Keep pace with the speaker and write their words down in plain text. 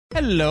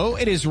Hello,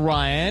 it is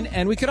Ryan,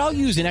 and we could all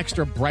use an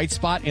extra bright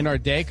spot in our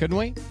day, couldn't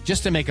we?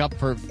 Just to make up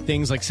for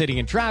things like sitting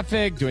in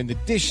traffic, doing the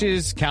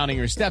dishes, counting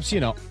your steps,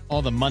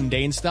 all the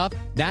mundane stuff.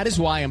 That is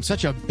why I'm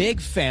such a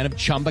big fan of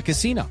Chumba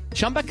Casino.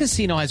 Chumba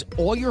Casino has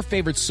all your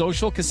favorite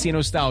social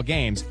casino-style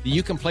games that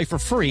you can play for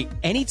free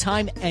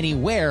anytime,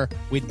 anywhere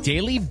with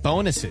daily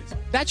bonuses.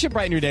 That should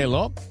brighten your day a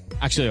little.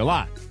 Actually, a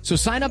lot. So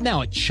sign up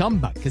now at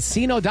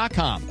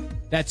ChumbaCasino.com.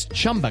 That's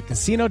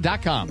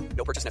ChumbaCasino.com.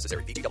 No purchase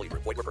necessary. VGW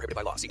Group. Void where prohibited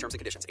by law. See terms and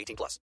conditions.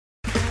 18+.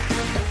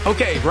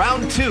 Okay,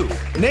 round two.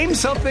 Name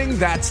something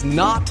that's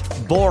not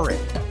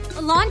boring.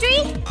 A laundry?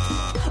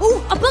 Ooh,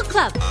 a book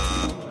club.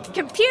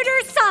 Computer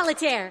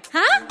solitaire,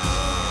 huh?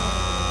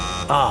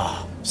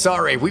 Ah,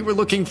 sorry. We were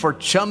looking for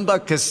Chumba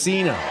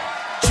Casino.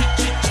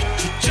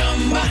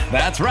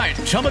 That's right.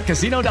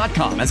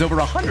 ChumbaCasino.com has over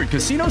 100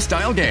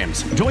 casino-style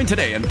games. Join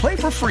today and play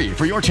for free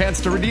for your chance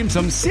to redeem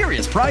some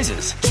serious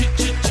prizes.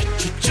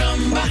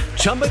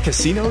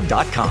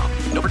 ChumbaCasino.com.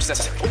 No purchase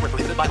necessary. Void where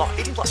prohibited by law.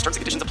 18+. Terms and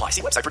conditions apply.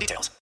 See website for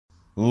details.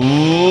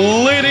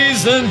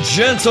 Ladies and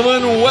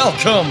gentlemen,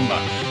 welcome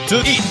to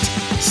Eat,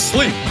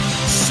 Sleep,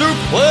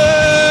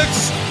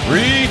 Suplex,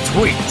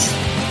 Retweet.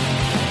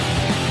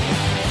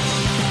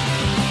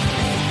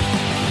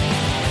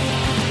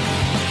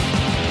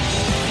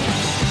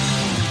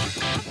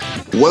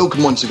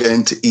 Welcome once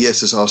again to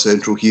ESSR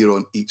Central here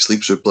on Eat, Sleep,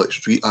 Suplex,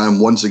 Retweet. I am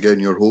once again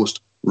your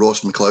host,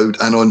 Ross McLeod,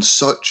 and on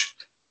such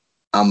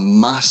a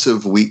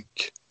massive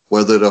week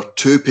where there are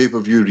 2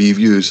 pay-per-view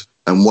reviews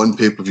and 1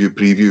 pay-per-view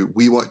preview,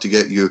 we want to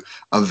get you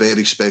a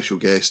very special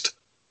guest.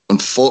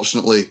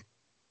 Unfortunately,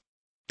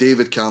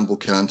 David Campbell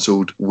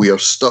cancelled. We are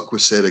stuck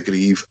with Sarah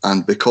Grieve,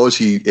 and because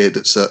he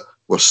edits it,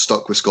 we're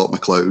stuck with Scott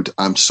McLeod.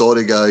 I'm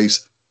sorry,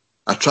 guys.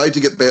 I tried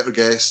to get better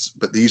guests,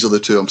 but these are the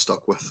 2 I'm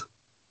stuck with.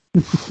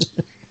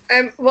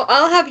 Well,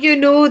 I'll have you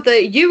know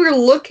that you were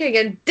looking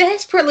and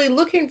desperately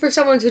looking for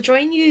someone to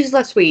join you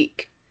this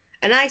week,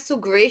 and I so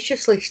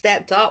graciously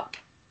stepped up.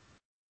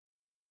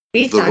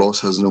 The Ross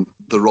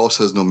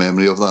has no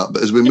memory of that.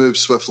 But as we move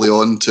swiftly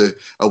on to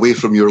away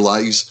from your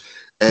lies,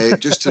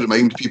 just to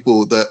remind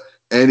people that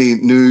any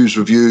news,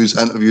 reviews,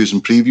 interviews,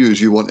 and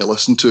previews you want to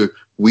listen to,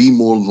 we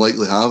more than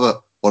likely have it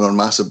on our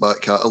massive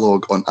back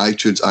catalogue on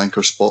iTunes,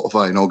 Anchor,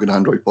 Spotify, and all good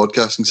Android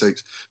podcasting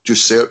sites.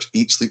 Just search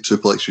Eat, Sleep,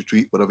 Suplex,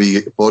 Retweet wherever you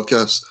get your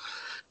podcasts,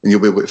 and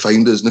you'll be able to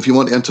find us. And if you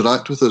want to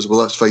interact with us,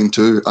 well, that's fine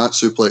too. At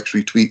Suplex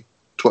Retweet,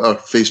 Twitter,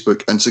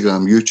 Facebook,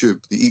 Instagram,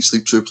 YouTube, the Eat,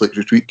 Sleep, Suplex,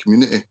 Retweet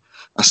community.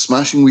 A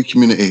smashing wee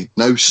community.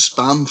 Now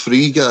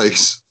spam-free,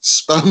 guys.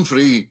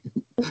 Spam-free.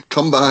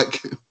 Come back.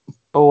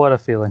 Oh, what a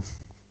feeling.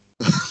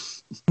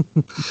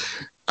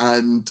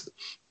 And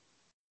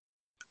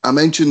I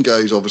mentioned,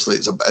 guys, obviously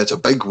it's a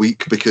big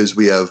week because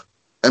we have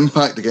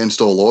Impact Against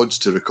All Odds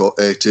to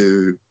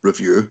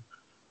review.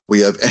 We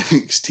have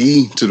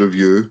NXT to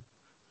review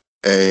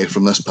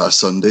from this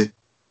past Sunday.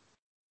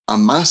 A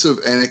massive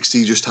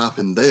NXT just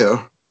happened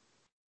there.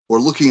 We're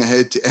looking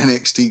ahead to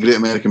NXT Great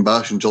American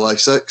Bash on July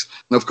 6th.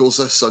 And of course,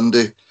 this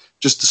Sunday,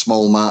 just a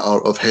small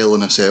matter of Hell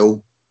in a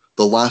Cell,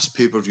 the last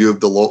pay-per-view of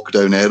the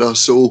lockdown era.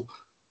 So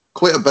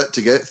quite a bit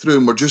to get through,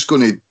 and we're just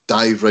going to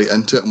dive right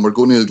into it, and we're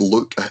going to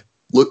look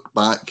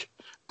back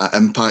at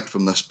Impact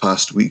from this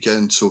past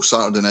weekend. So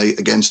Saturday night,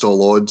 Against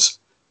All Odds,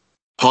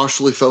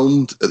 partially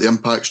filmed at the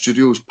Impact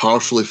Studios,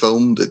 partially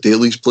filmed at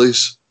Daly's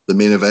Place. The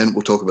main event,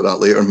 we'll talk about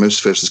that later, Moose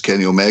versus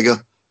Kenny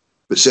Omega.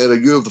 But Sarah,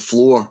 you have the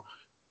floor.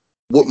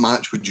 What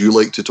match would you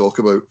like to talk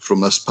about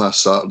from this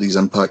past Saturday's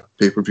Impact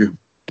pay-per-view?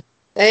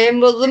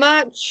 Well, the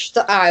match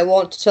that I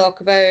want to talk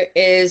about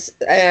is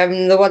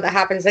the one that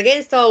happens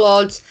Against All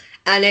Odds,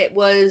 and it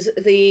was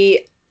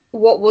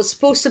what was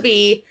supposed to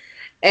be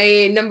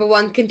a number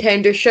 1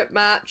 contendership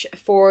match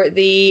for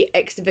the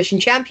X Division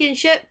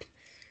Championship.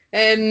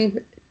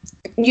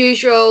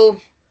 Usual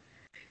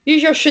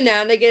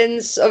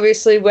shenanigans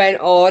obviously went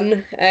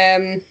on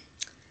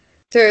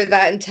through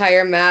that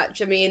entire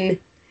match. I mean,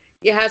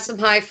 you had some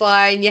high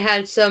flying, you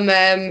had some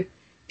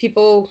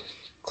people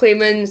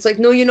claiming it's like,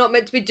 no, you're not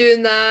meant to be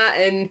doing that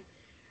and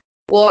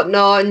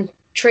whatnot, and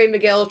Trey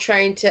Miguel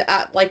trying to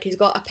act like he's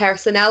got a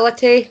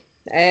personality.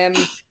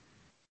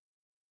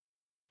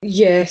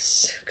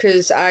 Yes,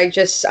 because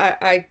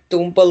I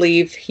don't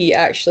believe he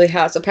actually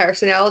has a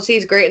personality.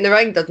 He's great in the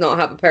ring, does not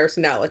have a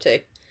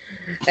personality.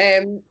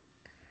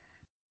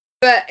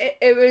 But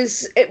it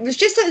was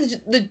just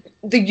like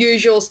the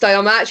usual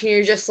style match, and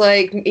you're just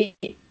like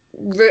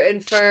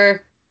rooting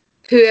for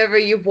whoever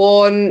you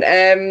want.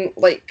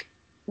 Like,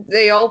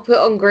 they all put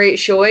on great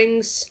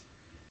showings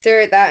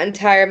throughout that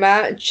entire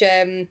match.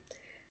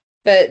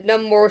 But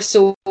none more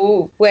so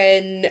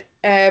when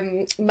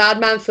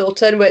Madman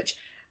Fulton, which,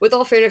 with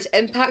all fairness,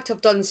 Impact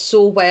have done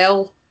so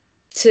well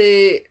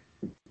to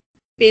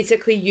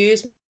basically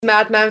use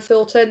Madman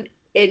Fulton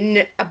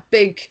in a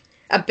big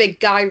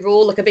guy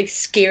role, like a big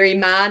scary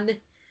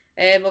man.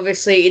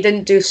 Obviously, he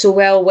didn't do so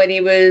well when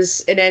he was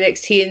in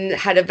NXT and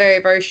had a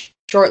very, very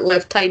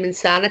short-lived time in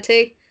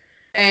Sanity.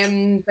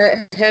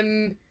 But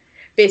him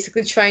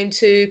basically trying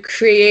to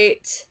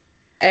create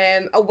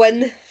a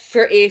win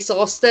for Ace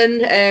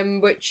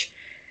Austin, which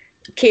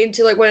came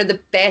to like one of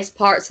the best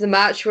parts of the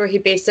match where he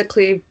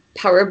basically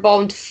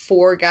powerbombed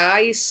 4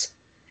 guys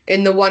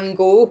in the one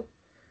go,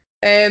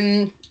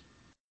 and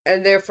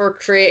therefore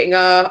creating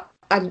a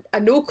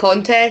no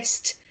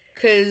contest,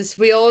 because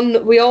we all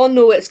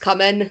know it's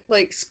coming.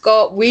 Like,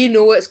 Scott, we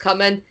know it's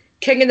coming.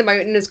 King of the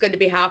Mountain is going to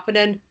be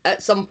happening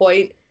at some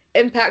point.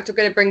 Impact are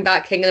going to bring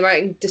back King of the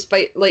Mountain,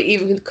 despite, like,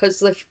 even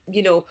because,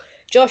 you know,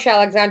 Josh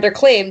Alexander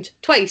claimed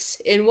twice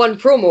in one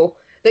promo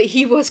that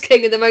he was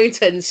King of the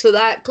Mountain, so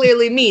that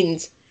clearly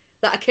means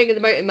that a King of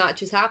the Mountain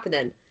match is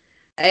happening.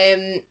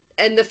 And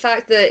the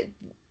fact that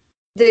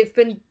they've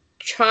been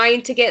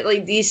trying to get,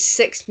 like, these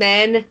 6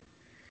 men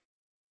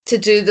to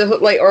do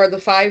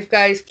the 5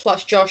 guys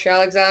plus Josh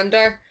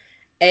Alexander,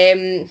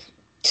 to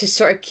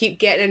sort of keep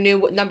getting a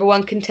new number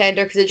 1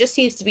 contender, because it just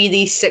seems to be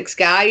these 6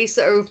 guys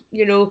that are,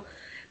 you know,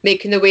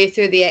 making their way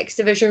through the X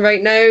division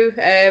right now.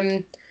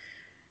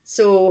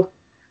 So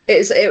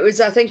it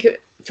was, I think,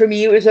 for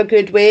me, it was a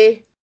good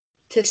way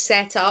to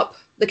set up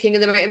the King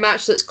of the Mountain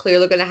match that's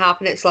clearly going to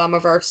happen at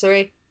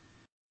Slammiversary.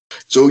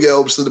 So yeah,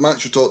 obviously the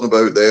match you're talking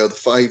about there, the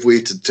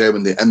 5-way to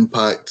determine the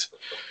Impact.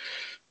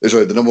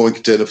 Sorry, the number 1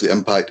 contender for the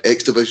Impact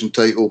X Division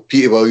title: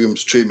 Petey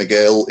Williams, Trey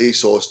Miguel,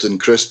 Ace Austin,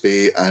 Chris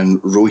Bay,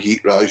 and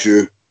Rohit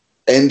Raju.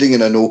 Ending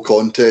in a no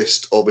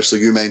contest. Obviously,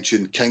 you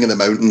mentioned King of the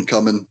Mountain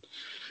coming.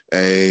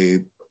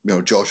 You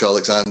know, Josh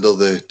Alexander,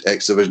 the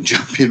X Division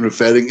champion,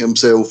 referring to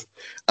himself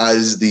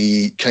as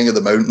the King of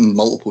the Mountain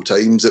multiple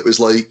times. It was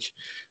like,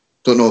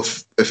 don't know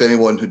if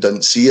anyone who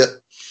didn't see it.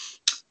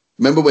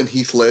 Remember when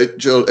Heath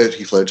Ledger,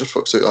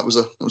 fuck's sake, that was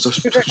a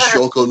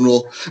shock on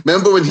Raw.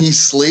 Remember when Heath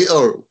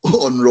Slater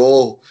on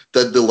Raw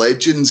did the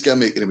Legends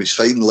gimmick, and he was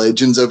fighting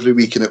Legends every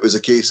week, and it was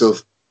a case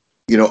of,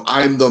 you know,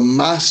 I'm the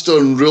master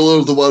and ruler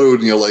of the world,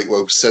 and you're like,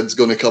 well, Sid's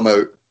going to come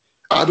out.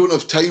 I don't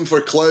have time for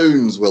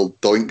clowns. Well,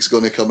 Doink's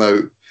going to come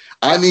out.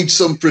 I need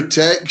some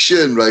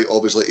protection, right?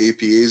 Obviously,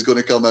 APA is going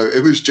to come out.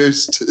 It was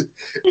just,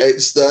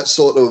 it's that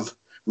sort of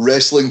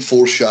wrestling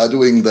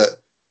foreshadowing that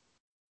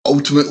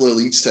ultimately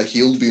leads to a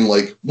heel being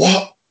like,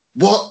 what?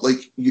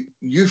 Like,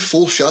 you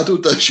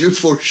foreshadowed this. You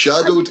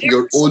foreshadowed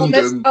your own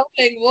doom.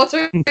 What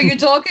are you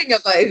talking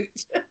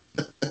about?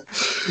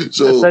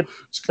 So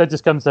that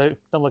just comes out.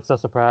 Don't look so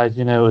surprised.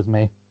 You know it was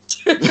me.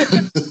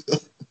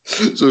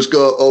 So,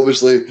 Scott,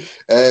 obviously,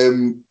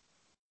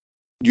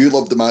 you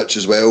loved the match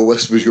as well.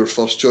 This was your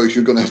first choice.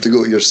 You're going to have to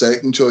go to your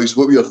second choice.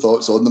 What were your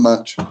thoughts on the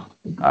match?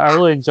 I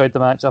really enjoyed the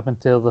match up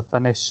until the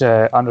finish.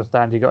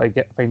 Understand you got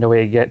to find a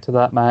way to get to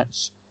that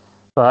match.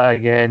 But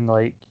again,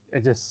 like,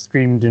 it just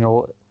screamed, you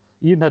know,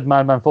 even had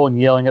Madman Fulton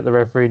yelling at the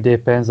referee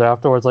Dave Penzer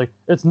afterwards, like,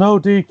 it's no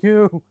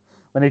DQ,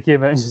 when he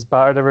came out and just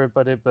battered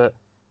everybody. But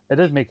it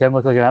did make him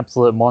look like an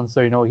absolute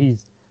monster. You know,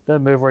 he's done a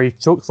move where he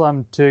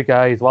chokeslammed 2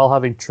 guys while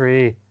having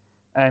Trey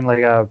in like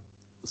a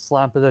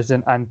slam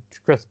position and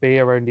Chris Bay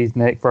around his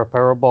neck for a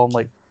powerbomb,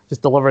 like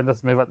just delivering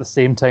this move at the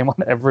same time on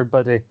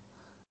everybody.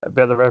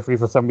 But the referee,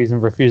 for some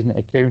reason, refusing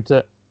to count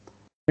it.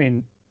 I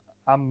mean,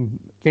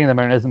 King of the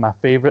Mountain isn't my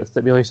favourite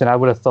stipulation. I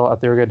would have thought if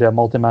they were going to do a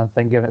multi-man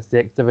thing, given it's the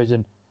X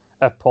Division,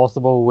 if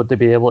possible, would they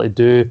be able to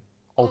do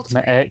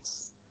Ultimate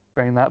X,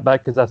 bring that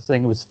back? Because I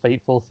think it was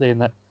Fightful saying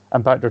that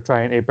Impact are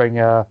trying to bring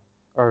or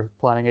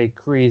planning a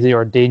crazy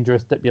or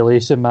dangerous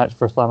stipulation match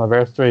for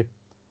Slammiversary.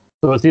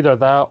 So it's either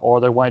that or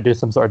they want to do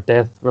some sort of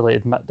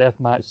death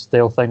match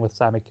style thing with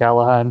Sami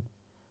Callihan.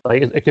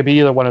 Like, it could be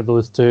either one of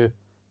those two,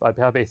 but I'd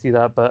be happy to see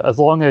that. But as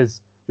long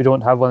as we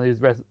don't have one of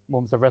these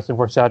moments of wrestling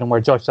foreshadowing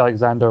where Josh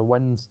Alexander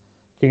wins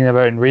King of the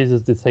Mountain,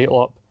 raises the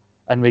title up,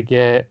 and we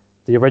get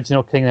the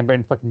original King of the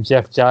Mountain fucking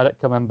Jeff Jarrett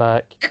coming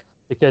back,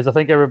 because I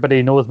think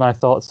everybody knows my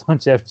thoughts on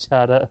Jeff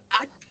Jarrett.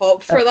 I'd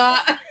pop for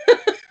that.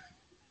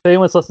 If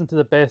anyone's listened to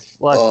the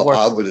best, worst,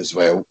 I would as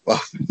well.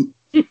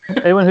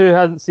 anyone who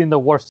hasn't seen the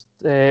worst,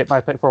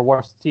 my pick for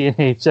worst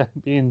TNA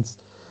champions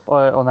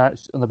on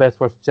the best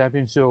worst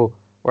champion show,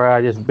 where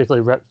I just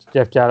basically ripped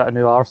Jeff Jarrett a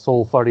new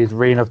arsehole for his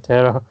reign of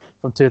terror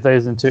from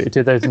 2002 to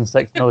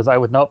 2006, knows I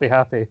would not be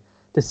happy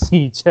to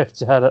see Jeff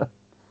Jarrett.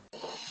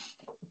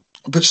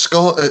 But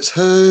Scott, it's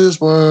his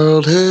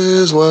world.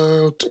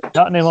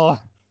 Not anymore.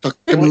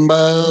 Talking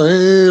about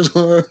his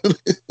world.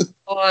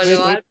 Oh,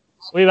 no,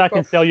 Maybe I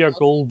can sell your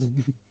gold.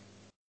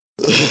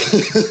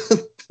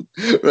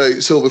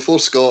 Right, so before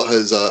Scott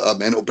has a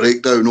mental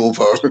breakdown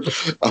over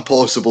a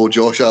possible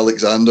Josh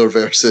Alexander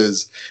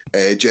versus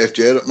Jeff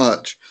Jarrett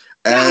match,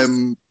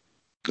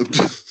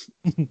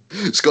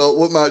 Scott,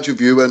 what match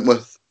have you went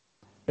with?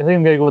 I think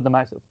I'm going to go with the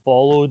match that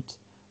followed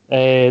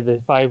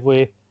the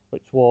 5-way,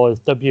 which was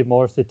W.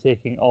 Morrissey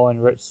taking on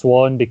Rich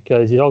Swann,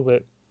 because you talk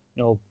about,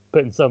 you know,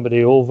 putting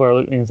somebody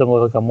over, making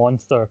someone look like a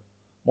monster.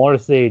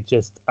 Morrissey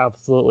just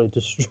absolutely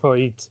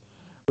destroyed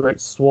Rich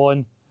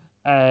Swann.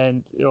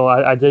 And, you know,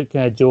 I did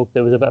kind of joke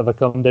there was a bit of a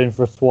come down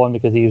for Swann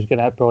because he was going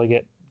to probably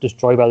get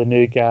destroyed by the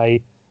new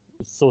guy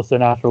so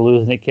soon after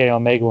losing at Kenny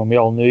Omega when we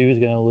all knew he was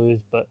going to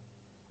lose. But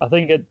I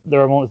think there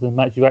were moments in the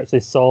match you actually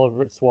saw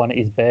Rich Swann at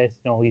his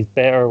best. You know, he's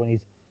better when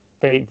he's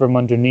fighting from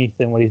underneath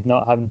and when he's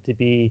not having to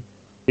be,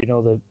 you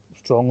know, the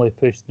strongly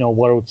pushed, you know,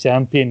 world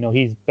champion. You know,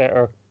 he's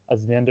better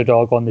as the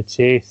underdog on the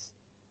chase,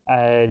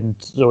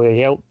 and so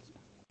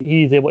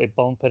he's able to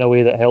bump in a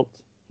way that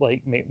helped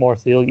like make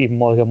Morrissey look even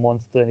more like a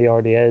monster than he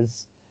already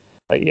is.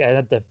 Like, yeah, I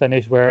had the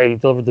finish where he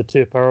delivered the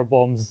 2 power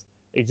bombs.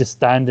 He's just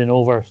standing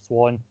over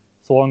Swan.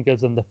 Swan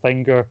gives him the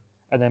finger,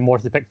 and then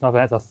Morrissey picks him up,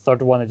 and it's a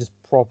third one that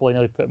just properly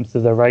nearly put him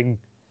through the ring,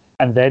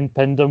 and then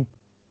pinned him.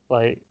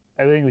 Like,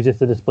 everything was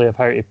just a display of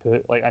how to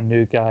put like a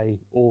new guy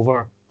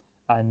over,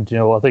 and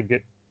I think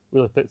it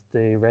really puts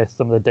to rest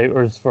some of the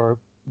doubters for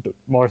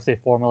Morrissey,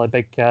 formerly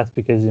Big Cass,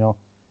 because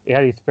he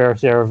had his fair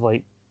share of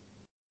like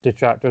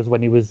detractors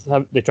when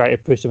they tried to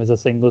push him as a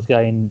singles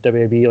guy in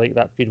WWE, like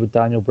that feud with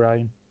Daniel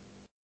Bryan.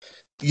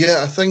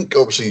 Yeah, I think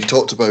obviously you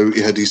talked about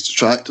he had his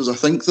detractors. I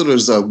think there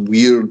is a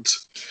weird,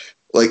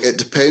 like, it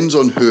depends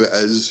on who it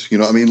is. You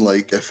know what I mean?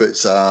 Like if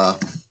it's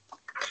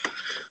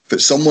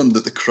someone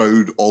that the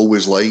crowd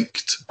always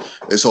liked,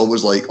 it's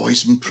always like, oh,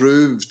 he's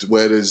improved.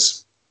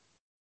 Whereas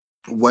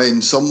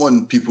when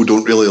someone people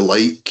don't really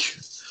like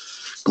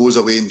goes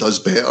away and does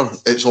better,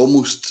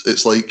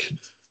 it's like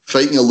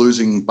fighting a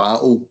losing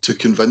battle to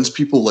convince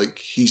people like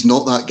he's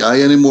not that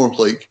guy anymore.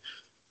 Like,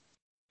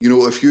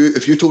 if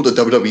you told a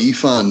WWE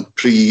fan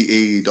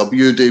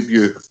pre-AEW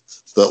debut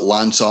that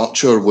Lance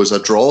Archer was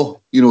a draw,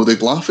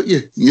 they'd laugh at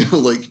you.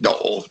 Like,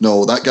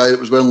 no, that guy that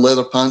was wearing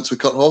leather pants with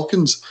Kurt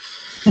Hawkins.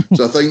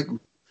 So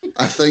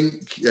I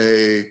think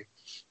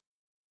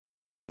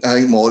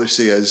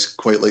Morrissey is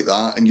quite like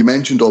that. And you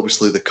mentioned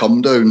obviously the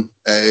come down.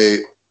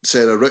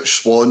 Sarah,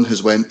 Rich Swann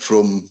has went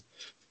from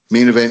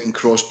main eventing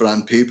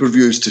cross-brand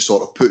pay-per-views to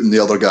sort of putting the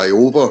other guy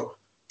over.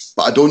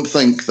 But I don't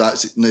think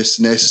that's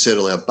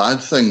necessarily a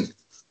bad thing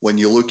when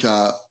you look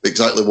at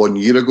exactly 1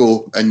 year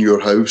ago in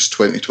your house,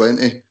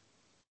 2020,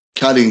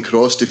 Karrion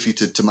Kross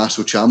defeated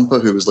Tommaso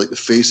Ciampa, who was like the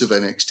face of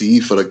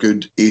NXT for a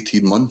good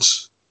 18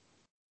 months.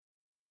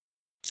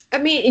 I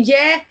mean,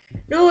 yeah,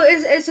 no,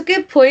 it's a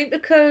good point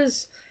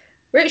because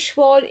Rich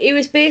Swann, he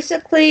was the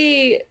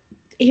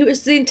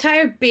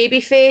entire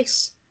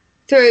babyface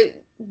through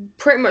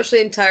pretty much the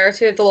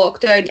entirety of the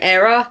lockdown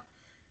era.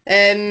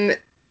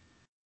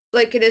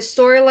 Like in his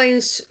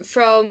storylines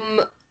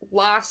from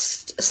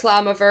last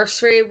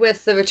Slammiversary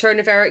with the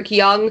return of Eric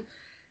Young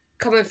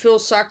coming full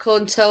circle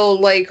until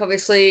like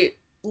obviously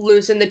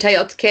losing the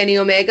title to Kenny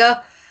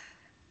Omega.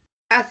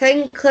 I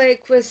think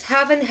like with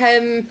having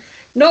him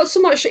not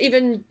so much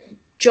even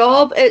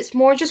job, it's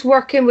more just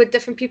working with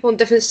different people in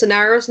different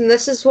scenarios, and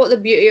this is what the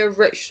beauty of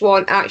Rich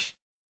Swann actually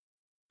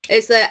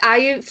is, that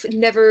I've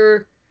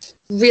never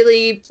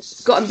really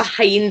gotten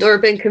behind or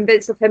been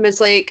convinced of him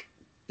as like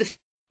the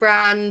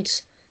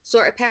brand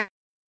sort of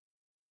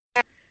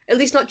at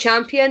least not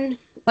champion.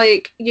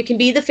 Like, you can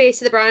be the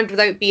face of the brand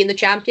without being the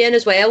champion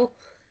as well.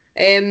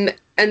 And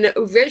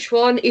Rich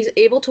Swann is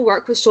able to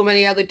work with so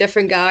many other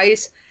different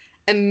guys.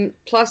 And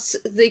plus,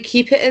 they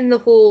keep it in the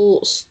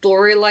whole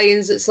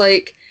storylines. It's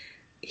like,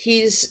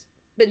 he's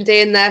been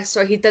doing this,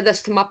 or he did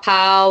this to my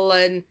pal.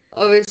 And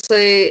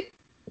obviously,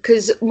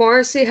 because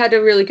Morrissey had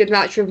a really good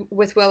match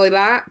with Willie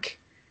Mack.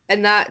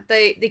 And that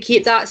they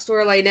keep that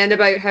storyline in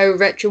about how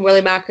Rich and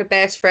Willie Mack are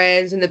best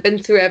friends and they've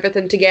been through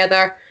everything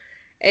together.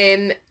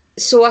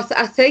 So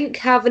I think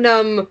having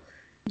him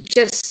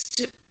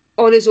just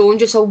on his own,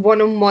 just a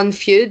one-on-one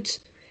feud,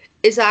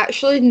 is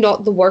actually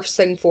not the worst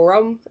thing for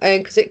him,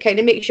 because it kind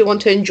of makes you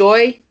want to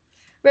enjoy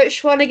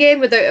Rich Swann again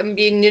without him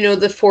being,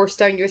 the force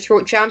down your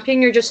throat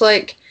champion. You're just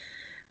like,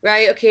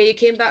 right, okay, you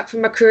came back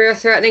from a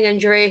career-threatening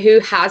injury. Who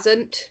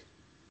hasn't?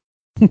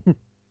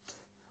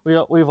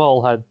 We've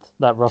all had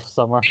that rough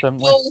summer, haven't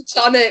we? We've all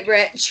done it,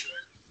 Rich.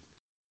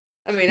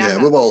 I mean,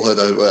 yeah, we've all had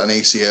an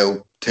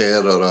ACL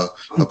tear or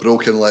a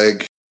broken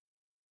leg.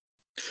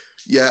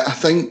 Yeah, I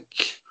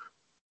think,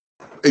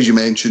 as you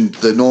mentioned,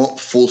 the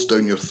not force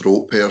down your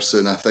throat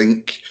person, I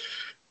think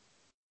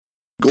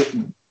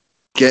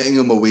getting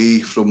him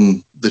away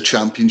from the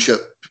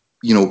championship,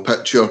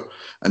 picture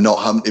and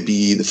not having to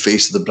be the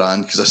face of the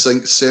brand, because I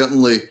think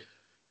certainly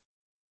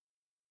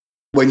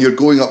when you're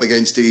going up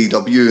against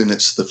AEW and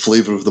it's the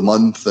flavour of the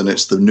month and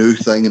it's the new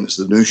thing and it's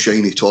the new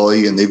shiny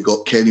toy and they've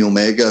got Kenny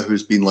Omega,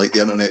 who's been like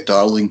the internet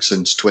darling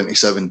since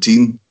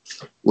 2017,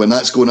 when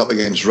that's going up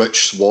against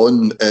Rich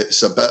Swann,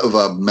 it's a bit of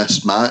a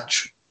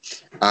mismatch.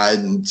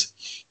 And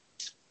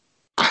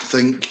I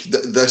think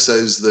this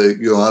is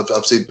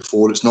I've said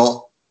before, it's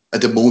not a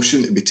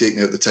demotion to be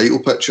taken out the title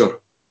picture.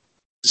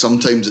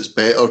 Sometimes it's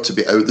better to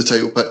be out the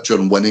title picture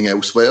and winning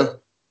elsewhere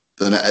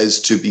than it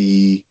is to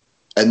be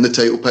in the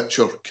title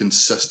picture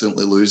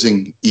consistently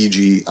losing,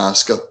 e.g.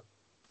 Asuka.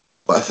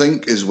 But I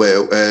think as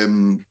well,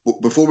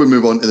 before we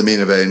move on to the main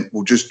event,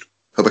 we'll just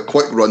have a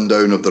quick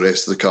rundown of the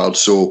rest of the card.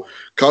 So,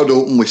 card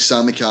open with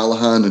Sami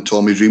Callihan and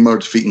Tommy Dreamer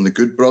defeating the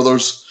Good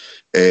Brothers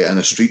in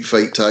a street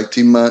fight tag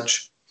team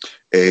match.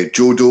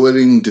 Joe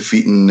Doering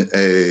defeating...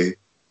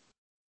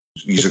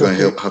 you're going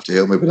to have to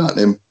help me with that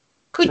name.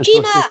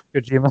 Kojima!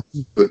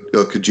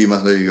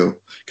 Kojima, there you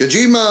go.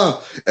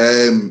 Kojima!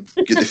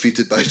 Get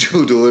defeated by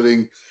Joe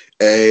Doering.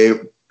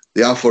 The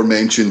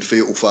aforementioned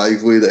Fatal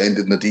 5-Way that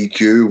ended in a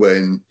DQ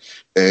when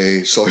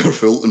Sawyer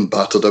Fulton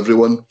battered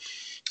everyone.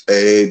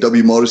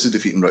 W. Morrissey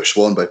defeating Rich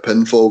Swann by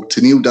pinfall.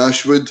 Tennille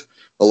Dashwood,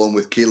 along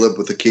with Caleb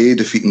with a K,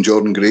 defeating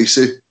Jordan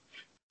Gracie.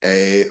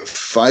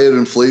 Fire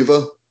and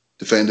Flava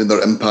defending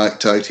their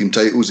Impact Tag Team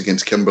titles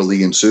against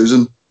Kimberly and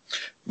Susan.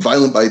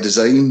 Violent by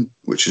Design,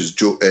 which is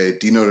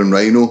Dina and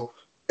Rhino,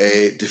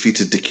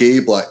 defeated Decay,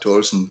 Black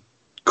Taurus, and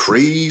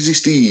Crazy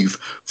Steve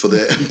for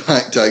the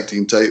Impact Tag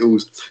Team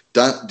titles.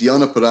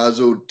 Diana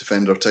Perrazzo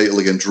defended her title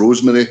against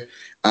Rosemary.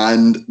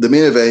 And the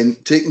main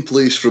event, taking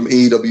place from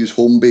AEW's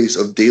home base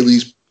of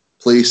Daly's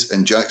Place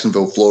in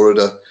Jacksonville,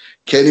 Florida,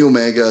 Kenny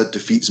Omega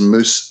defeats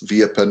Moose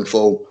via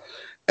pinfall.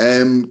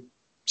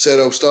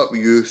 Sarah, I'll start with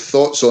you.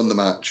 Thoughts on the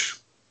match?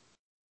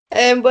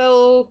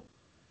 Well,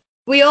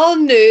 we all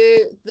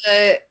knew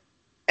that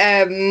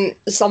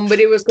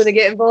somebody was going to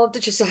get involved.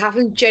 It just so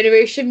happened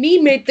Generation Me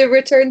made the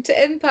return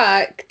to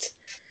Impact.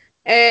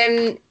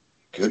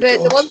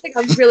 The one thing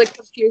I'm really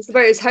confused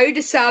about is how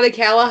does Sami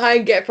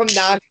Callihan get from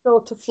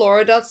Nashville to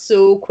Florida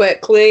so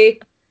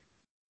quickly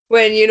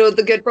when,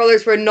 the Good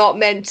Brothers were not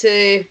meant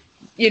to,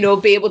 be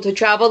able to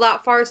travel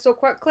that far so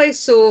quickly.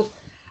 So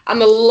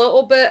I'm a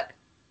little bit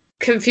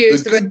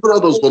confused. The Good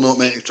Brothers were not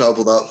meant to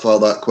travel that far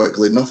that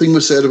quickly. Nothing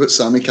was said about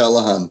Sami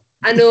Callihan.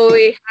 I know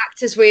he hacked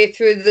his way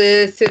through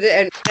the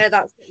internet.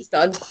 That's what he's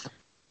done.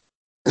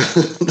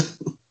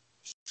 The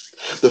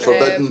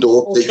Forbidden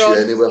Door takes you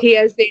anywhere. He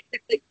is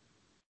basically...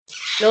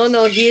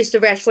 No, he is the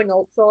wrestling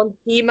Ultron.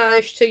 He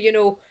managed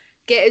to,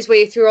 get his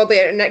way through all the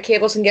internet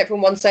cables and get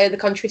from one side of the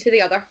country to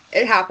the other.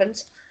 It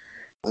happens.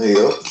 There you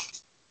go.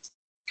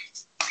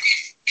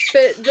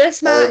 But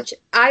this match,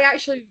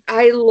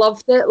 I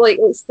loved it. Like,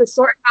 it's the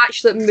sort of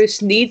match that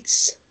Moose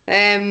needs.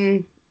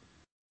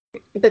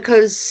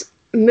 Because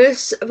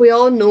Moose, we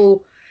all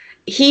know,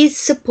 he's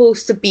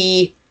supposed to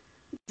be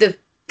the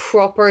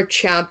proper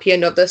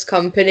champion of this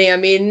company. I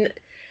mean...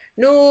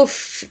 No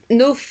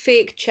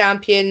fake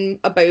champion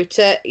about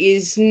it.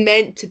 He's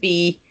meant to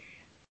be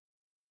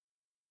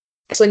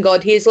wrestling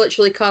god. He's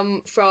literally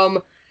come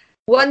from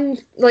one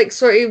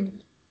sort of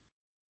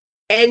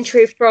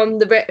entry from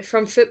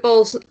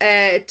football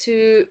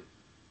to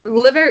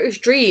live out his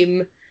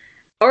dream.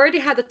 Already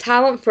had the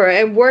talent for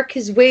it and work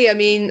his way. I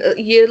mean,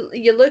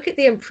 you look at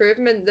the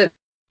improvement that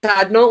he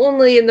had not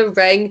only in the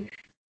ring,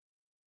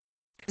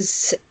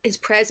 his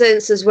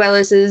presence as well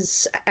as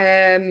his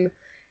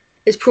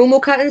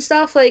promo cut and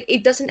stuff. Like, he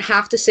doesn't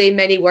have to say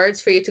many words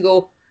for you to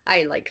go,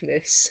 I like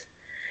Moose.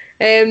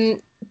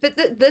 But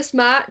this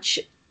match,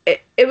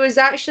 it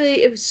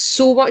was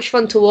so much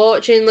fun to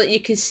watch, and you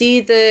can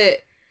see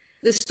the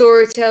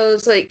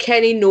storytellers,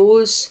 Kenny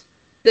knows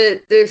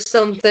that there's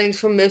some things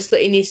from Moose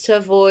that he needs to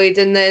avoid,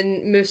 and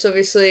then Moose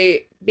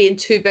obviously being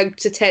too big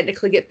to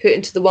technically get put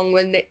into the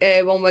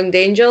one-winged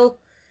angel.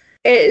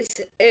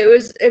 It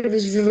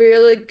was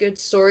really good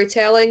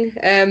storytelling.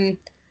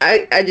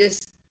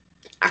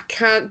 I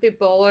can't be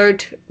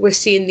bothered with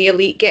seeing the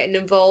Elite getting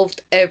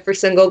involved every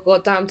single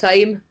goddamn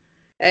time,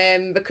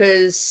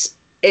 because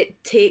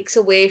it takes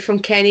away from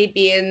Kenny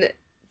being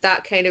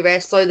that kind of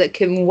wrestler that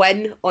can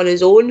win on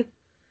his own,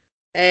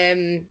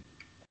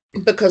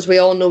 because we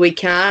all know he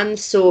can.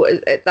 So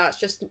that's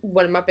just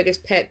one of my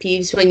biggest pet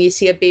peeves when you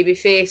see a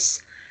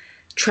babyface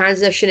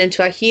transition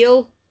into a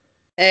heel,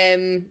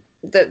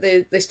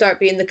 that they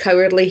start being the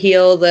cowardly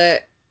heel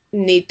that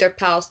need their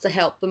pals to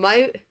help them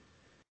out.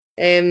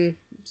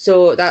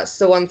 So that's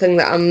the one thing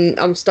that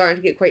I'm starting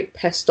to get quite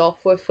pissed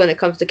off with when it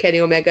comes to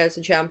Kenny Omega as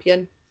a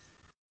champion.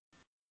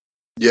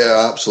 Yeah,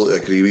 I absolutely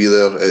agree with you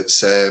there.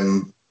 It's I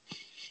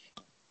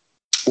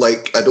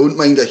don't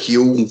mind a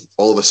heel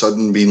all of a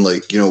sudden being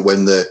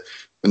when the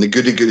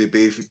goody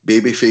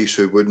baby face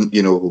who wouldn't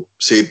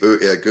say boo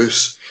to a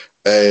goose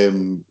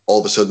all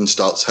of a sudden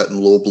starts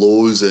hitting low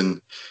blows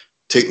and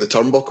taking the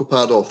turnbuckle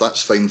pad off.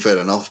 That's fine, fair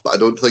enough, but I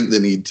don't think they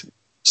need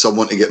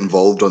someone to get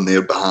involved on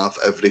their behalf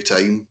every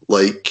time.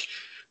 Like,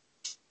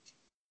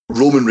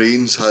 Roman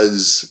Reigns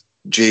has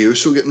Jey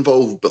Uso get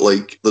involved, but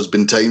there's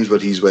been times where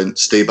he's went,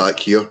 stay back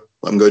here,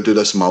 I'm going to do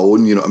this on my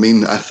own, you know what I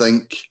mean? I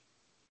think,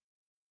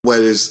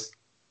 whereas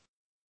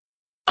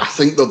I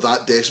think they're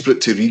that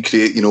desperate to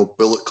recreate,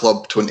 Bullet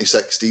Club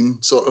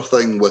 2016 sort of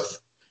thing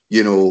with,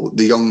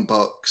 the Young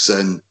Bucks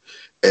and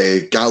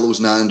Gallows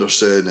and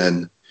Anderson,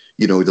 and,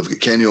 they've got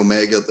Kenny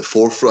Omega at the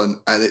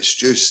forefront, and it's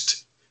just,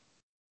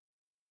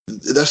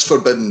 this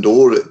Forbidden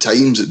Door at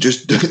times,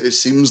 it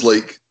seems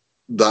like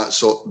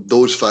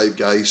those five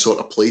guys sort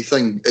of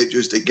plaything. It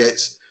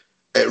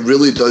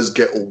really does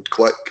get old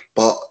quick.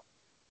 But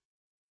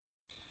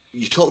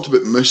you talked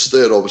about Moose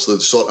there, obviously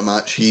the sort of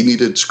match he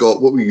needed.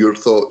 Scott, what were your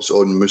thoughts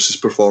on Moose's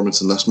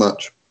performance in this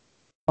match?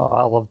 Oh,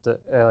 I loved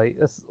it.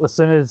 As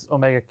soon as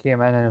Omega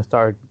came in and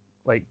started,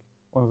 when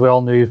we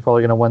all knew he was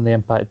probably going to win the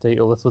Impact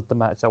title, this was the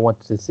match I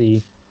wanted to see.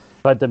 The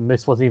fact that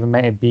Moose wasn't even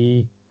meant to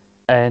be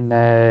in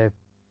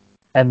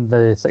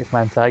the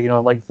six-man tag,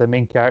 the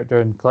main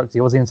character in Clerks,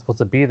 he wasn't even supposed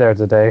to be there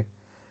today.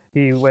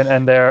 He went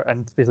in there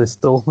and basically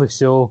stole the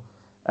show.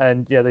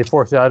 And yeah, they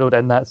foreshadowed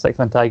in that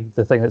six-man tag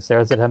the thing that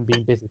Sarah said, him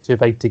being basically too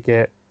big to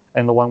get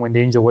in the one-winged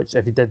angel, which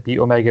if he did beat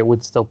Omega, it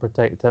would still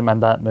protect him in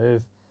that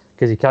move,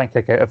 because he can't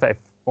kick out if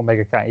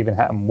Omega can't even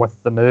hit him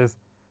with the move,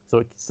 so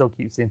it still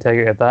keeps the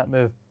integrity of that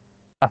move.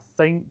 I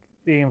think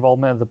the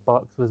involvement of the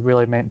Bucks was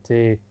really meant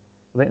to,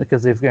 I think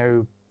because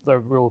they're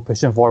really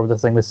pushing forward with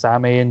this thing with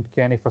Sammy and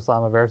Kenny for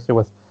Slammiversary,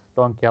 with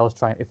Don Callis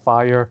trying to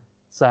fire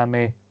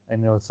Sammy,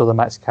 and so the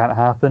match can't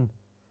happen.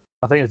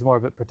 I think it's more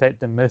about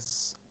protecting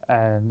Moose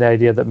and the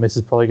idea that Moose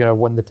is probably going to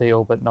win the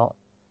title, but not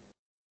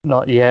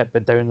yet.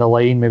 But down the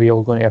line, maybe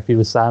he'll go into a feud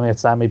with Sammy if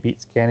Sammy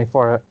beats Kenny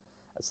for it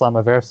at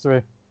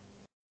Slammiversary.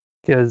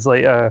 Because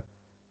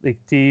they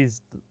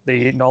teased,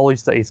 they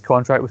acknowledged that his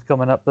contract was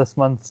coming up this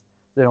month.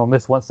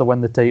 Moose wants to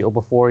win the title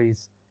before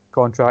his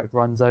contract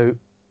runs out,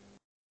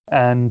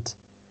 and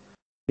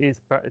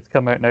it's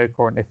come out now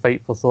according to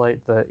Fightful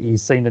Select that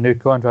he's signed a new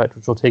contract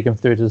which will take him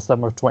through to the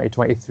summer of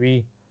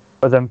 2023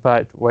 with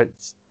Impact,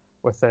 which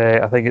with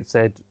I think it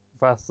said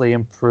vastly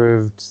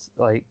improved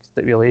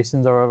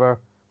stipulations or whatever,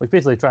 which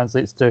basically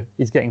translates to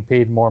he's getting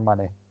paid more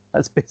money.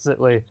 That's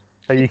basically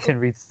how you can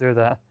read through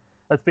that.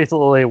 That's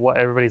basically what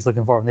everybody's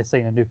looking for when they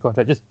sign a new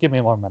contract. Just give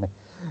me more money.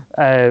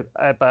 I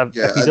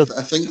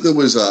think there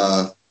was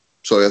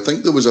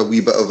a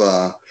wee bit of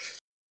a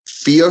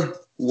fear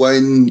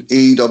when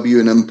AEW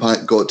and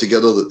Impact got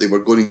together that they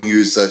were going to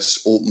use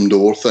this open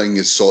door thing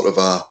as sort of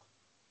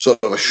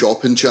a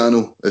shopping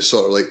channel. It's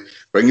sort of like,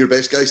 bring your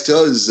best guys to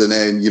us, and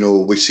then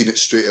we've seen it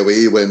straight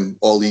away when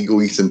All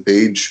Ego Ethan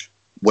Page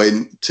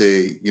went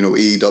to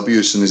AEW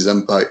as soon as his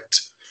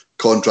Impact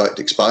contract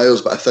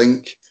expires. But I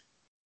think,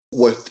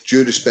 with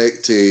due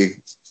respect to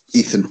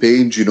Ethan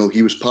Page,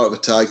 he was part of a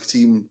tag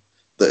team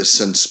that has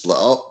since split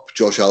up.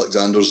 Josh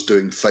Alexander's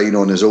doing fine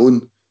on his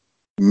own.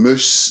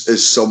 Moose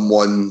is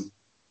someone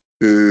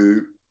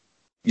who,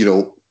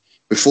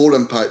 before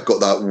Impact got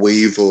that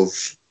wave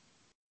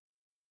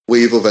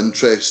of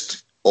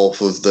interest off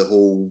of the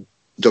whole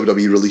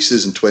WWE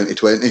releases in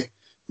 2020,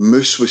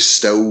 Moose was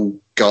still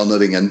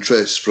garnering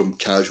interest from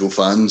casual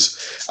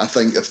fans. I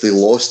think if they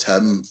lost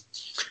him,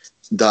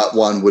 that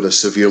one would have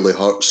severely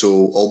hurt.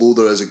 So although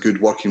there is a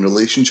good working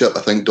relationship,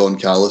 I think Don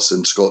Callis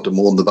and Scott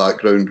D'Amore in the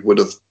background would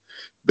have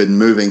been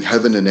moving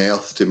heaven and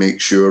earth to make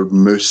sure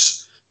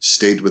Moose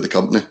stayed with the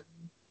company.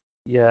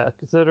 Yeah,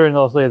 considering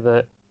also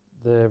that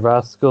the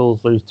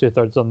Rascals lose 2/3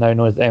 of them now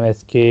known as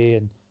MSK,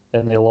 and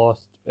then they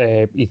lost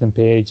Ethan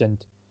Page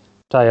and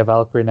Taya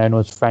Valkyrie, now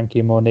known as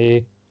Frankie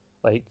Monet.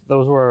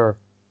 Those were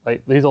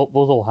those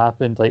all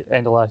happened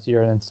end of last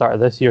year and then start of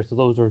this year. So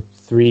those were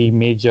 3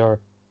 major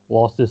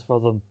losses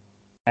for them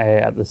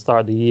at the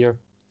start of the year.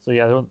 So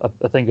yeah,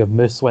 I think if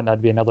Moose went,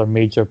 that'd be another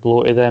major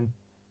blow to them.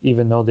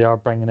 Even though they are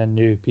bringing in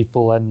new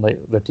people in,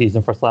 they're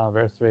teasing for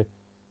Slammiversary.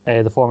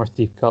 The former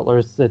Steve Cutler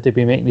is said to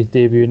be making his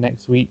debut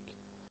next week,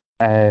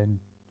 and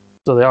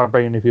so they are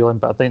bringing new people in.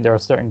 But I think there are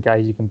certain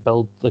guys you can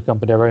build the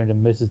company around,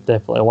 and Moose is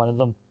definitely one of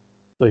them.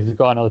 So if you've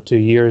got another 2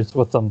 years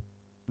with them,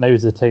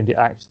 now's the time to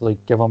actually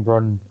give him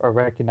run or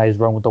recognise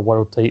run with the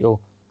world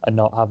title, and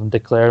not have him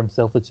declare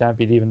himself the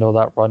champion. Even though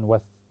that run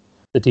with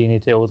the TNA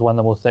title was one of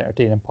the most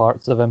entertaining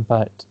parts of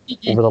Impact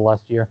over the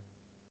last year.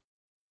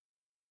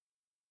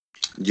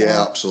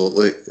 Yeah,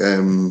 absolutely.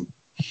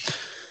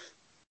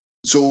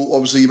 So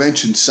obviously you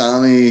mentioned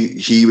Sammy.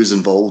 He was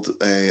involved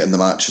in the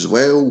match as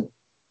well.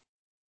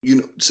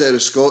 Sarah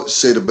Scott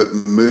said about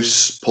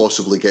Moose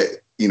possibly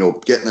getting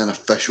an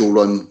official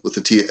run with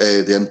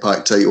the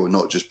Impact title and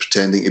not just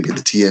pretending to be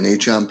the TNA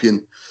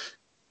champion.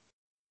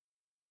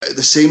 At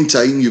the same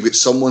time, you've got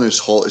someone as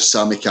hot as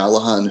Sami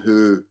Callihan,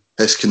 who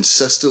has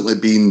consistently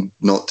been,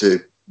 not to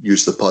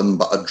use the pun,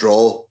 but a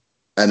draw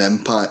in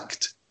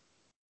Impact.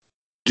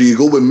 Do you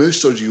go with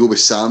Moose or do you go with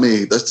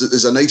Sammy? This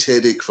is a nice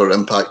headache for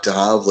Impact to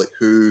have.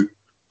 Who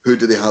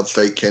do they have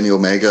fight Kenny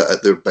Omega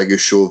at their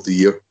biggest show of the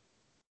year?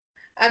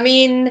 I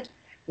mean,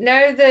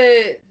 now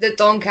the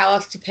Don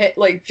Callis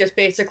just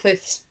basically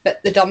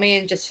spit the dummy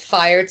and just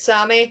fired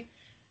Sammy.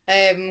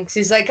 Cause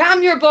he's like,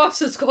 I'm your boss,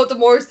 and Scott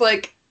D'Amore's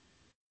like,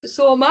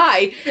 so am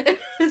I.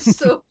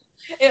 So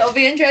it'll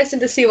be interesting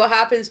to see what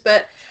happens.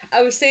 But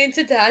I was saying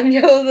to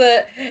Daniel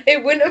that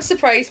it wouldn't have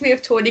surprised me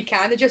if Tony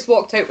Khan had just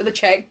walked out with a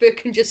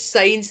checkbook and just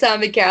signed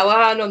Sami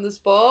Callihan on the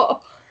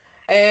spot.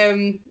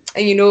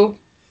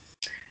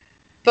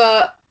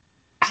 But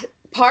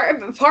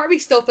part of me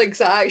still thinks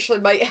that actually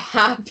might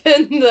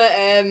happen,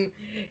 that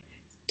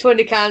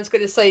Tony Khan's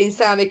going to sign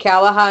Sami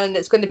Callihan and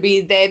it's going to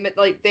be them at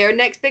their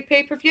next big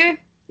pay-per-view,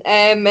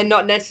 and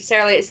not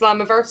necessarily at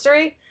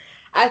Slammiversary.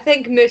 I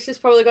think Moose is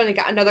probably going to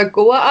get another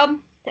go at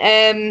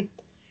him,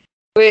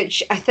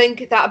 which I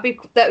think that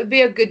would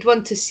be a good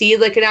one to see,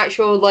 an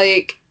actual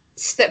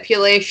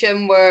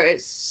stipulation where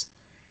it's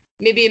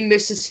maybe in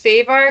Moose's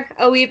favour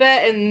a wee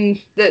bit, and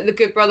the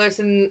Good Brothers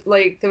and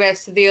the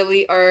rest of the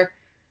Elite are,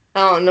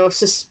 I don't know, it's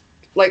just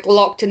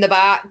locked in the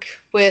back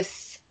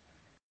with,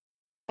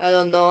 I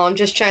don't know, I'm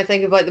just trying to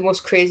think of the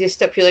most craziest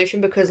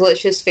stipulation, because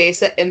let's just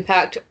face it,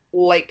 Impact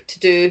like to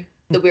do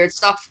the weird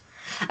stuff.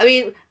 I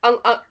mean,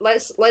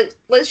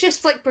 let's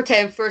just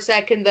pretend for a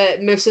second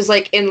that Moose is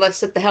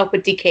enlisted with the help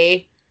of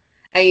DK,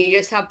 and you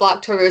just have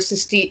Black Taurus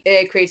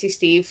and Crazy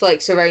Steve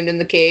surrounding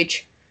the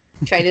cage,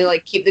 trying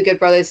to keep the Good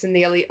Brothers and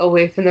the Elite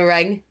away from the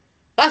ring.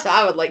 That's what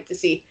I would like to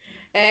see.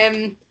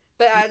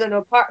 But I don't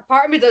know. Part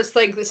of me does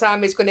think that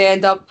Sammy's going to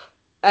end up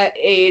at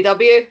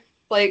AEW.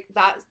 Like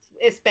that,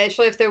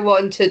 especially if they're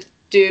wanting to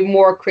do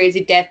more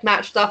crazy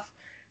deathmatch stuff,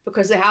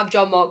 because they have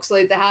John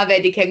Moxley, they have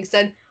Eddie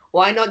Kingston.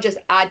 Why not just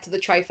add to the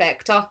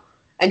trifecta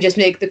and just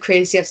make the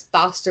craziest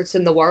bastards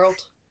in the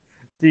world?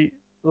 The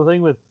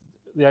thing with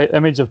the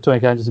image of Tony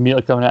Khan just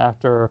immediately coming out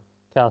after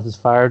Callis has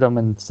fired him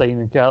and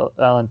signing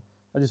Allen,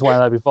 I just wanted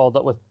that to be followed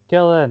up with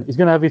Callan. He's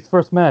going to have his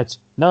first match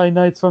 9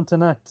 nights from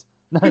tonight.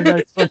 9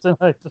 nights from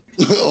tonight.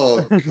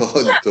 Oh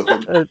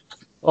God!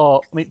 I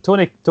mean,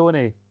 Tony,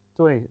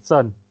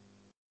 son.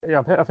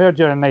 Yeah, I've heard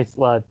you're a nice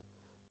lad,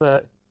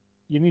 but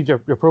you need your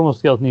promo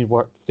skills need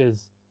work,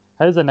 because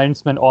his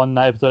announcement on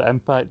that episode of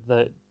Impact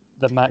that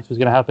the match was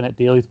going to happen at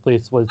Daly's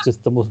place was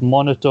just the most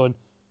monotone.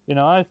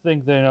 I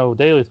think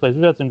Daly's place.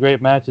 We've had some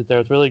great matches there.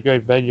 It's a really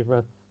great venue for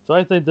us. So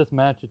I think this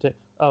match would take.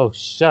 Oh,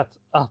 shut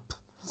up!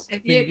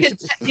 You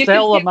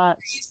sell a match.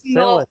 He's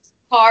not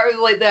part of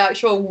the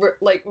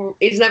actual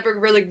he's never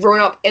really grown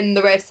up in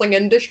the wrestling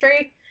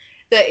industry.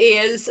 That he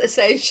is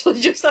essentially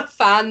just a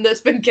fan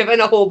that's been given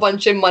a whole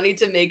bunch of money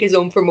to make his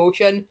own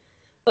promotion.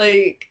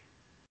 I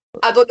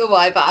don't know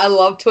why, but I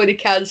love Tony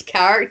Khan's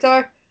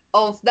character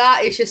of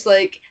that. It's just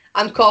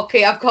I'm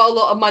cocky, I've got a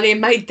lot of money,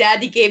 my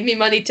daddy gave me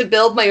money to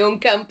build my own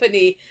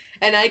company,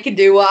 and I can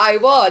do what I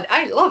want.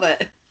 I love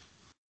it.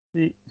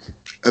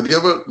 Have you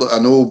ever? I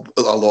know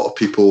a lot of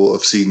people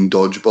have seen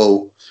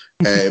Dodgeball.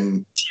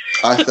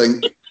 I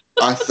think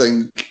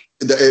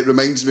that it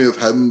reminds me of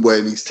him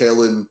when he's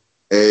telling.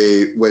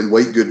 When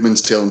White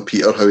Goodman's telling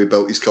Peter how he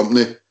built his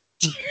company.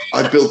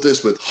 I built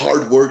this with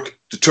hard work,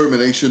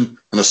 determination,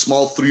 and a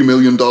small $3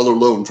 million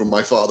loan from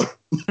my father.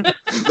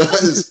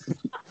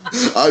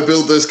 I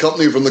built this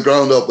company from the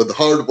ground up with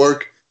hard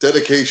work,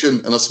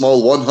 dedication, and a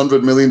small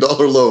 $100 million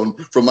loan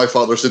from my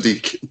father,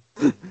 Sadiq.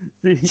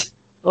 See,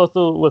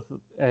 also with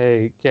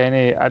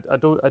Kenny, I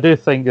do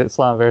think that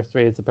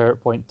Slammiversary is a better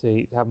point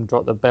to have him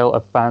drop the belt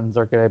if fans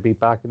are going to be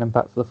back in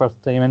Impact for the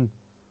first time in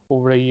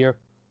over a year.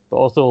 But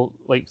also,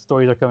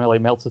 stories are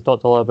coming, Meltzer's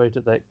talked a lot about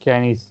it, that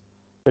Kenny's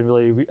been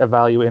really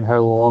evaluating how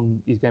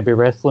long he's going to be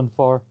wrestling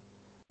for.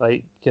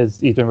 Because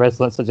he's been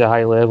wrestling at such a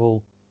high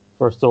level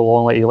for so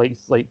long. He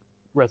likes,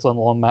 wrestling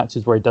long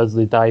matches where he does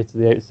the dive to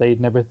the outside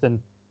and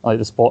everything,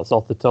 the spots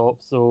off the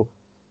top. So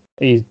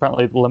he's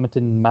apparently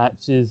limiting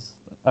matches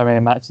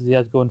he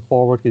has going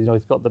forward, because,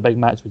 he's got the big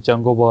match with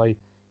Jungle Boy.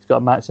 He's got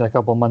a match in a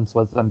couple of months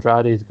with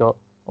Andrade. He's got,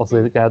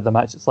 also, the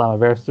match at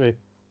Slammiversary.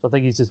 So I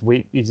think he's just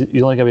he's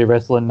only going to be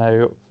wrestling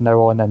from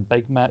now on in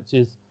big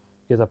matches,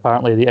 because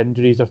apparently the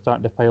injuries are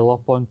starting to pile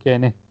up on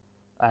Kenny.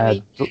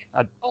 It's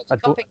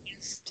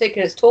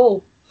taking its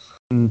toll.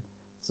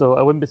 So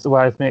I wouldn't be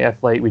surprised, mate,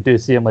 if we do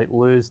see him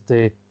lose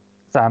to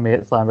Sammy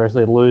at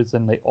Slammiversary, lose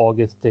in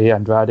August to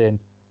Andrade, and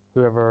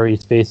whoever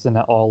he's facing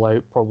at All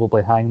Out,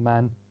 probably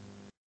Hangman,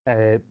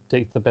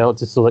 takes the belt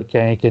just so that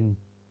Kenny can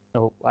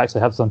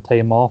actually have some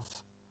time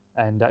off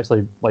and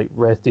actually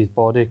rest his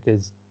body,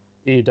 because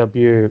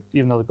AEW,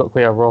 even though they've got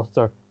quite a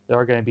roster, there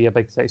are going to be a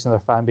big section of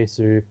their fan base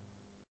who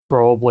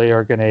probably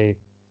are going to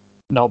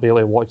not be able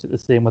to watch it the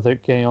same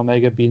without Kenny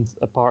Omega being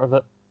a part of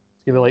it.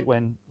 It's going to be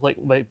when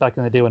back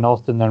in the day when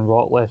Austin and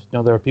Rock left,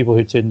 there were people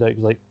who tuned out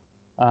because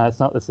it's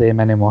not the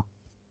same anymore.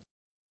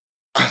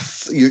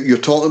 You're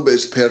talking about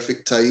his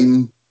perfect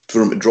time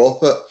for him to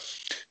drop it.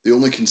 The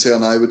only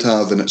concern I would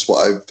have, and it's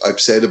what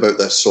I've said about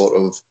this sort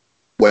of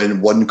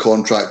when one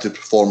contracted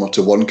performer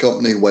to one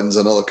company wins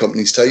another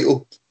company's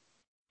title.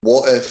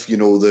 What if,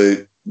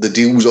 the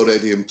deal's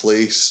already in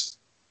place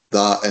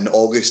that in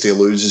August he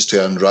loses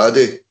to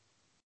Andrade?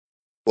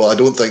 Well, I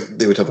don't think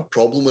they would have a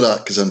problem with that,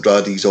 because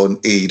Andrade's on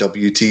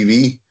AEW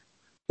TV.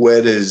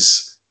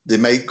 Whereas they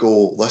might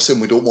go, listen,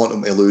 we don't want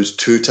him to lose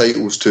 2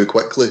 titles too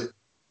quickly.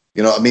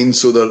 You know what I mean?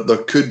 So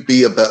there could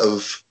be a bit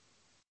of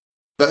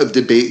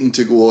debating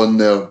to go on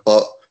there,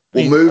 but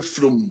we'll move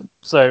from...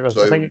 Sorry.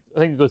 I think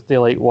it goes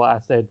to what I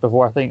said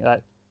before. I think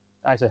that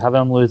actually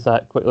having him lose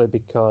that quickly,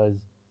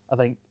 because I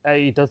think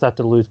he does have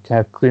to lose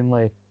kind of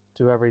cleanly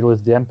to whoever he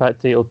loses the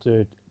Impact title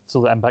to,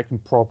 so that Impact can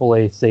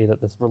properly say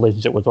that this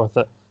relationship was worth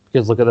it.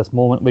 Because look at this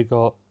moment we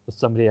got with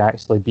somebody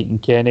actually beating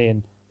Kenny,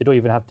 and they don't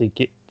even have to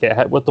get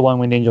hit with the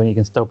one-wing angel, and you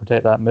can still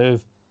protect that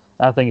move.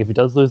 And I think if he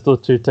does lose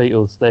those 2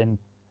 titles, then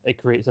it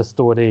creates a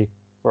story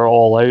for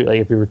All Out.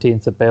 If he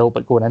retains the belt,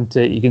 but going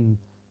into it, you can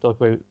talk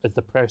about is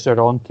the pressure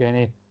on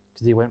Kenny,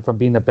 because he went from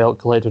being the belt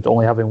collector to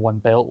only having 1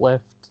 belt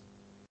left.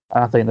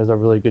 And I think there's a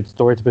really good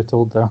story to be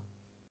told there.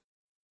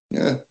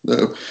 Yeah,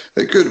 no,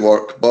 it could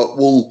work, but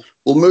we'll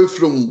move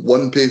from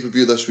one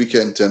pay-per-view this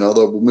weekend to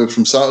another. We'll move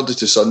from Saturday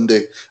to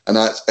Sunday, and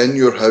that's In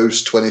Your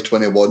House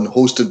 2021,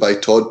 hosted by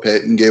Todd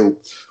Pettingale.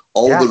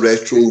 All the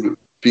retro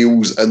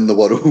feels in the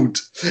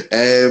world.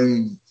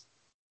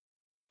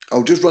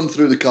 I'll just run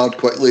through the card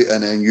quickly,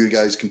 and then you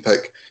guys can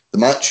pick the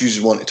matches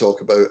you want to talk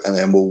about, and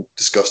then we'll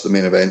discuss the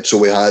main event. So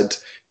we had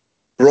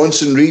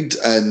Bronson Reed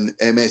and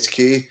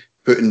MSK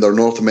putting their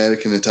North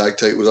American tag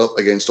titles up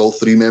against all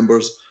 3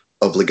 members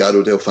of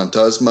Legado del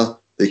Fantasma.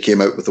 They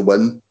came out with a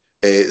win.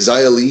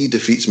 Xia Li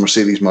defeats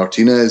Mercedes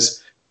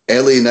Martinez.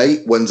 LA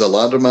Knight wins a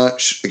ladder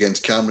match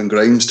against Cameron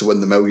Grimes to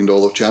win the $1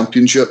 Million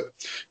Championship.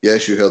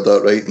 Yes, you heard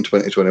that right, in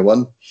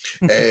 2021.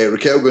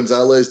 Raquel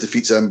Gonzalez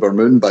defeats Ember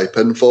Moon by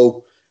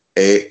pinfall.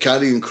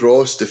 Karrion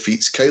Kross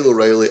defeats Kyle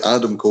O'Reilly,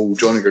 Adam Cole,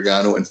 Johnny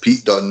Gargano and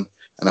Pete Dunne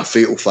in a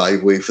fatal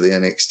five-way for the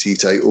NXT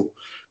title.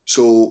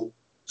 So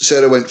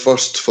Sarah went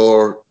first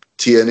for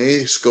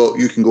TNA. Scott,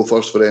 you can go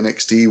first for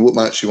NXT. What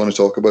match do you want to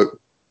talk about?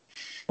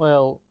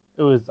 Well,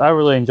 I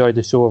really enjoyed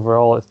the show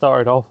overall. It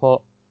started off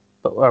hot,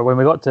 but when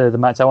we got to the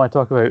match I want to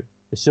talk about,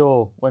 the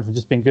show went from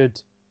just being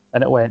good,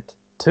 and it went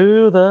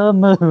to the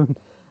moon.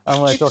 I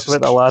want to talk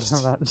about the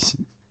ladder match.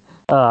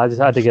 I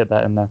just had to get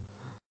that in there.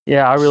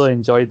 Yeah, I really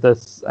enjoyed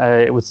this.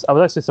 I was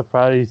actually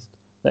surprised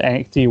that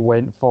NXT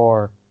went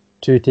for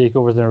 2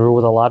 takeovers in a row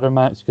with a ladder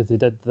match, because they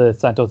did the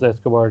Santos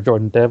Escobar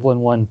Jordan Devlin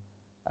one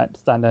at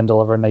Stand and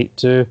Deliver Night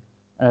 2,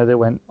 and they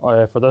went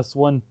for this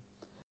one.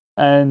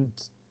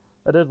 And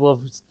I did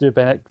love Stu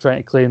Bennett trying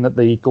to claim that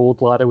the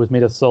gold ladder was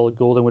made of solid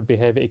gold and would be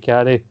heavy to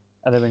carry,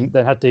 and then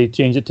they had to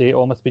change it to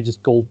almost be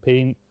just gold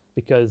paint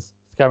because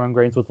Cameron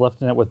Grimes was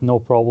lifting it with no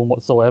problem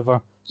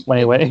whatsoever when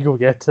he went to go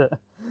get it.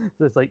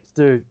 So it's like,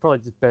 Stu, probably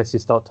just best you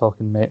start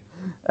talking, mate.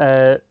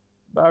 But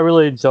I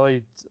really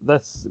enjoyed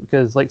this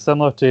because, like,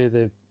 similar to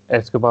the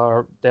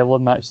Escobar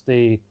Devlin match,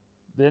 they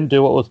didn't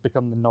do what was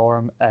become the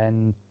norm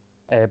in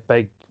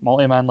big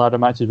multi-man ladder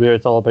matches where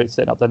it's all about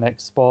setting up the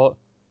next spot,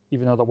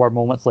 even though there were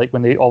moments like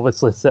when they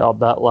obviously set up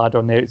that ladder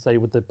on the outside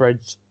with the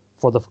bridge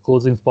for the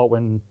closing spot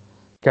when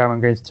Cameron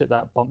Grimes took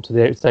that bump to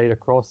the outside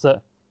across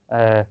it,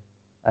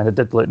 and it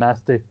did look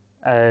nasty.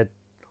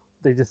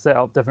 They just set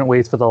up different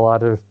ways for the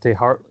ladder to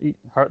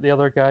hurt the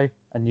other guy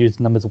and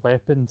using them as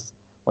weapons,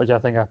 which I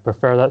think I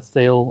prefer that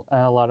style in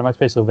a ladder match,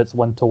 especially if it's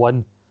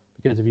 1-to-1,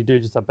 because if you do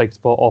just a big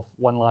spot off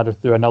one ladder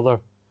through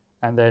another,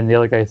 and then the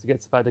other guy has to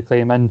get the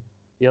claim in,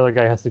 the other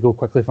guy has to go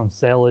quickly from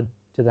selling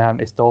to then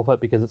to stop it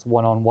because it's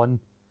 1-on-1.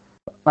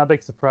 My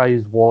big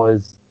surprise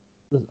was,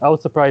 I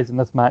was surprised in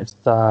this match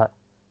that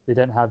they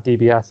didn't have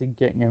DiBiase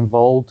getting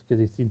involved because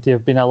he seemed to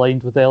have been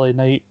aligned with LA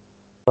Knight,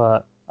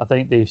 but I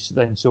think they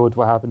then showed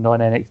what happened on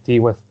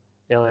NXT with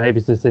LA Knight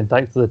basically saying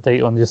thanks to the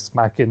title and just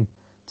smacking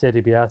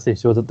Teddy DiBiase,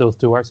 shows that those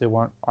two actually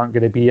aren't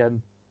going to be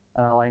in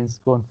an alliance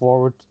going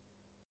forward.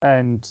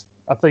 And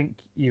I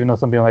think even though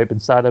some people might have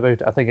been sad about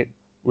it, I think it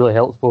really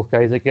helps both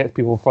guys. It gets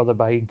people further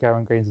behind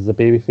Cameron Grimes as a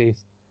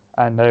babyface,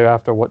 and now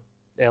after what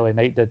LA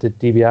Knight did to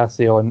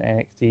DiBiase on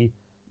NXT,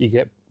 you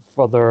get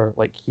further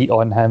heat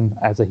on him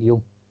as a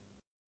heel.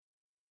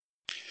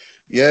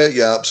 Yeah,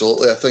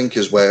 absolutely. I think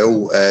as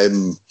well,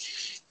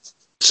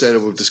 Sarah,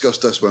 we've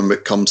discussed this when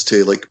it comes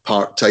to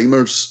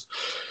part-timers,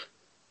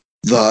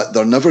 that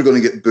they're never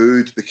going to get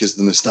booed because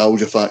the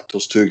nostalgia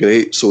factor's too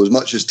great. So as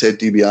much as Ted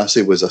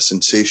DiBiase was a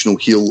sensational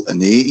heel in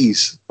the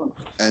 80s,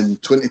 in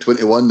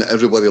 2021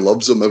 everybody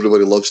loves him,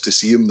 everybody loves to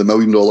see him, the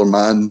 $1 Million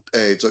Man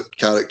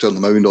character and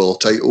the $1 Million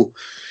title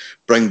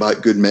bring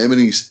back good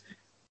memories.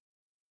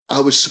 I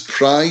was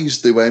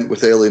surprised they went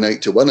with LA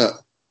Knight to win it,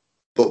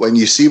 but when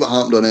you see what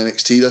happened on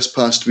NXT this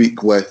past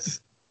week with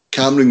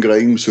Cameron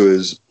Grimes, who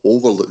is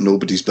over like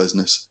nobody's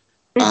business,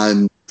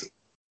 and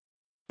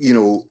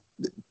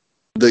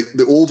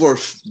the over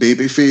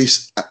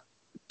babyface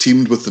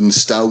teamed with the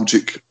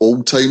nostalgic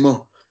old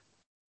timer,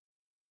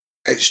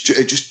 it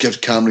just gives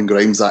Cameron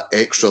Grimes that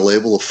extra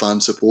level of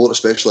fan support,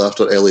 especially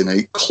after LA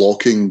Knight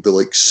clocking the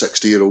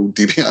 60-year-old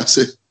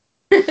DiBiase.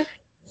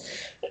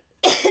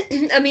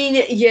 I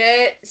mean,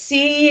 yeah.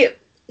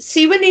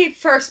 See when he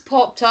first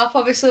popped up,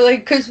 obviously,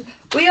 because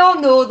we all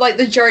know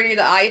the journey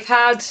that I've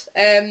had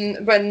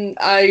when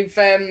I've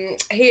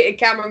hated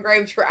Cameron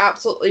Grimes for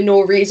absolutely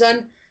no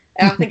reason.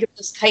 I think it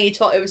was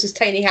his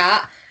tiny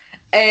hat,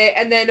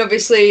 and then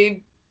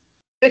obviously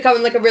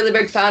becoming a really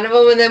big fan of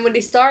him. And then when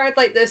he started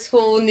this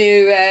whole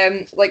new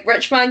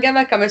rich man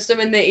gimmick, I'm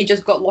assuming that he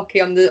just got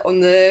lucky on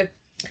the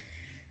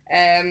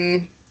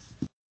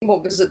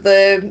what was it,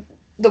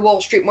 the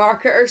Wall Street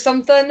market or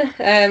something,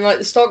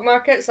 the stock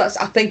markets.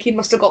 I think he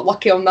must have got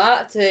lucky on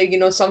that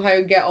to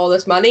somehow get all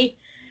this money.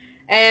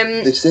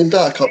 They said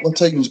that a couple of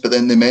times, but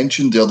then they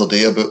mentioned the other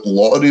day about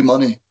lottery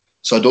money.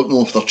 So I don't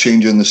know if they're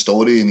changing the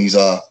story and he's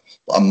a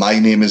My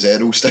Name Is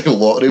Errol style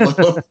lottery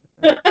winner.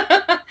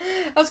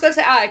 I was going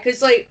to say,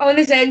 because on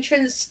his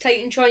entrance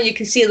Titantron you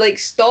can see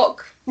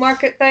stock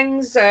market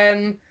things.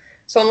 So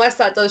unless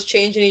that does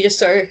change and he just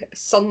sort of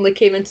suddenly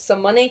came into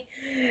some money,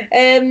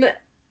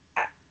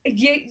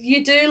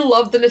 you do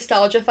love the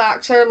nostalgia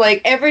factor.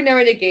 Every now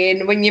and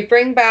again, when you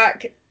bring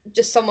back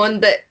just someone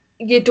that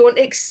you don't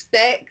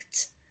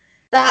expect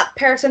that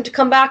person to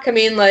come back. I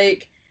mean,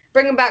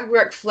 bringing back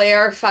Ric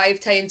Flair 5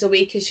 times a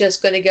week is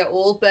just going to get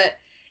old, but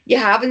you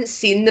haven't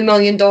seen the $1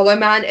 Million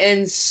Man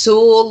in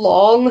so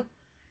long.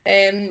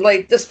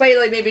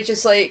 Despite maybe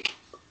just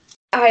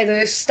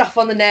either stuff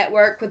on the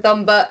network with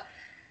them, but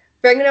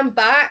bringing him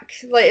back,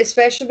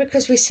 especially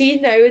because we see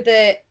now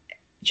that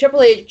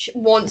Triple H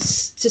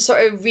wants to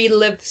sort of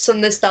relive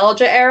some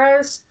nostalgia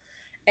eras,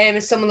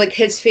 some of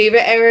his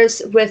favourite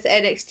eras with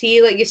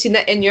NXT. You've seen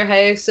that In Your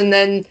House, and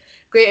then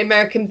Great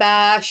American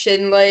Bash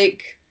and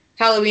like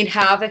Halloween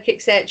Havoc,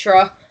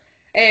 etc.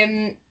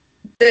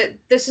 That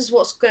this is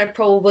what's going to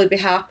probably be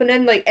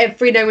happening, like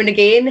every now and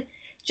again,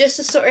 just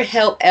to sort of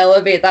help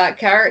elevate that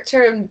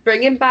character and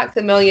bringing back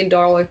the $1 million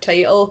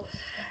title.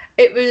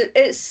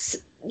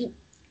 It's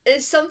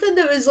something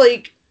that was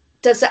like,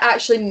 does it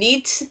actually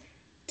need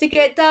to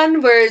get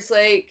done? Whereas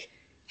like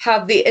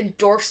have the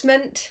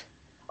endorsement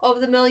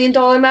of the $1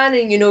 million man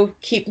and, you know,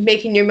 keep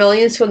making your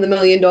millions from the $1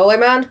 million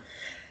man.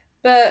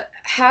 But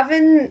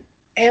having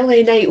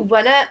LA Knight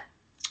win it,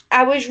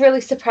 I was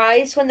really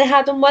surprised when they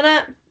had him win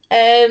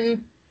it.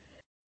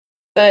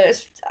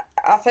 But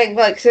I think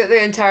like throughout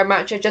the entire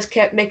match, I just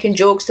kept making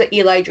jokes that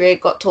Eli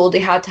Drake got told he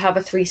had to have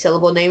a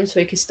 3-syllable name so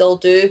he could still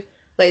do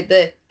like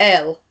the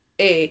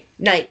L.A.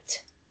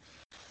 Knight.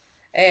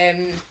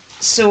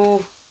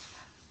 So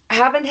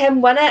having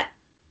him win it,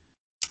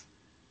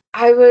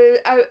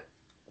 I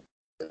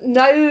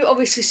now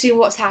obviously seeing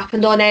what's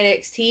happened on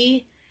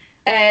NXT,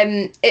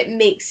 it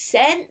makes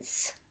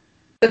sense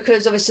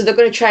because obviously they're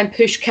going to try and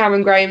push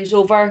Cameron Grimes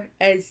over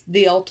as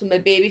the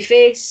ultimate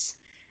babyface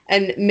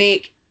and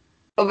make,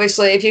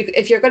 obviously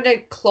if you're going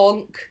to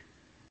clonk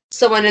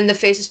someone in the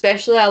face,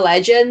 especially a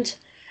legend,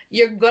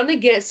 you're going to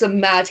get some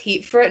mad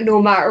heat for it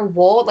no matter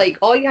what. Like,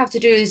 all you have to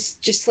do is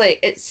just like,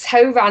 it's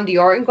how Randy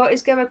Orton got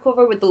his gimmick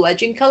over with the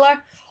legend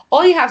killer.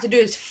 All you have to do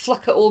is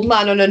flick an old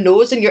man on a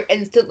nose and you're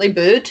instantly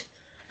booed.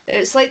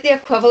 It's like the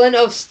equivalent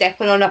of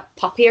stepping on a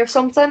puppy or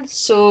something.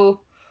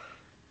 So,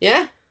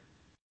 yeah.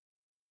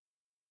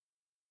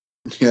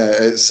 Yeah,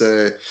 it's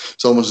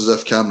almost as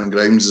if Cameron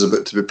Grimes is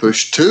about to be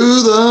pushed to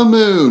the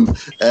moon.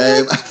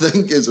 I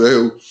think as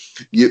well,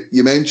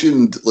 you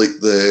mentioned like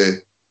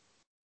the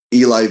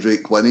Eli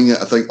Drake winning it.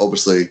 I think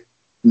obviously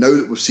now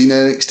that we've seen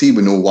NXT,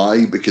 we know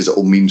why, because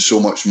it'll mean so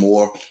much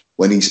more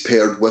when he's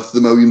paired with the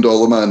 $1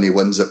 million man. He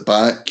wins it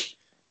back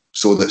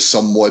so that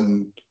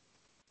someone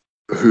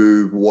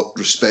who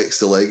respects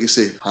the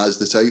legacy has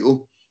the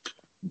title.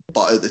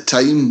 But at the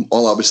time,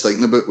 all I was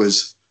thinking about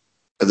was,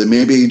 are they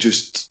maybe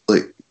just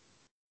like,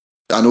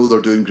 I know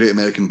they're doing Great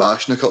American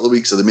Bash in a couple of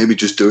weeks, are they maybe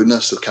just doing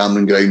this so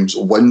Cameron Grimes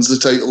wins the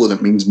title and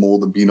it means more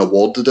than being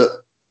awarded it?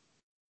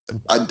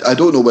 I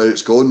don't know where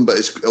it's going, but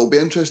it'll be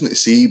interesting to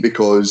see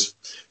because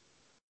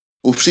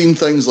we've seen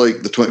things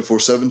like the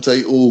 24/7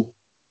 title.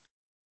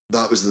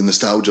 That was the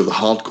nostalgia of the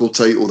hardcore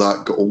title.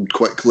 That got old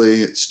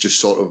quickly. It's just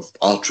sort of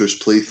R-Truth's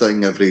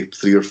plaything every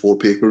 3 or 4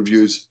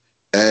 pay-per-views.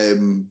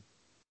 The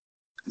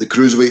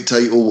Cruiserweight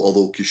title,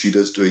 although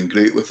Kushida's doing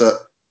great with it,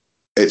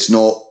 it's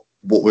not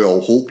what we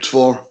all hoped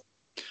for.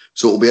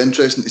 So it'll be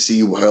interesting to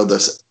see how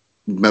this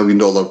 $1 million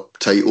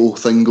title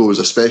thing goes,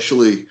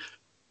 especially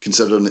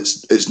considering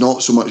it's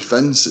not so much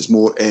Vince, it's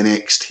more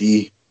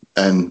NXT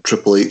and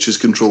Triple H's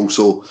control.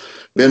 So it'll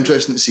be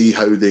interesting to see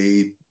how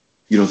they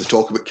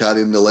talk about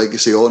carrying the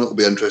legacy on. It'll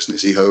be interesting to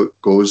see how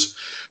it goes.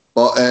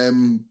 But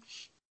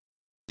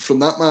from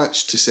that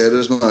match to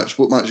Sarah's match,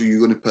 what match are you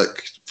going to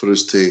pick for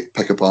us to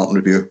pick apart and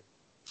review?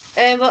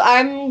 Well,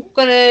 I'm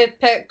going to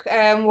pick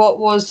what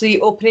was the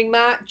opening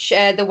match,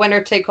 the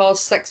winner take all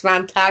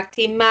 6-man tag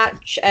team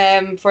match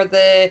for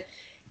the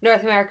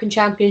North American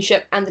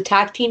Championship and the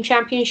Tag Team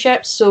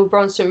Championships. So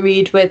Bronson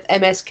Reed with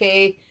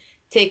MSK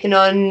taking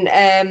on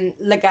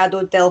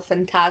Legado del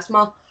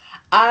Fantasma.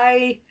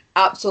 I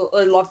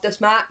absolutely loved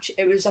this match.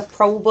 It was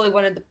probably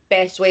one of the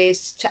best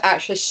ways to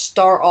actually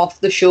start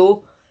off the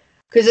show.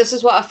 Because this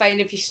is what I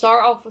find, if you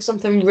start off with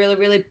something really,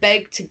 really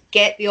big to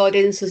get the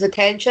audience's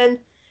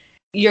attention,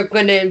 you're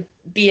going to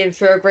be in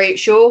for a great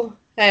show.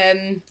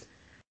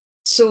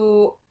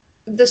 So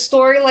the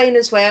storyline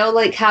as well,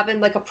 like having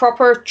like a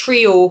proper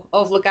trio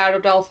of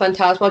Legado del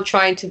Fantasma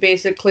trying to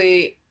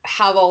basically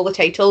have all the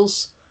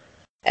titles,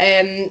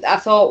 I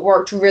thought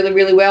worked really,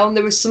 really well. And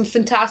there was some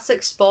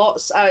fantastic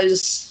spots,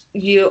 as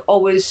you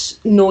always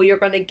know you're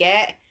going to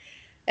get.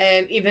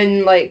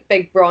 Even like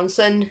Big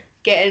Bronson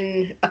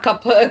getting a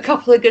couple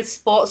of good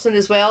spots in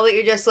as well, that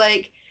you're just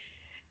like,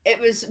 it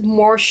was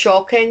more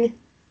shocking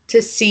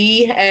to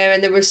see,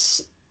 and there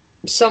was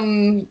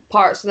some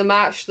parts of the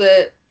match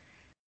that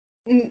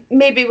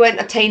maybe went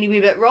a tiny wee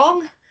bit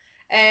wrong,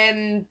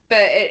 but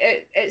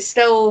it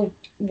still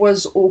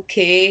was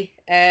okay.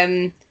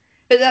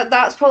 But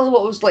that's probably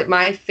what was like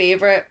my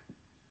favourite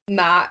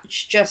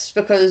match, just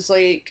because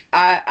like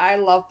I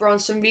love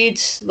Bronson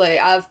Reed. Like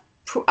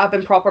I've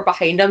been proper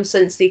behind him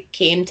since they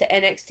came to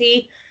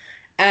NXT,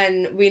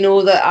 and we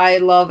know that I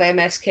love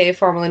MSK,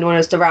 formerly known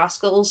as the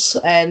Rascals,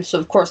 so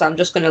of course I'm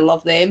just going to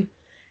love them.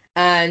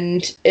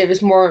 And it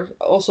was more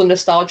also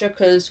nostalgia,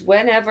 because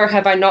whenever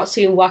have I not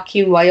seen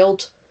Joaquin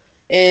Wilde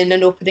in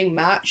an opening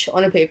match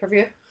on a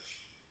pay-per-view?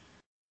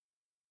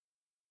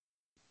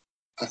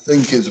 I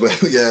think as well,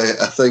 yeah,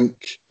 I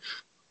think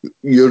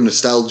your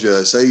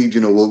nostalgia aside,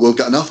 we've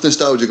got enough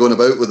nostalgia going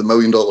about with $1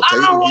 million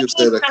title here,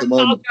 Sarah, come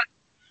on.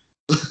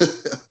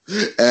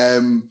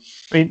 I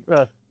mean,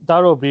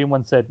 Darryl Breen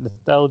once said,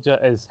 nostalgia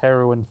is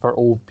heroin for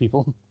old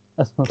people.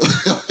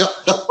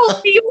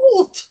 Oh, be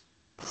old!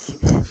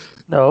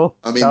 No,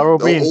 I mean, Darryl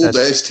the Breen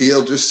oldest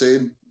here, just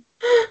saying.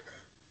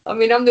 I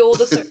mean, I'm the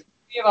oldest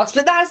of us,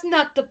 but that's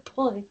not the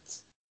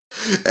point.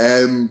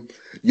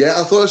 Yeah,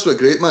 I thought this was a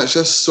great match.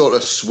 This sort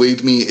of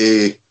swayed me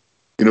to,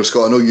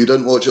 Scott, I know you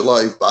didn't watch it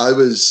live, but I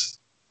was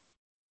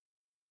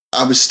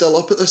still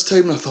up at this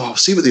time, and I thought, I'll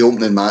see what the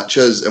opening match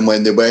is. And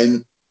when they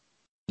went,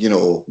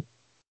 oh,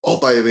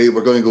 by the way,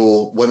 we're going to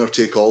go winner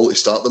take all to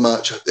start the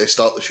match,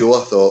 start the show,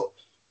 I thought,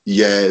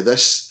 yeah,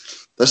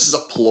 this is a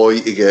ploy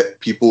to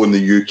get people in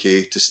the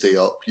UK to stay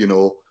up.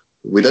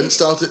 We didn't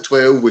start at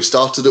 12, we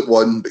started at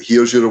 1, but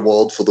here's your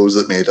reward for those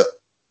that made it.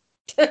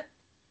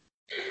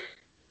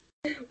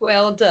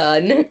 Well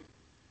done.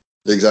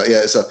 Exactly.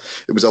 Yeah,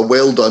 it was a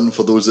well done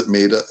for those that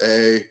made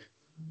it.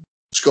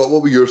 Scott,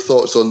 what were your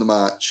thoughts on the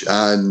match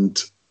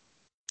and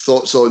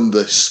thoughts on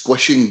the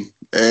squishing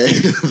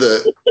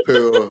that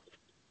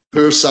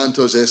poor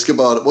Santos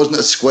Escobar? It wasn't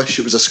a squish;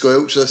 it was a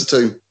squelch this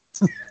time.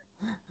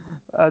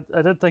 I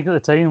did think at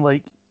the time,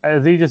 are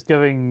they just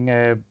giving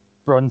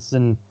Braun's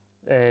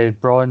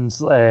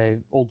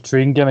old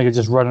train gimmick of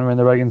just running around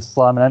the ring and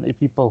slamming into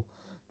people?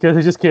 Because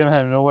he just came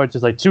out of nowhere,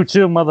 just like, choo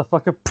choo,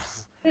 motherfucker.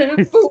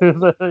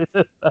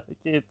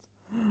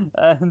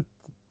 And,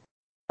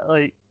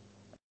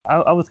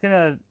 I was kind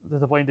of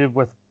disappointed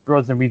with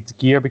Bronson Reed's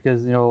gear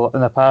because, in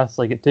the past,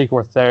 at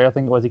TakeOver 30, I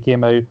think it was, he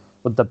came out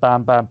with the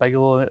Bam Bam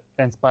Bigelow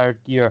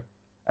inspired gear.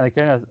 And I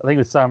think it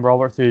was Sam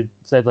Roberts who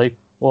said,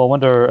 well, I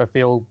wonder if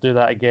he'll do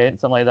that again,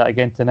 something like that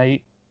again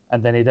tonight.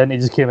 And then he didn't, he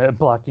just came out in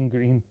black and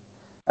green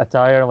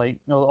attire.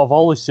 Of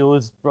all the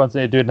shows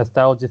Bronson to do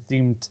nostalgia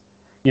themed,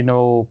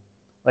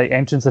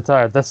 entrance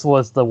attire, this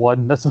was the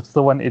one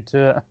to do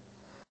it.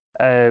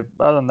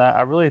 Other than that,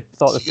 I really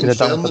thought this could have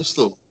done fairness,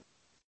 though.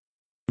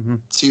 Mm-hmm.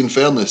 See, in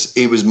fairness,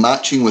 he was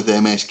matching with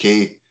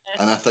MSK,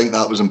 and I think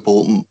that was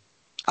important.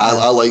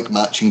 I like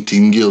matching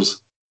team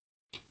gears.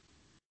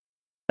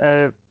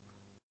 But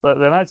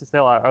the match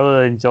itself, I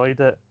really enjoyed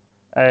it.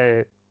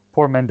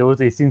 Poor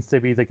Mendoza, he seems to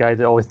be the guy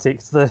that always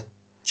takes the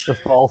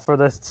fall for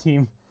this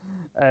team,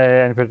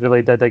 and if it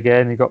really did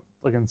again, he got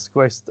looking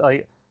squished.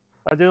 I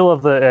do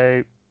love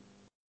that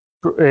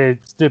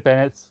Stu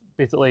Bennett's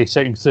basically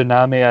shouting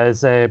tsunami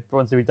as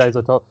Bronson Reed dies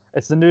on top.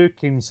 It's the new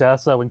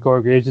Kinshasa when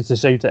Corey Graves used to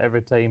shout it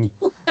every time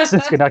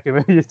Shinsuke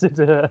Nakamura used to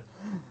do it.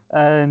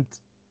 And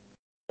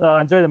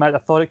I enjoyed the match. I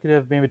thought it could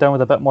have maybe done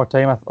with a bit more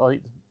time.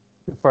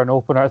 For an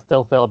opener, it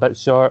still felt a bit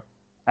short.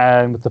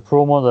 And with the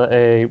promo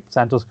that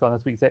Santos got on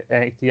this week's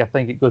NXT, I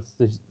think it goes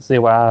to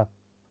show what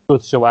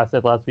I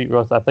said last week,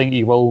 Ross. I think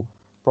he will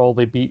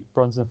probably beat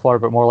Bronson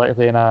Ford, but more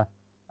likely in a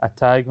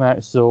tag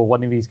match. So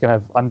one of these kind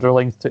of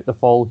underlings took the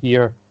fall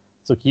here.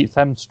 So keeps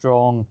him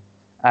strong,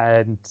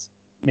 and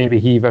maybe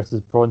he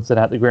versus Bronson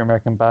at the Great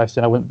American Bash.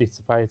 And I wouldn't be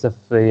surprised if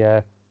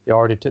they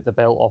already took the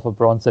belt off of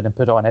Bronson and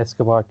put it on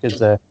Escobar,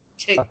 because I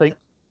think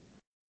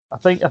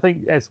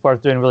Escobar's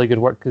doing really good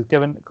work, because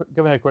given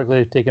how quickly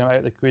they've taken him out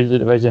of the cruiserweight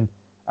division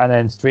and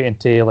then straight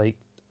into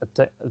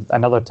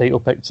another title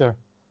picture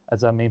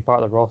as a main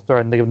part of the roster,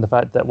 and given the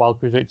fact that while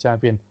cruiserweight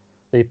champion,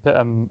 they put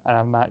him in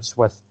a match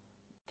with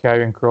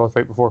Karrion Kross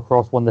right before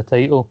Kross won the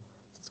title.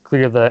 It's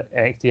clear that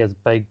NXT has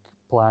big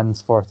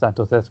plans for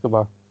Santos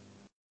Escobar.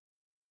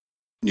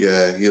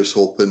 Yeah, here's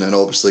hoping, and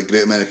obviously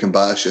Great American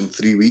Bash in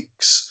 3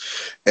 weeks.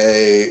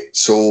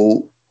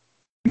 So,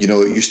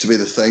 it used to be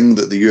the thing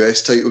that the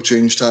US title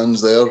changed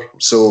hands there.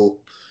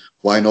 So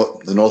why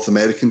not the North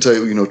American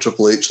title?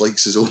 Triple H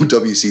likes his own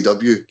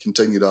WCW.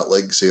 Continue that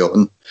legacy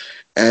on.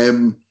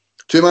 2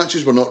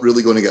 matches we're not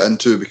really going to get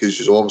into because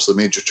you've obviously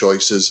made your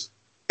choices.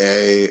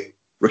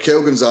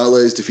 Raquel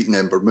Gonzalez defeating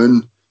Ember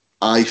Moon.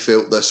 I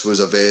felt this was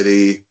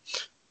the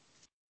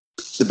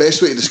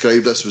best way to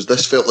describe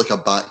this felt like a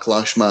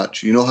backlash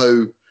match. You know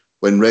how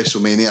when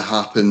WrestleMania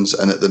happens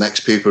and at the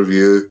next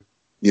pay-per-view,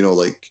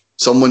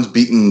 someone's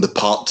beaten the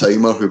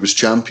part-timer who was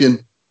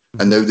champion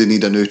and now they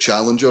need a new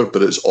challenger,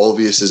 but it's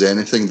obvious as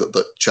anything that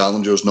the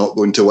challenger's not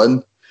going to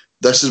win.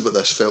 This is what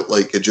this felt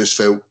like. It just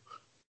felt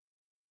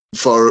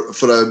for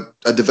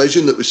a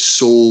division that was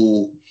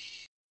so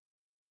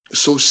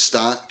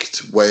stacked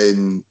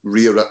when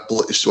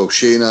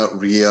Shayna,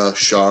 Rhea,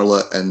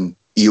 Charlotte and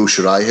Io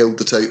Shirai held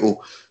the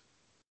title.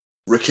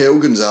 Raquel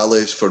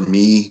Gonzalez for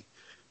me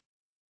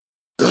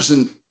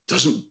doesn't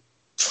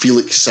feel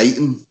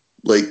exciting.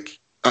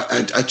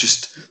 I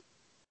just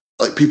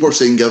people are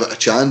saying give it a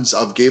chance.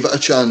 I've gave it a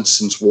chance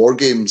since War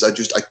Games. I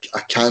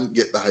can't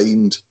get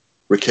behind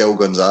Raquel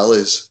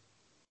Gonzalez.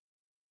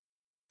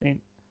 I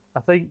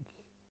think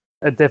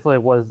it definitely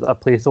was a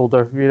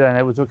placeholder for you, and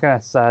it was kind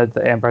of sad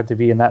that Ember had to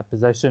be in that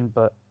position,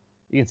 but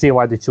you can see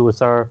why they chose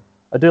her.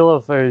 I do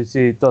love how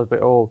she does,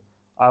 but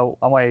I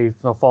might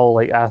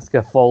follow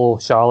Asuka, follow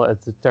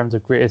Charlotte in terms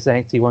of greatest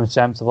NXT Women's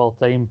Champs of all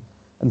time,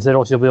 and said,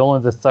 she'll be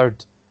only the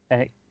third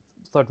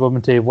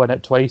woman to win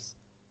it twice.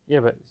 Yeah,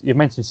 but you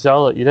mentioned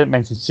Charlotte, you didn't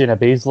mention Shayna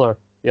Baszler,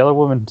 the other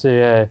woman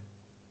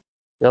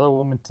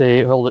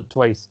to hold it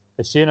twice.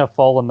 Has Shayna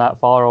fallen that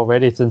far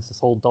already since this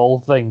whole doll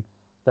thing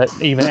that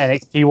even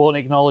NXT won't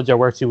acknowledge her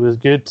where she was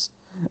good?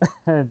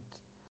 And,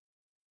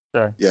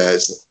 yeah,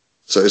 it's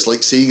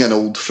like seeing an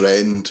old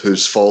friend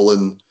who's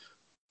fallen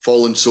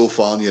fallen so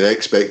far in your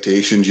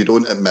expectations, you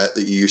don't admit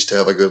that you used to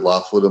have a good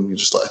laugh with him. You're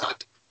just like,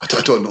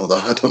 I don't know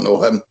that. I don't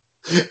know him.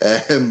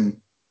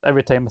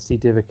 Every time I see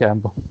David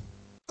Campbell.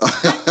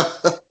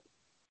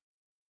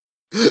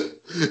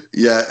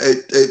 Yeah,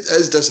 it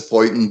is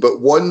disappointing.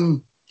 But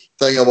one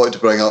thing I wanted to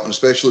bring up, and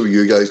especially with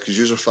you guys, because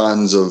you are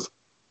fans of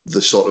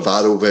the sort of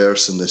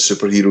Arrowverse and the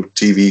superhero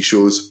TV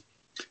shows,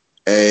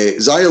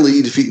 Xia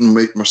Li defeating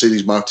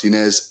Mercedes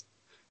Martinez,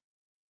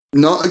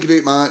 not a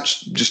great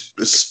match,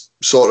 just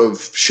sort of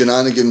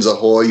shenanigans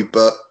ahoy,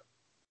 but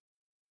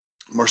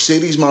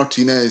Mercedes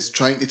Martinez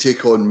trying to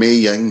take on Mei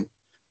Ying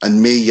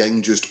and Mei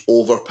Ying just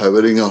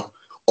overpowering her.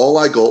 All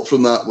I got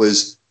from that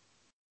was,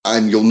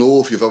 and you'll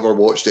know if you've ever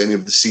watched any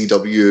of the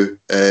CW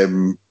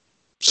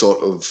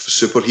sort of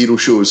superhero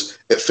shows,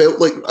 it felt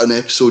like an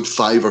episode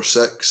 5 or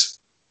 6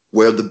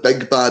 where the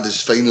big bad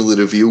is finally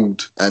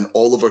revealed and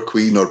Oliver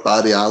Queen or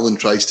Barry Allen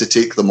tries to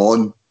take them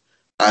on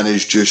and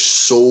is just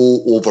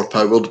so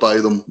overpowered by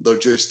them. They're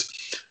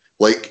just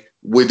like,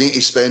 we need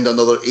to spend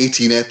another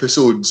 18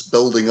 episodes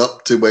building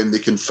up to when they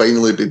can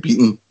finally be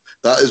beaten.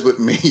 That is what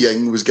Mei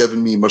Ying was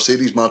giving me.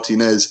 Mercedes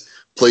Martinez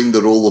playing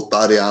the role of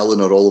Barry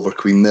Allen or Oliver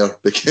Queen there,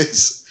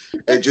 because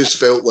it just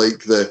felt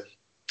like the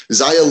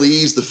Xia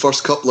Li's the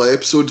first couple of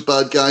episodes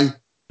bad guy,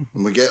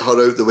 and we get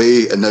her out the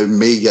way, and now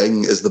Mei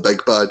Ying is the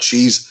big bad.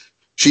 She's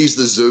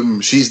the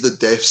Zoom. She's the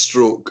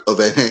Deathstroke of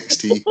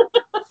NXT.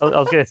 I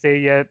was going to say,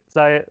 yeah,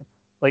 Xia,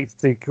 like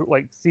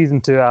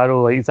season 2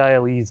 Arrow, like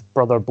Xia Li's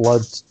brother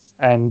blood,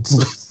 and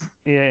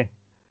yeah,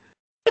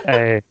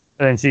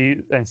 and she's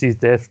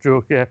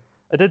Deathstroke. Yeah,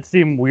 it did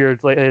seem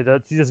weird. Like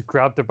she just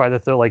grabbed her by the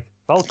throat, like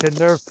Falcon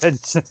nerve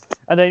pinch,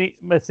 and then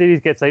Mercedes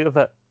gets out of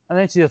it, and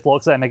then she just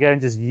locks it in again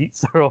and just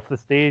yeets her off the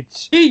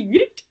stage.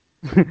 Yeet.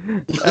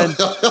 And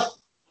the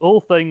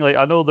whole thing, like,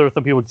 I know there were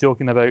some people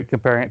joking about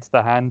comparing it to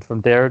the Hand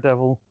from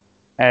Daredevil,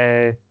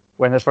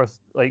 when they first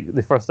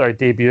started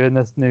debuting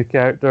this new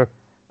character.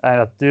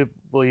 And I do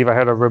believe I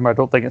heard a rumor. I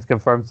don't think it's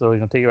confirmed, so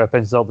take it with a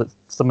pinch of salt, that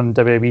someone in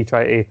WWE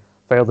tried to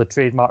file the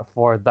trademark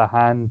for the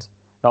Hand,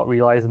 not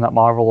realizing that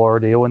Marvel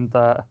already owned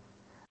that.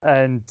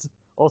 And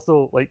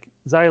also, like,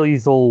 Xia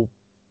Li's whole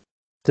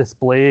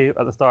display at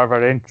the start of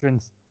her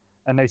entrance,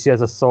 and now she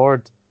has a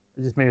sword.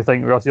 It just made me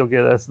think, Ross, you'll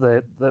get this,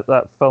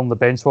 that film, The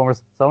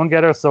Benchwarmers. Someone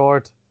get her a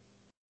sword.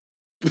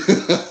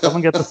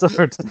 Someone get the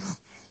sword.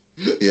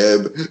 Yeah,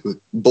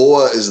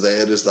 Boa is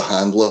there as the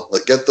handler.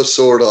 Like, get the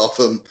sword off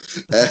him.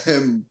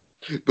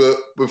 But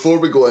before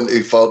we go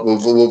into further,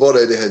 we've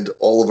already had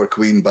Oliver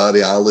Queen,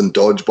 Barry Allen,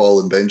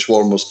 Dodgeball, and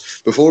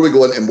Benchwarmers. Before we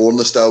go into more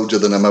nostalgia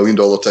than $1 million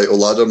title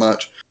ladder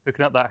match,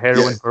 hooking up that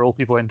heroin for old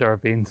people into our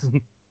veins.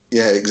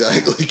 Yeah,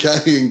 exactly.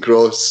 Karrion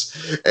Kross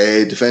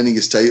defending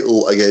his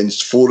title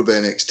against 4 of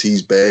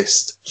NXT's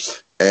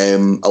best. A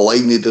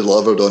line he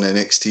delivered on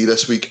NXT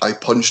this week: I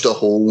punched a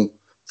hole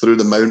through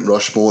the Mount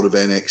Rushmore of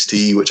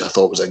NXT, which I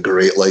thought was a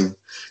great line.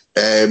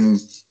 I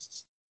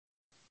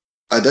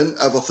didn't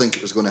ever think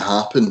it was going to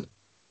happen,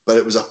 but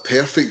it was a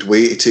perfect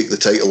way to take the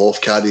title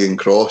off Karrion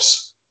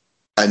Kross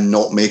and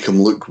not make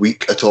him look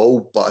weak at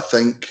all. But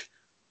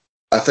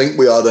I think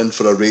we are in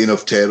for a reign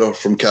of terror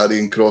from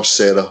Karrion Kross,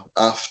 Sarah,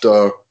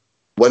 after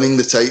winning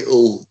the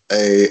title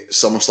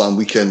SummerSlam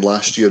weekend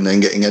last year and then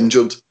getting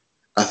injured.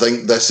 I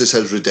think this is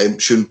his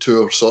redemption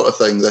tour sort of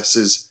thing. This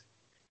is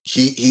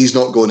he's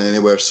not going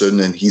anywhere soon,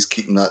 and he's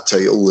keeping that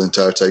title the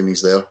entire time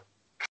he's there.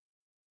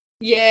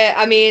 Yeah,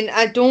 I mean,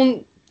 I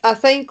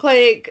think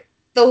like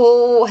the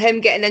whole him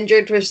getting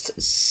injured was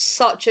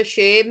such a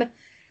shame,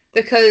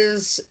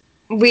 because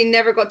we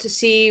never got to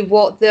see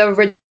what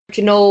the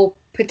original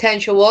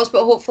potential was,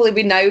 but hopefully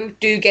we now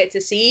do get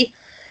to see.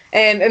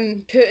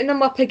 And putting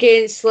him up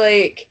against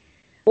like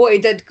what he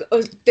did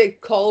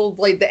call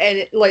like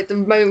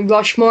the Mount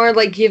Rushmore,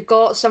 like you've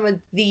got some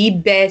of the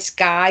best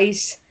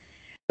guys.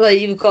 Like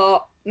you've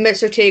got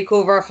Mr.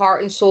 Takeover,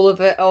 heart and soul of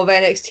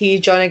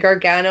NXT, Johnny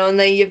Gargano, and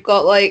then you've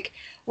got like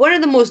one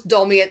of the most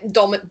dominant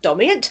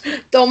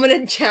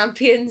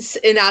champions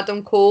in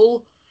Adam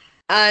Cole,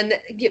 and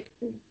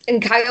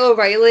Kyle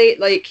O'Reilly.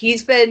 Like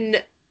he's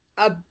been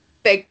a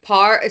big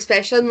part,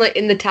 especially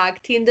in the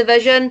tag team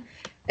division.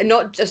 And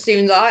not just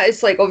doing that,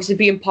 it's like obviously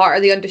being part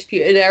of the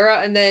Undisputed Era,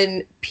 and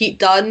then Pete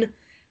Dunne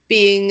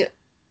being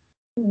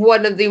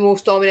one of the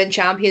most dominant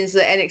champions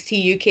that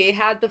NXT UK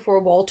had before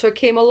Walter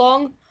came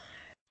along.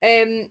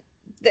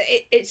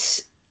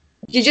 It's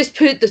you just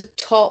put the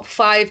top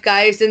 5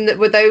 guys in that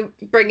without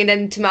bringing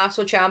in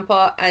Tommaso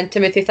Ciampa and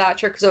Timothy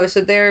Thatcher, because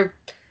obviously they're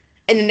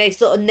in a nice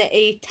little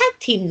nitty tag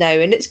team now,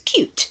 and it's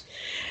cute.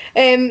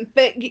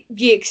 But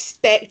you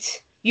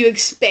expect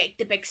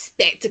a big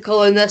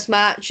spectacle in this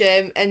match,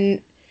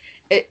 and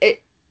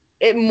it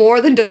more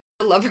than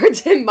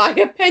delivered, in my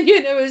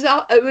opinion.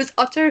 It was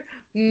utter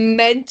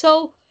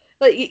mental.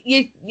 Like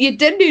you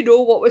didn't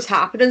know what was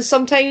happening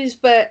sometimes,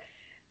 but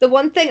the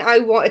one thing I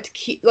wanted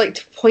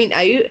to point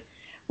out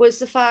was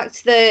the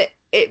fact that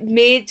it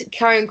made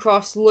Karrion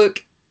Kross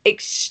look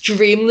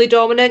extremely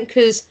dominant,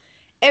 because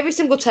every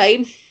single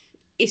time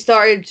he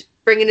started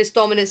bringing his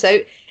dominance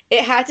out,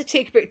 it had to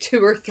take about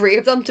 2 or 3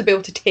 of them to be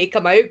able to take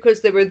him out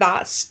because they were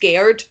that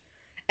scared,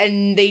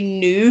 and they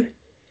knew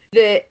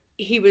that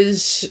he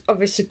was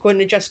obviously going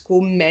to just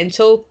go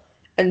mental,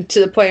 and to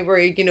the point where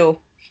he,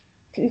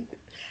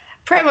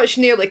 pretty much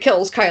nearly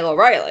kills Kyle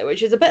O'Reilly,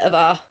 which is a bit of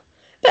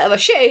a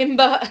shame,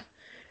 but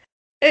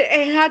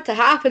it had to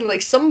happen.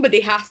 Like, somebody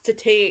has to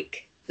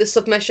take the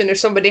submission or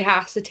somebody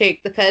has to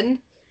take the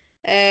pin.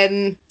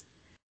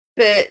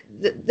 But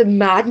the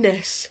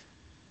madness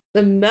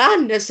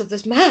of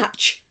this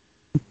match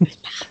is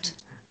mad.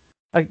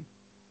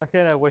 I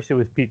kind of wish it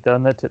was Pete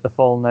Dunne that took the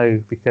fall now,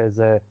 because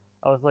I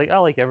was like, I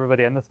like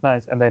everybody in this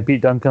match, and then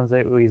Pete Dunne comes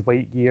out with his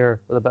white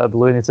gear with a bit of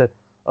blue, and he said,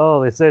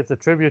 "Oh, they say it's a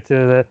tribute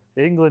to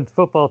the England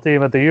football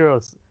team at the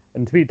Euros,"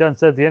 and Pete Dunne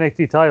said the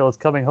NXT title is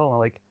coming home. I'm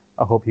like,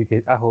 I hope you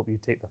take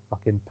the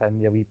fucking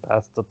pin, you wee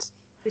bastards.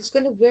 It's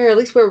going to at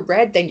least wear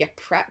red, then, you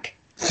prick.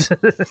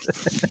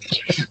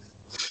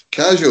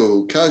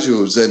 Casual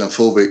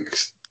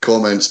xenophobic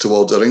comments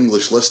towards our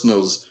English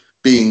listeners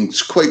being,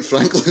 quite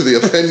frankly, the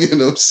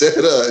opinion of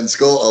Sarah and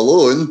Scott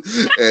alone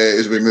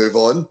as we move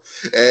on.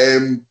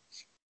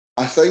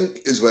 I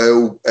think as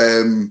well,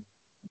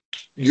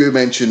 you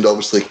mentioned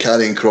obviously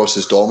carrying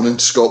Cross's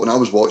dominance. Scott, when I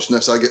was watching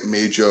this, I get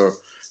major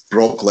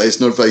Brock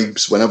Lesnar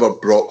vibes whenever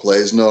Brock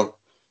Lesnar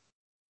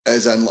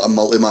is in a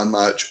multi-man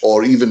match,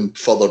 or even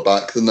further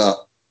back than that.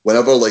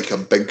 Whenever like a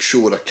Big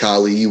Show or a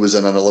Khali was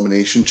in an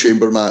Elimination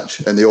Chamber match,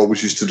 and they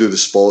always used to do the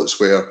spots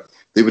where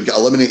they would get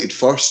eliminated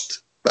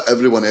first, but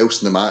everyone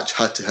else in the match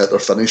had to hit their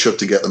finisher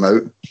to get them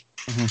out.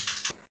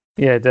 Mm-hmm.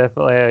 Yeah,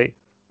 definitely.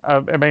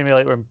 It made me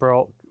like when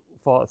Brock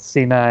fought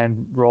Cena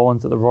and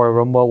Rollins at the Royal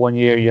Rumble one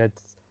year. You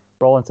had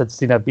Rollins had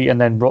Cena beat,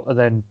 and then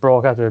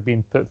Brock, after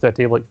being put through a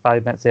table like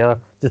 5 minutes later,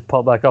 just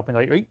popped back up and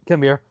like, right,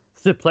 come here,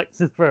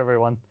 suplexes for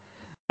everyone.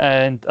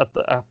 And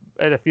I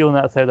had a feeling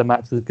that's how the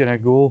match was going to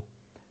go.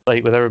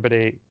 Like, with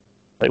everybody,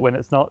 like, when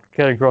it's not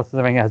Karrion Kross in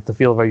the ring, it has to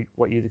feel like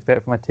what you'd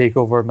expect from a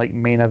takeover, like,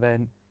 main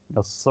event.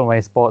 So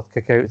many spots,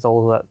 kickouts,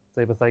 all of that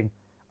type of thing.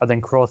 And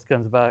then Kross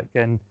comes back,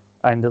 and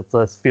it's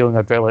this feeling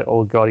of dread, like,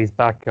 oh god, he's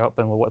back up,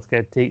 and what's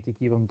going to take to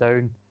keep him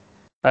down.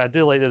 I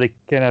do like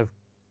that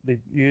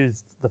they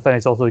used the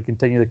finish also to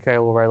continue the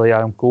Kyle O'Reilly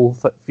Adam Cole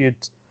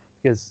feud,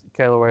 because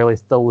Kyle O'Reilly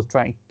still was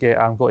trying to get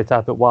Adam Cole to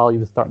tap it while he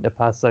was starting to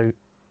pass out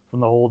from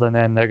the hold, and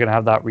then they're going to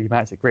have that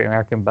rematch at Great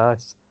American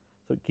Bash,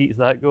 so it keeps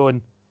that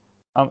going.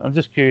 I'm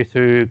just curious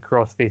who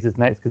Kross faces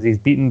next, because he's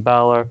beaten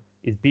Balor,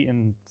 he's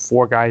beaten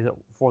four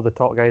of the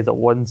top guys at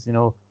once.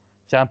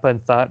 Ciampa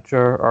and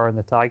Thatcher are in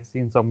the tag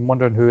scene, so I'm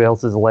wondering who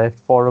else is left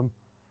for him,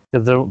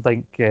 because I don't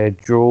think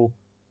Joe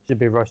should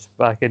be rushed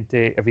back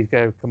into, if he's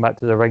going to come back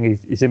to the ring, he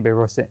shouldn't be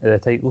rushed into the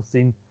title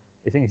scene.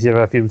 I think he should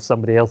have a few with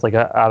somebody else, like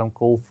Adam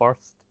Cole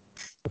first,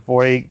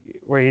 before he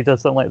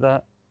does something like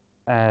that.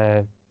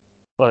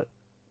 But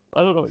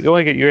I don't know, you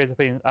want to get your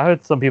opinion. I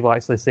heard some people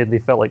actually saying they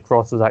felt like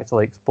Kross was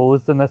actually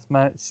exposed in this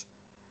match,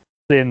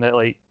 saying that,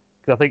 like,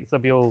 because I think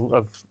some people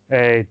have,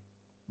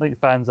 like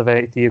fans of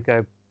NXT, have kind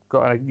of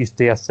got used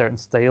to a certain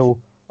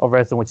style of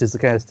wrestling, which is the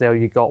kind of style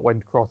you got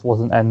when Kross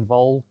wasn't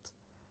involved,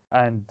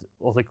 and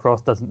also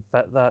Kross doesn't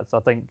fit that, so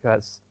I think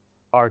that's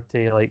hard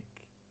to,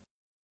 like,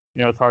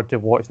 it's hard to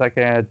watch that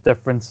kind of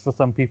difference for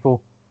some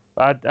people.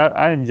 But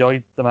I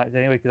enjoyed the match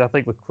anyway, because I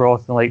think with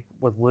Kross and, like,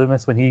 with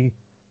Loomis, when he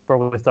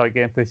probably start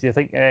getting pushy, I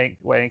think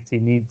what NXT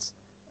needs,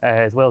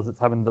 as well as it's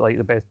having like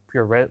the best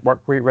pure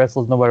work rate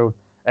wrestlers in the world,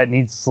 it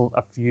needs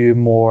a few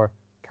more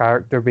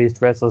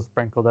character-based wrestlers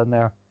sprinkled in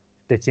there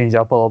to change it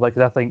up a little bit,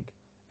 because I think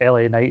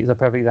LA Knight is a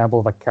perfect example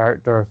of a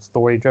character,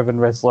 story-driven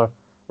wrestler,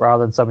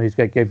 rather than somebody who's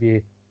going to give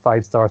you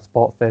 5-star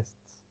spot fests.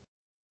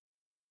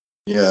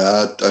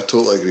 Yeah, I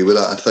totally agree with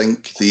that. I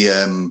think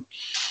the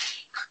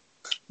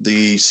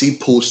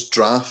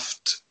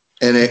post-draft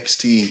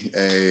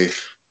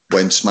NXT,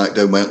 when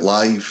SmackDown went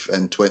live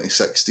in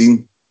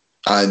 2016,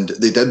 and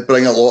they did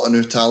bring a lot of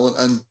new talent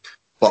in,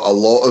 but a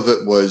lot of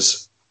it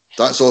was,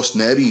 that's Austin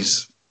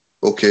Aries.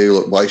 Okay,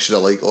 look, why should I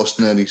like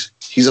Austin Aries?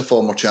 He's a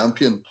former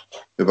champion,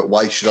 but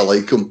why should I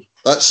like him?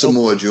 That's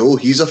Samoa Joe.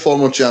 He's a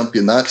former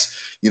champion.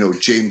 That's,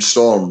 James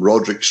Storm,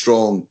 Roderick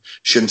Strong,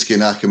 Shinsuke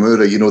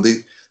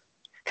Nakamura.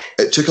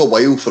 It took a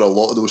while for a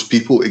lot of those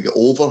people to get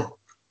over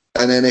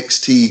in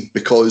NXT,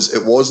 because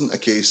it wasn't a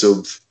case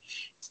of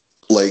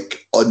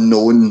like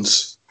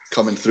unknowns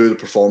coming through the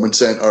Performance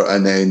Center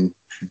and then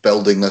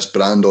building this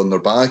brand on their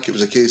back. It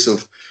was a case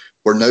of,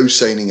 we're now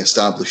signing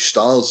established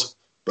stars,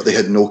 but they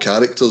had no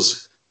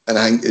characters. And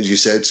I think, as you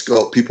said,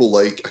 Scott, people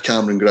like a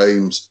Cameron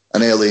Grimes,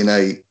 an LA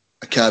Knight,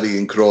 a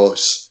Karrion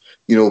Kross,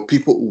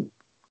 people,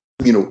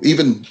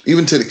 even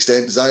to the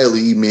extent Xia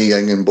Li, Mei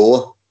Ying and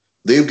Boa,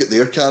 they've got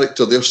their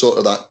character. They're sort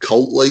of that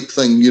cult-like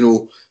thing,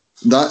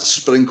 that's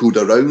sprinkled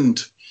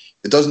around.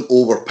 It doesn't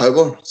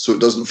overpower, so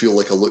it doesn't feel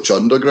like a Lucha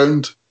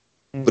Underground,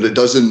 but it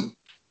doesn't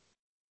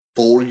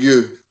bore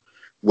you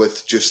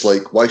with just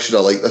like, why should I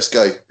like this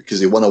guy? Because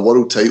he won a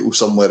world title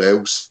somewhere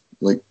else.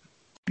 Like,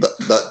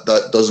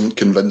 that doesn't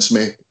convince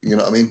me. You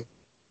know what I mean?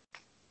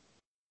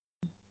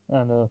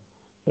 I know.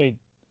 I mean,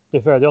 to be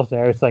fair, the Austin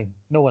Aries thing,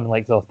 no one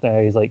likes Austin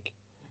Aries. Like,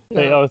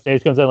 Like, obviously,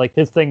 it comes in like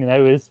his thing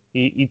now is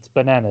he eats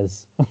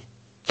bananas.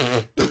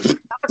 That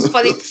was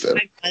funny for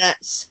 5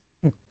 minutes.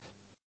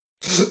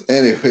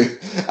 Anyway,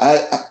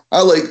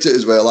 I liked it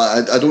as well.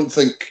 I don't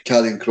think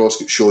Karrion Kross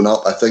gets shown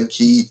up. I think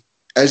he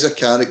is a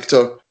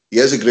character. He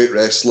is a great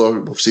wrestler.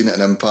 We've seen it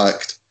in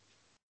Impact.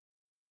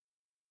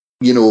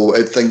 You know,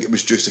 I think it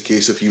was just a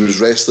case of he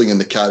was wrestling in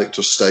the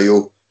character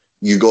style.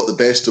 You got the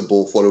best of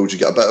both worlds. You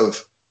get a bit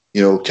of,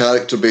 you know,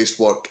 character-based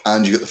work,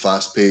 and you get the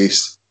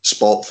fast-paced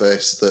spot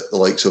fest that the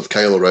likes of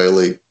Kyle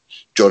O'Reilly,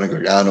 Johnny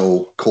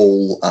Gargano,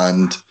 Cole,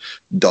 and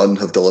Dunn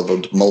have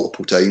delivered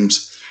multiple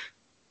times.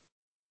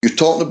 You're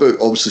talking about,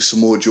 obviously,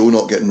 Samoa Joe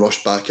not getting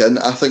rushed back in.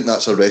 I think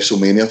that's a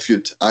WrestleMania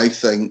feud. I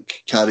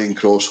think Karrion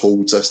Kross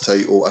holds this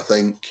title.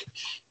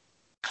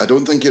 I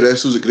don't think he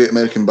wrestles at Great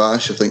American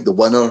Bash. I think the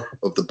winner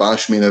of the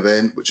Bash main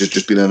event, which has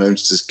just been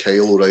announced as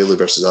Kyle O'Reilly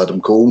versus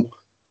Adam Cole,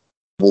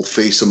 will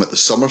face him at the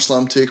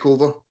SummerSlam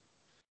takeover.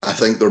 I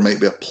think there might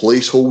be a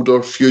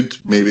placeholder feud,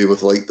 maybe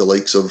with like the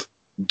likes of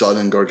Dunn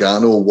and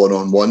Gargano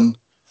one-on-one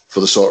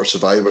for the sort of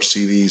Survivor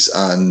Series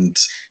and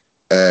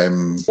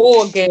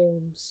War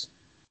Games.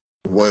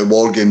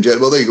 War Games. Yeah,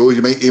 well, there you go.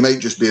 He might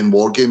just be in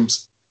War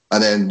Games,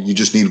 and then you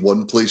just need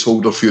one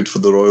placeholder feud for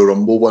the Royal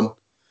Rumble one,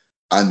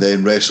 and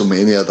then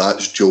WrestleMania.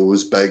 That's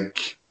Joe's big.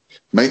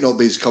 Might not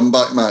be his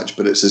comeback match,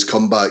 but it's his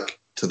comeback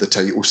to the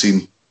title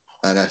scene,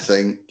 and I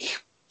think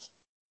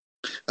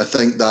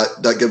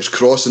that gives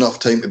Kross enough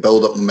time to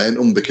build up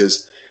momentum,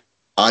 because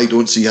I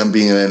don't see him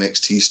being an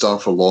NXT star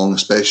for long,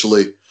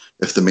 especially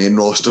if the main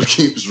roster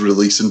keeps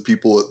releasing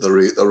people at the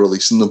rate they're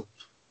releasing them.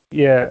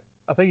 Yeah,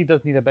 I think he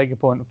does need a big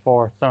opponent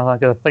for SummerSlam,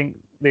 because I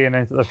think they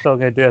announced that they're still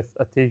going to do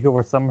a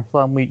takeover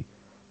SummerSlam week,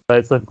 but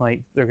it's looking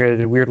like they're going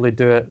to weirdly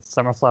do it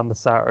SummerSlam the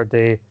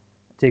Saturday,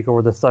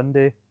 takeover the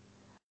Sunday,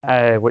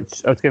 which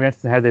it's going to be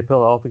interesting how they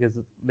pull it off, because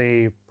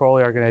they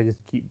probably are going to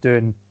just keep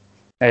doing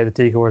the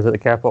takeovers at the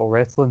Capitol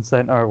Wrestling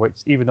Center,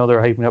 which, even though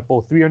they're hyping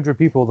up 300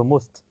 people, the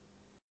most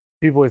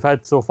people we've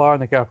had so far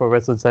in the Capitol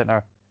Wrestling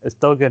Center, it's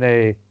still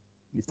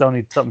you still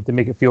need something to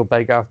make it feel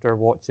big after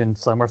watching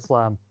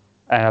SummerSlam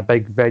and a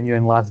big venue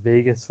in Las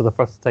Vegas for the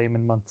first time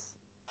in months.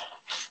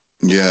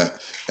 Yeah.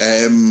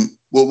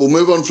 Well, we'll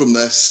move on from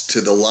this to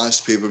the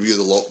last pay-per-view of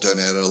the lockdown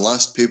era, the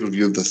last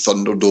pay-per-view of the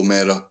Thunderdome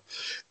era.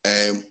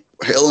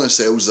 Hell in a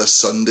Cell's this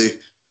Sunday.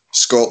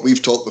 Scott,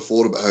 we've talked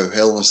before about how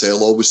Hell in a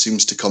Cell always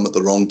seems to come at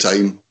the wrong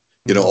time.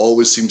 You know,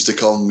 always seems to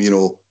come, you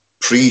know,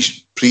 pre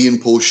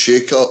and post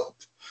shake-up,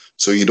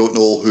 so you don't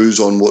know who's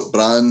on what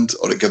brand,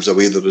 or it gives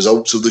away the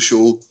results of the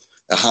show.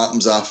 It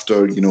happens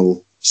after, you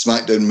know,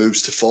 SmackDown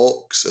moves to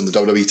Fox and the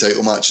WWE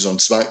title match is on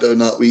SmackDown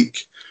that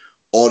week.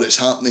 Or it's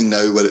happening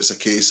now where it's a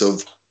case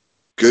of,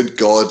 good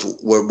God,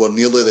 we're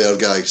nearly there,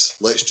 guys.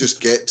 Let's just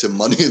get to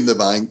Money in the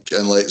Bank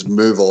and let's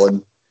move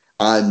on.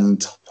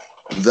 And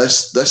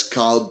this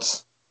card,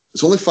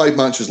 it's only 5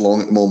 matches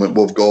long at the moment.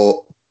 We've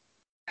got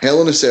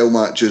Hell in a Cell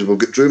matches. We've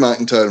got Drew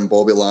McIntyre and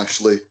Bobby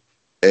Lashley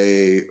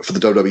for the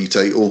WWE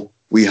title.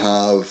 We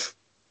have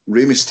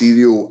Rey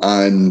Mysterio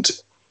and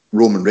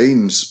Roman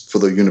Reigns for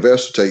the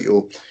Universal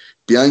title.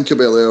 Bianca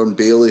Belair and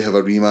Bayley have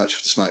a rematch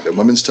for the SmackDown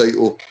Women's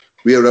title.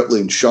 Rhea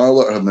Ripley and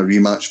Charlotte are having a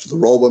rematch for the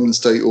Raw Women's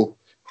title.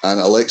 And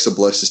Alexa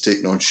Bliss is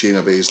taking on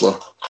Shayna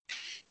Baszler.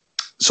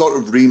 Sort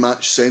of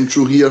rematch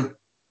central here.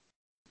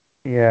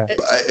 Yeah.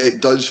 But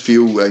it does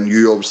feel, and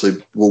you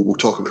obviously, we'll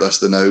talk about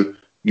this now,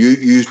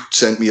 you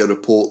sent me a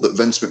report that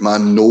Vince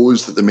McMahon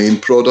knows that the main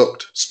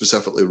product,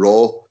 specifically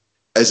Raw,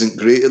 isn't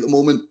great at the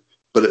moment,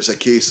 but it's a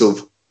case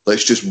of,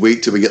 let's just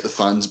wait till we get the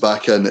fans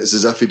back in. It's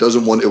as if he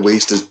doesn't want to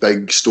waste his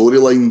big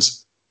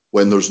storylines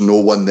when there's no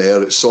one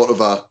there. It's sort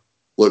of a,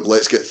 look,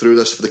 let's get through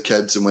this for the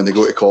kids, and when they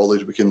go to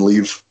college, we can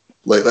leave.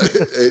 Like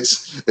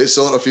that. It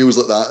sort of feels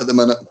like that at the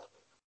minute.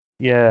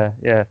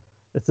 Yeah.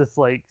 It's just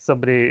like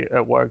somebody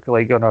at work,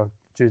 like on a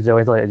Tuesday,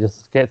 like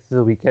just get to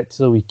the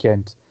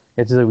weekend,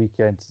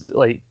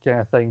 like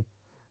kind of thing.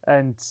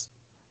 And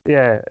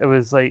yeah, it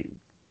was like,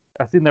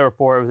 I seen the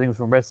report, everything was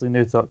from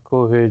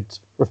WrestlingNews.co, who'd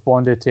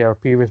responded to our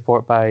previous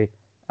report by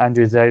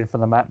Andrew Zarian from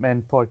the Mat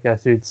Men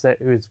podcast,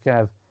 who's kind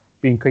of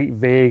been quite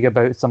vague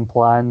about some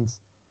plans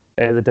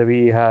the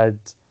WWE had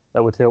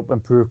that would help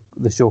improve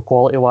the show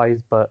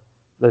quality-wise, but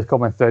the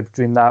common thread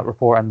between that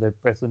report and the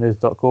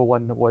WrestlingNews.co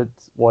one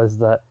was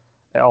that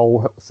it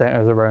all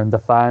centers around the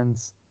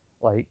fans.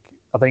 Like,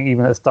 I think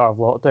even at the start of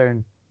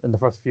lockdown, in the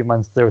first few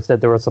months, they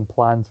said there were some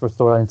plans for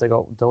storylines that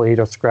got delayed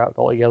or scrapped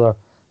altogether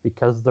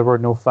because there were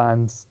no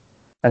fans.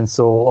 And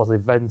so,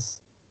 obviously,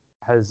 Vince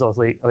has,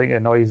 obviously, I think it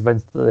annoys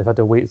Vince that they've had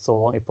to wait so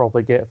long to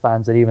properly get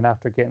fans, and even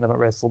after getting them at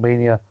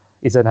WrestleMania,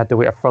 he's then had to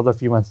wait a further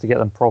few months to get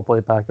them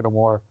properly back on a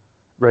more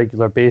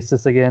regular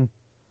basis again.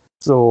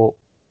 So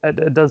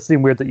it does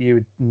seem weird that you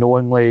would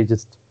knowingly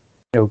just,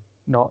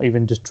 not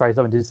even just try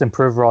something to just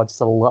improve Raw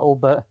just a little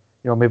bit.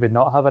 Maybe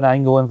not have an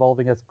angle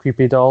involving a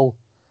creepy doll.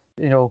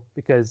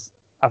 Because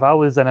if I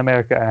was in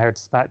America and I heard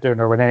SmackDown,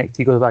 or when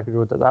NXT goes back on the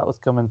road, that was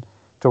coming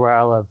to where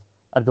I live,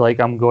 I'd be like,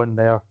 I'm going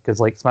there,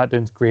 because like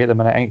SmackDown's great at the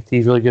minute,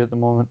 NXT's really good at the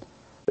moment.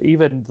 But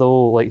even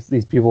though like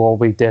these people will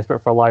be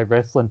desperate for live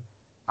wrestling,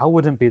 I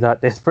wouldn't be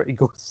that desperate to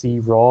go see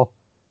Raw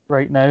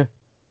right now.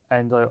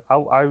 And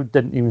I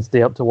didn't even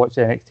stay up to watch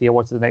NXT. I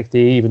watched the next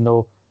day, even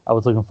though I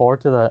was looking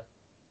forward to that.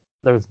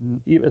 There's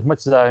as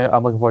much as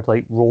I'm looking forward to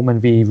like Roman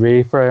v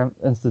Ray, for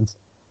instance.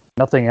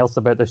 Nothing else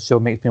about this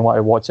show makes me want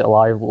to watch it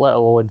live, let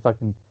alone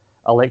fucking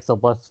Alexa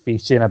Bliss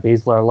face Shayna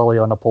Baszler or Lily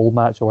on a pole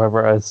match or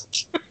whatever it is.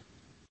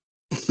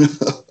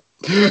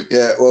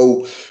 Yeah,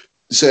 well,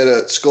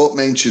 Sarah, Scott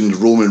mentioned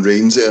Roman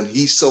Reigns there, and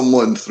he's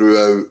someone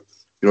throughout,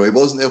 he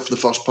wasn't there for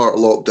the first part of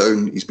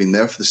lockdown, he's been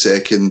there for the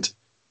second.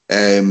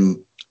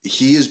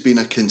 He has been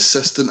a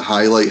consistent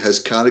highlight, his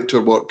character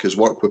work, his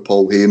work with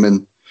Paul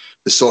Heyman,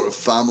 the sort of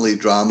family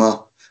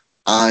drama,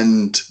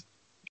 and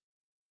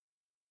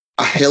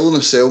a Hell in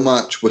a Cell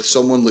match with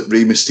someone like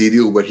Rey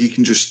Mysterio where he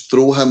can just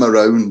throw him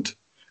around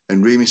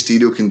and Rey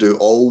Mysterio can do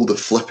all the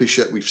flippy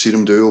shit we've seen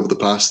him do over the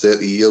past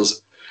 30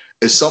 years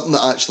is something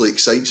that actually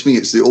excites me.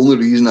 It's the only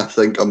reason I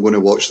think I'm going to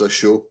watch this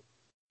show.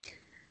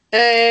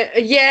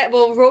 Yeah,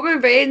 well, Roman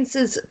Reigns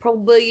is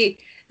probably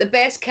the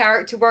best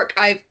character work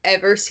I've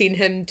ever seen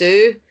him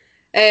do.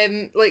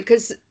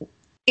 Because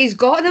he's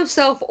gotten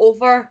himself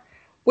over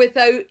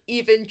without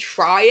even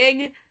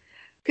trying.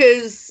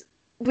 Because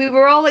we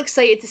were all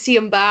excited to see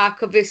him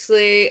back,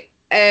 obviously,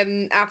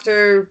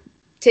 after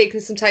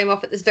taking some time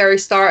off at this very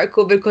start of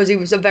COVID because he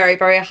was a very,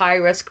 very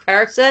high-risk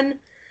person.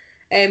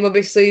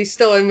 Obviously, he's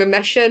still in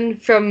remission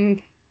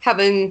from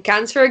having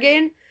cancer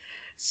again.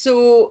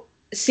 So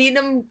seeing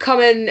him come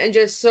in and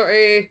just sort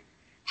of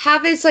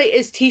have his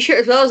t-shirt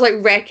as well as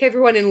wreck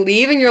everyone and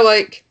leave, and you're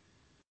like,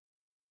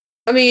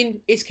 I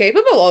mean, he's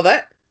capable of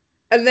it.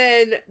 And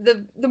then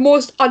the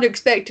most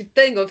unexpected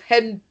thing of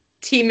him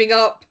teaming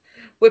up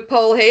with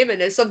Paul Heyman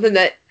is something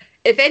that,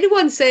 if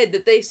anyone said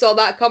that they saw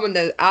that coming,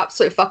 they're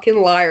absolute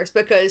fucking liars,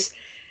 because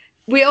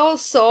we all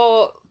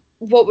saw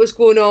what was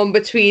going on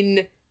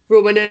between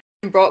Roman and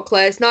Brock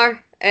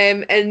Lesnar,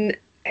 and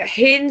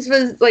Heyman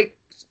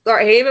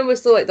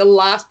was the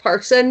last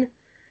person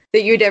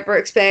that you'd ever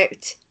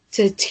expect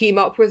to team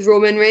up with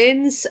Roman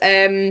Reigns,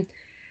 and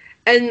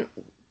they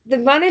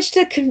managed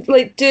to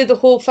do the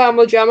whole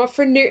family drama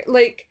for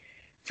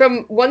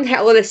from one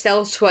Hell in a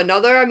Cell to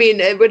another. I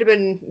mean, it would have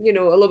been,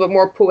 a little bit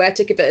more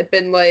poetic if it had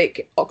been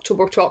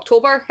October to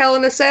October Hell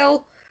in a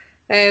Cell,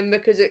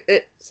 because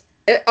it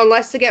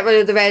unless they get rid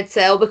of the red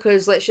cell,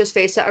 because let's just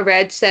face it, a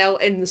red cell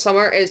in the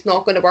summer is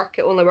not going to work.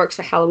 It only works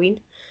for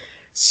Halloween.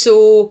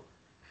 So,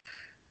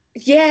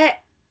 yeah,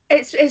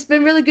 it's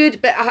been really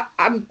good, but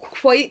I'm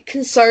quite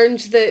concerned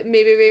that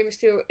maybe Rey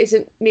Mysterio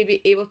isn't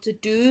maybe able to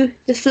do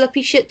the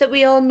flippy shit that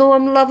we all know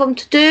and love him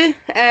to do.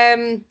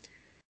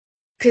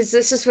 Because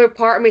this is where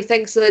part of me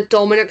thinks that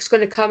Dominic's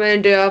going to come in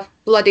and do a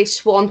bloody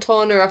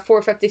swanton or a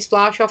 450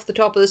 splash off the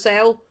top of the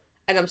cell,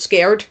 and I'm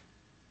scared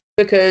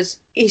because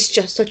he's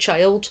just a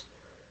child.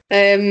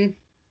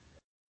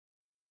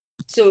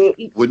 So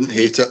wouldn't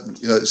hate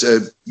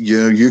it.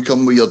 You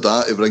come with your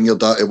dad to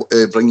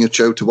bring your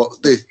child to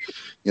work today.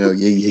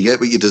 You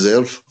get what you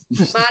deserve.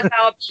 Man,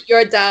 I'll beat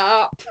your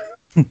dad up.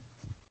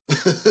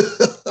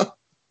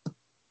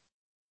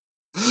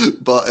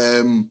 But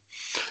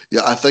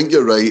yeah, I think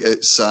you're right.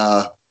 It's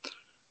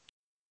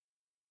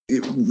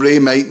Ray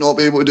might not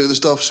be able to do the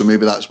stuff, so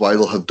maybe that's why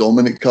they'll have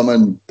Dominic come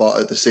in.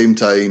 But at the same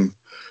time,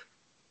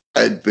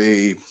 it'd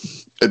be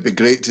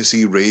great to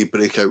see Ray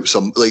break out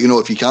some,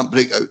 if you can't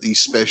break out these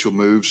special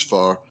moves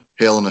for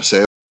Hell in a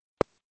Cell,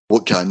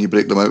 what can you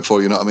break them out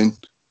for? You know what I mean?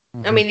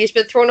 I mean, he's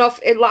been thrown off.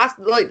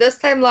 This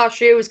time last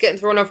year, he was getting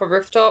thrown off a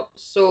rooftop.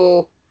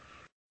 So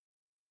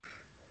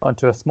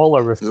onto a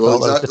smaller rooftop.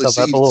 Well,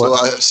 exactly.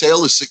 A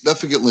cell is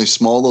significantly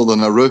smaller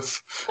than a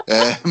roof.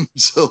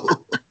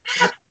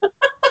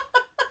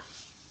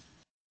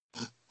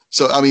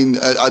 So I mean,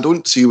 I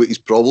don't see what his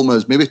problem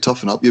is. Maybe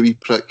toughen up, you wee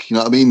prick. You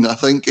know what I mean? I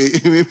think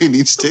he maybe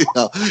needs to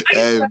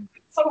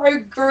somehow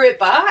grew it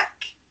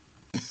back.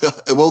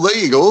 Well, there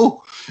you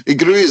go. He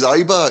grew his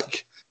eye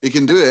back. He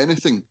can do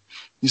anything.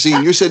 You see,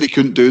 you said he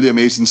couldn't do the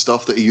amazing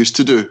stuff that he used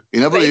to do. He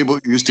never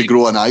used to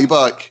grow an eye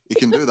back. He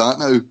can do that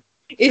now.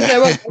 He's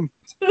never.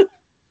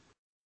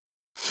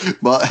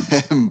 But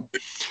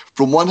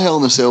from one Hell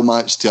in a Cell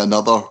match to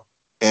another,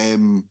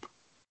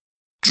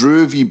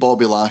 Drew v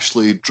Bobby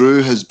Lashley.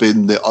 Drew has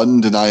been the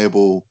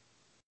undeniable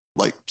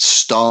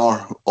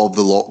star of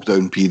the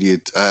lockdown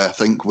period. I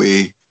think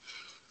we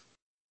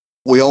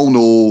all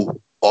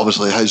know,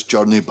 obviously, his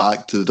journey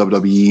back to the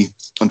WWE.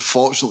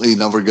 Unfortunately, he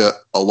never got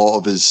a lot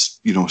of his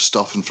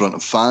stuff in front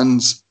of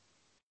fans,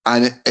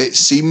 and it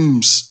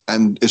seems,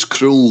 and as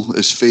cruel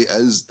as fate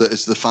is, that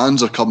as the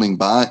fans are coming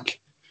back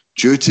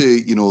due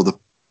to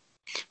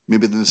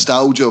maybe the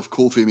nostalgia of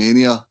Kofi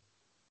Mania,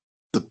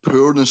 the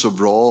poorness of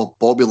Raw,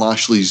 Bobby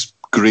Lashley's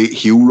great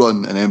heel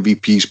run, and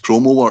MVP's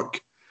promo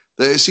work,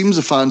 that it seems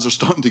the fans are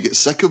starting to get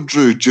sick of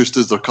Drew just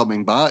as they're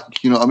coming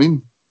back. You know what I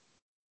mean?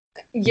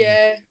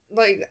 Yeah,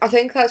 I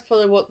think that's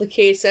probably what the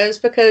case is,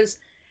 because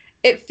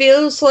it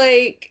feels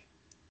like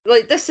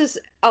this is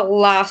a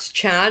last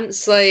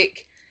chance.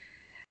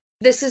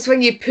 This is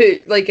when you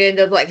put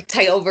into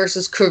title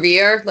versus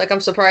career. I'm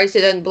surprised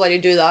they didn't bloody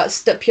do that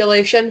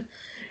stipulation.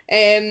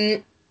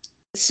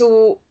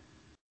 So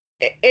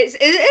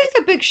it's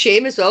a big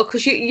shame as well,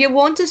 because you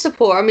want to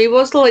support him. He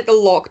was like the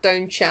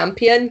lockdown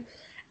champion,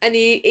 and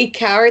he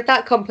carried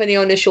that company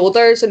on his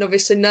shoulders. And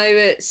obviously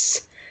now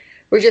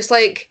we're just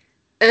like,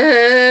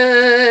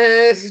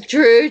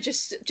 Drew,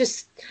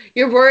 just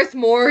you're worth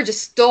more.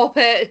 Just stop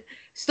it.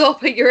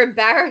 You're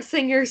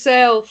embarrassing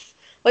yourself.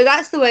 Like,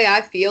 that's the way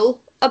I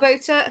feel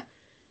about it.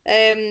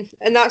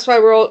 And that's why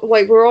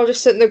we're all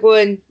just sitting there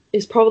going,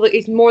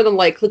 he's more than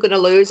likely going to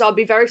lose. I'll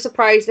be very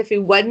surprised if he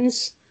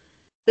wins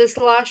this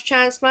last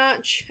chance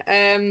match.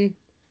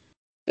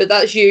 But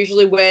that's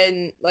usually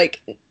when,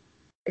 like,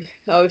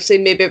 I would say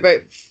maybe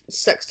about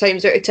 6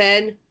 times out of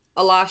 10,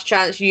 a last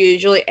chance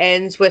usually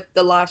ends with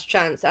the last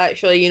chance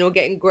actually,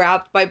 getting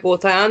grabbed by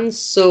both hands.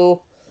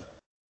 So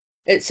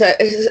it's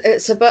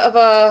a bit of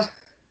a,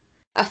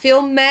 I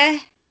feel meh,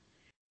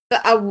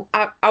 but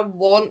I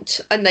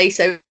want a nice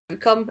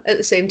outcome at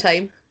the same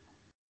time.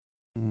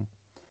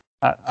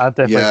 I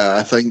definitely. Yeah,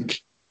 I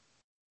think.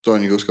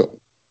 Sorry, you go, Scott.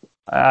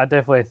 I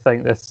definitely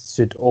think this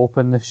should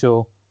open the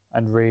show,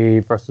 and Ray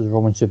versus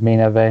Roman should main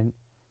event,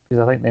 because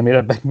I think they made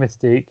a big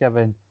mistake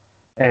having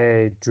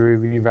Drew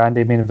v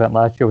Randy main event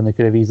last year when they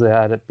could have easily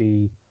had it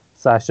be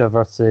Sasha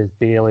versus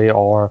Bayley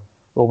or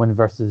Roman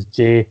versus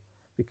Jay,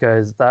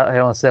 because that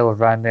Hell in a Cell with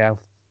Randy,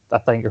 I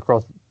think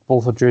across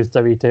both of Drew's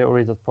WWE title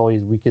reigns, is probably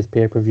his weakest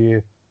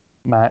pay-per-view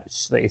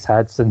match that he's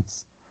had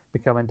since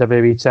becoming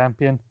WWE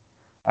champion.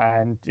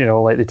 And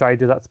like, they try to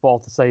do that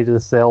spot off the side of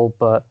the cell,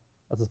 but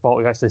that's a spot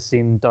we've actually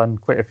seen done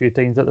quite a few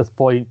times at this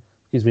point,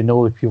 because we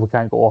know people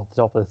can't go off the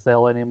top of the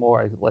cell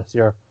anymore unless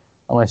you're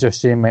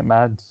Shane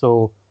McMahon.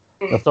 So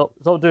stop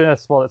doing a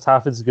spot that's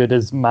half as good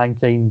as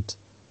Mankind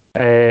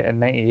in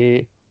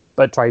 '98,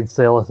 but try and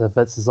sell it if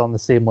it's on the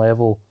same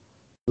level.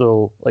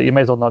 So, like, you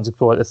might as well not just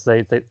go out the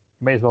side. You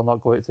might as well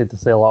not go outside the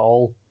cell at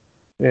all,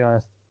 to be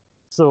honest.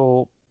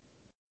 So,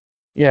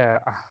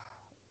 yeah,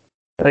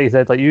 like you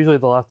said, like, usually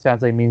the last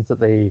chance means that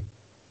they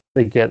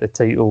get the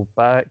title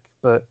back,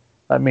 but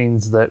that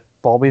means that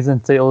Bobby's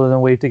entitled in a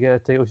way to get a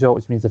title shot,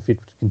 which means the feud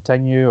would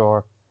continue.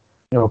 Or,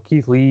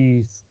 Keith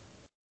Lee's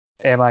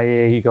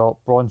MIA, you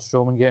got Braun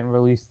Strowman getting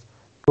released.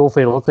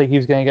 Kofi looked like he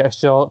was going to get a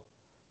shot,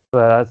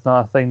 but that's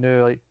not a thing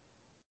now. Like,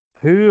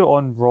 who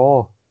on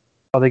Raw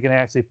are they going to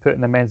actually put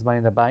in the men's Money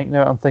in the Bank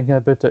now? I'm thinking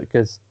about it,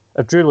 because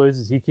if Drew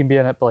loses, he can be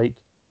in it, but, like,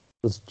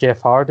 there's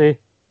Jeff Hardy,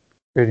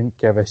 who didn't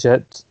give a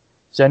shit.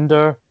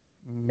 Jinder,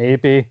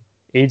 maybe.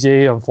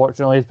 AJ,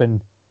 unfortunately, has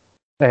been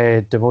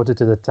devoted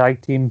to the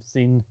tag team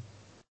scene.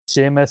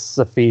 Sheamus,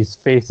 if his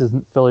face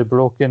isn't fully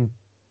broken.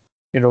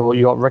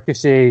 You got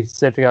Ricochet,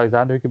 Cedric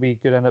Alexander, who could be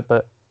good in it,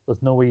 but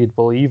there's no way you'd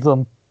believe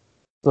them.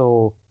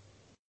 So,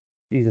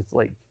 Jesus,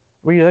 like,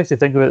 when you actually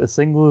think about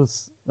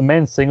the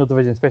men's singles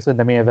division, especially in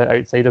the main event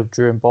outside of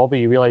Drew and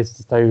Bobby, you realise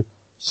just how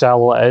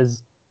shallow it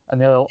is.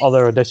 And the only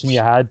other addition you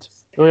had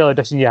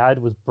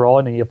was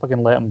Braun, and you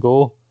fucking let him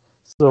go.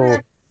 So,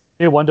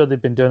 no wonder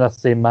they've been doing that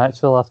same match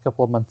for the last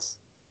couple of months.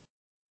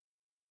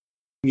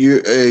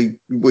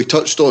 We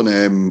touched on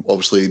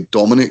obviously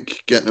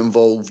Dominic getting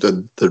involved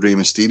in the Rey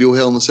Mysterio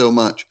Hell in a Cell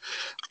match.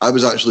 I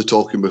was actually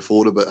talking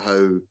before about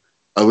how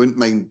I wouldn't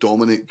mind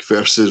Dominic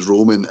versus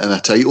Roman in a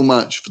title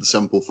match, for the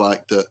simple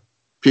fact that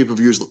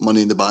pay-per-views like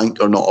Money in the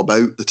Bank are not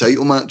about the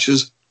title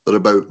matches. They're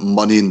about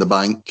Money in the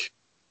Bank.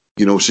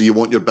 So you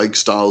want your big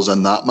stars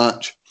in that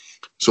match.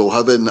 So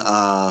having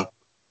a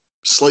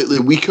slightly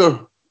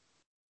weaker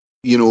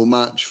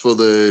match for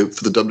the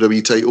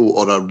WWE title,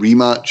 or a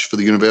rematch for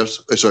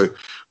the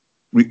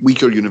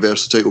weaker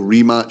Universal title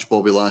rematch,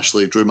 Bobby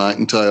Lashley, Drew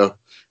McIntyre,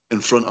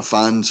 in front of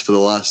fans for the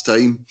last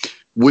time.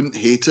 Wouldn't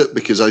hate it,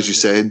 because, as you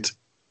said,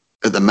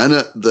 at the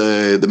minute,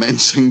 the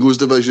men's singles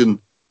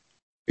division,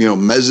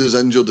 Miz is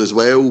injured as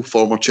well,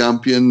 former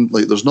champion.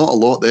 Like, there's not a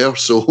lot there,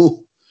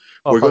 so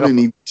we're going to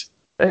need...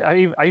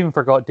 I even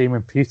forgot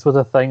Damon Priest was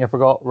a thing. I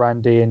forgot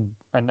Randy and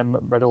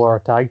Riddle are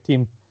a tag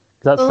team.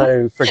 That's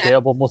how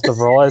forgettable most of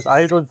Raw is.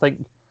 I don't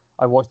think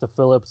I watched a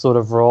full episode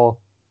of Raw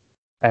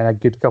in a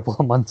good couple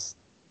of months.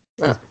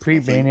 It's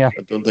pre-Mania.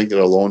 I don't think they're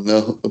alone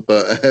now.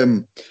 But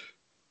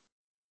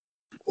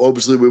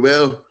obviously we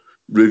were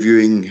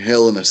reviewing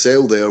Hell in a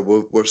Cell there.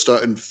 We're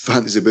starting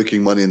fantasy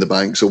booking Money in the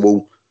Bank, so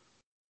we'll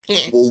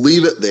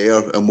leave it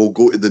there and we'll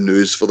go to the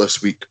news for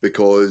this week,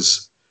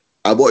 because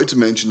I wanted to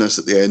mention this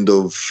at the end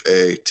of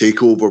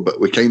TakeOver,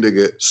 but we kind of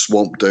get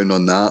swamped down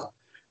on that.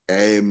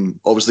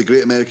 Obviously,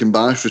 Great American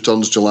Bash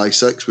returns July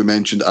 6th. We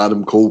mentioned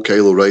Adam Cole,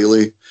 Kyle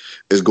O'Reilly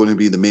is going to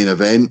be the main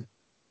event.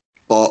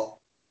 But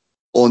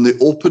on the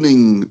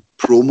opening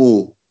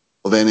promo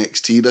of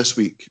NXT this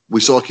week, we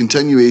saw a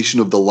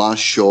continuation of the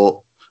last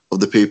shot of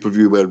the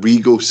pay-per-view where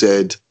Rigo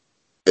said,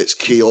 "It's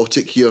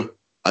chaotic here.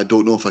 I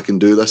don't know if I can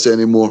do this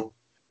anymore."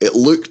 It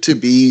looked to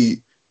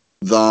be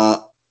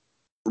that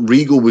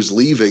Rigo was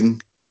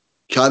leaving.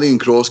 Karrion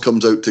Kross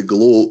comes out to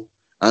gloat,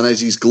 and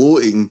as he's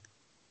gloating,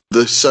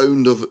 the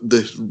sound of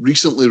the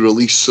recently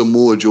released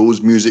Samoa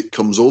Joe's music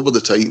comes over the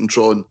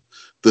Titantron.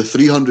 The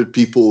 300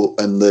 people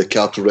in the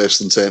Capital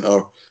Wrestling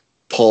Centre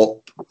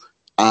pop,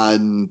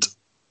 and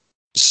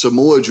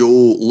Samoa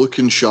Joe,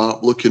 looking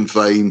sharp, looking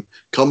fine,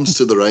 comes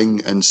to the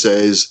ring and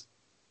says,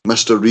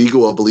 "Mr.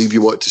 Regal, I believe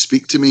you want to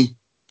speak to me."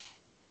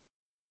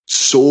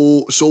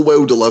 So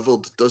well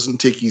delivered, doesn't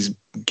take his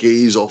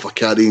gaze off a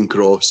carrying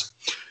cross.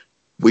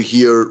 We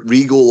hear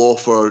Regal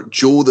offer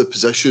Joe the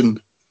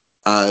position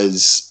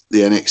as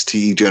the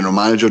NXT general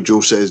manager.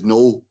 Joe says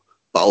no,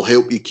 but I'll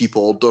help you keep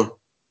order.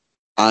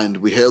 And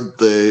we heard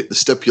the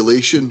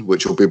stipulation,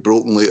 which will be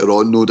broken later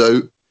on, no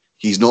doubt.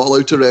 He's not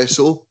allowed to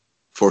wrestle,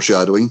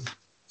 foreshadowing,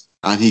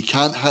 and he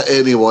can't hit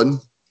anyone,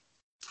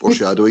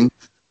 foreshadowing,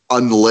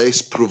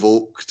 unless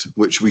provoked,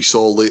 which we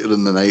saw later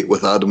in the night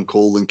with Adam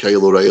Cole and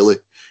Kyle O'Reilly.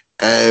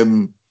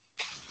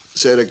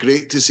 Sarah,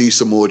 great to see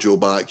Samoa Joe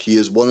back. He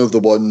is one of the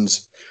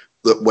ones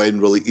that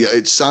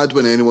it's sad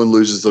when anyone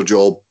loses their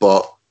job,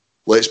 but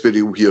let's be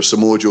real here.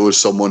 Samoa Joe is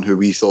someone who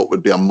we thought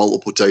would be a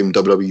multiple-time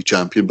WWE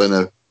champion by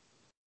now.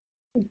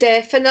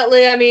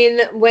 Definitely. I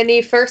mean, when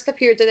he first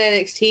appeared in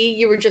NXT,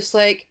 you were just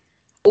like,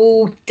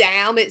 "Oh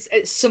damn, it's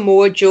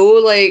Samoa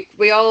Joe." Like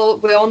we all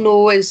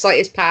know his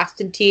past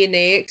in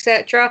TNA,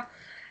 etc.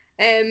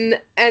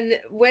 And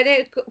when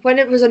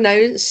it was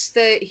announced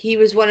that he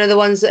was one of the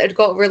ones that had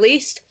got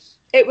released,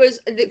 it was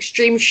an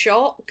extreme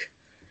shock.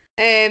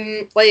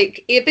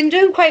 Like he had been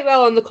doing quite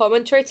well on the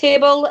commentary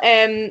table,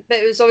 but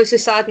it was obviously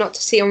sad not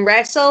to see him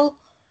wrestle.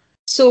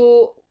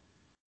 So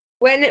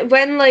when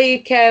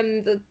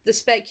the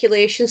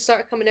speculation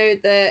started coming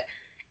out that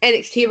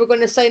NXT were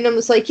going to sign him,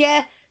 it's like,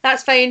 yeah,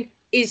 that's fine.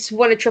 He's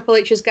one of Triple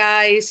H's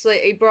guys.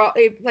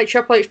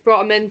 Triple H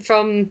brought him in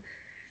from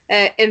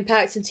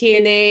Impact and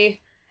TNA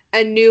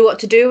and knew what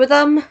to do with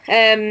him.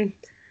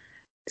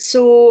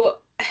 So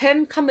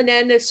him coming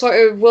in as sort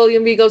of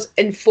William Regal's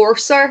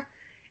enforcer,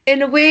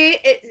 in a way,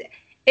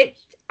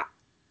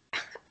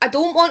 I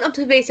don't want him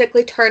to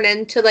basically turn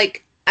into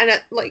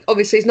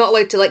obviously he's not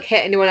allowed to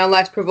hit anyone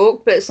unless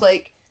provoked, but it's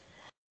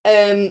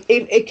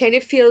it kind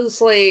of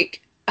feels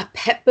like a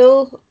pit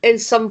bull in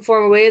some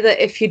form of way,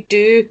 that if you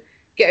do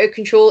get out of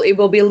control, it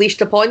will be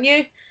unleashed upon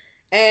you.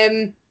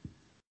 I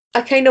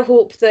kind of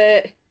hope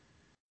that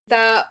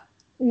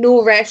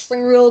no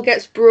wrestling rule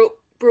gets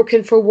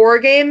broken for War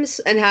Games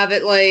and have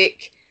it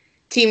like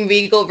Team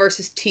Regal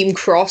versus Team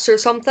Cross or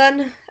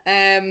something.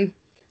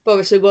 But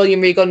obviously William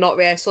Regal not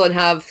wrestle and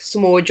have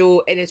Samoa Joe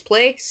in his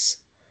place.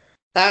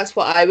 That's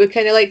what I would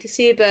kind of like to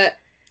see. But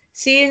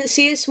seeing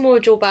Samoa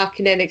Joe back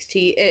in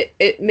NXT,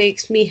 it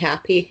makes me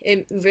happy.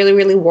 It really,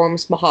 really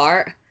warms my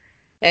heart.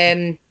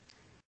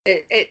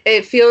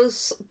 It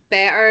feels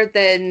better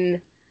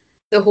than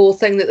the whole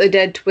thing that they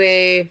did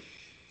with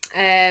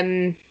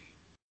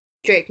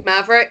Drake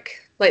Maverick,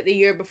 like the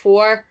year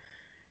before,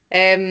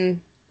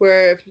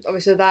 where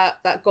obviously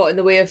that got in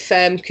the way of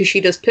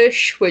Kushida's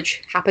push,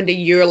 which happened a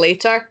year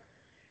later.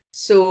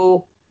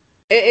 So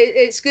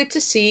it's good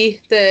to see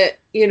that,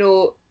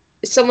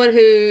 someone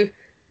who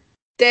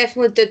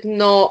definitely did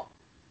not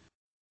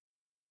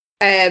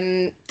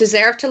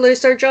deserve to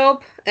lose their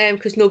job,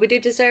 because nobody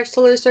deserves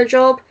to lose their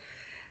job,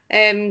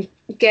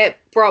 get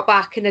brought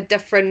back in a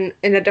different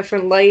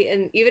light.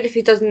 And even if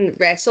he doesn't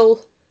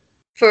wrestle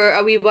for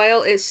a wee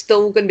while, it's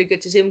still going to be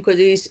good to see him, because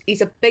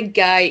he's a big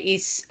guy.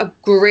 He's a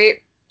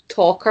great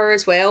talker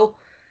as well,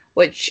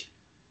 which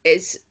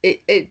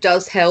it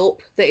does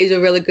help that he's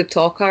a really good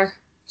talker.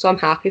 So I'm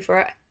happy for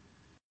it.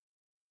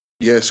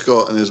 Yeah,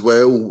 Scott, and as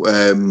well,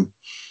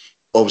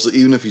 obviously,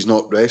 even if he's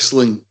not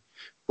wrestling,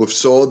 we've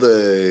saw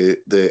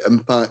the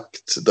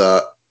impact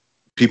that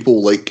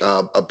people like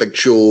a Big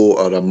Show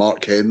or a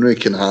Mark Henry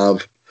can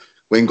have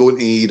when going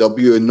to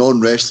AEW in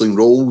non-wrestling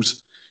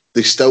roles.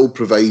 They still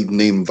provide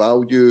name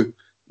value.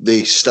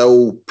 They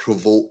still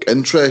provoke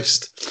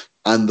interest.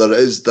 And there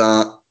is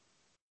that,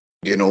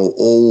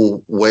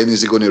 when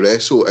is he going to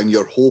wrestle? And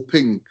you're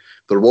hoping,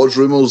 there was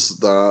rumours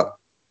that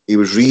he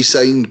was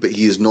re-signed, but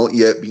he has not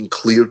yet been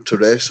cleared to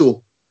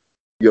wrestle.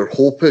 You're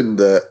hoping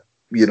that,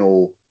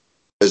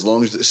 as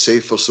long as it's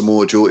safe for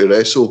Samoa Joe to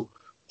wrestle,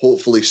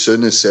 hopefully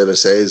soon, as Sarah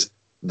says,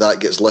 that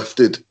gets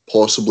lifted,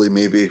 possibly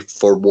maybe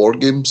for War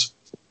Games.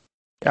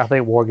 I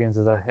think War Games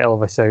is a hell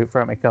of a shout for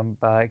him to come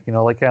back. Kind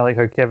of like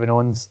how Kevin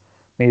Owens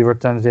maybe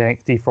returned to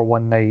NXT for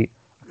one night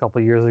a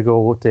couple of years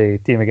ago to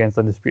team against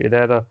Undisputed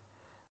Era.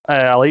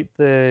 I like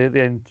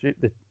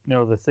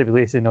the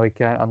stipulation. He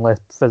can't unless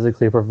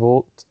physically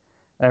provoked.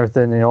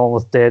 Everything,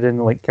 almost dead in,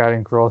 like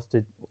carrying Cross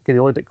to. He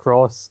looked at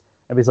Cross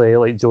and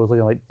basically Joe's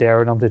looking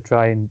daring him to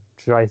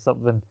try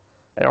something,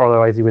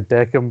 otherwise he would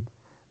deck him.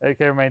 It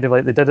kind of reminded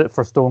me, they did it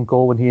for Stone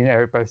Cold when he and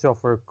Eric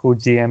Bischoff were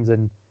co-GMs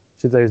in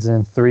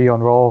 2003 on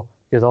Raw.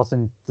 Because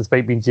Austin,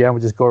 despite being GM,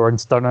 would just go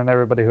around stunning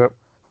everybody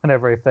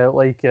whenever he felt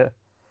like it.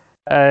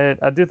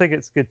 I do think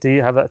it's good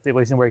to have that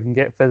stipulation where he can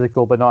get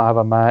physical but not have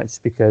a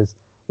match, because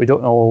we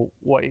don't know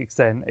what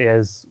extent he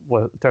is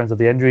in terms of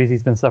the injuries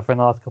he's been suffering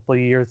the last couple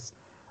of years.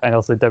 And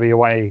also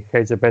WWE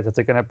hedge their bets.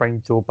 They're going to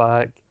bring Joe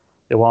back.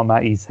 They want him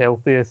at his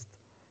healthiest.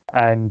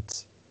 And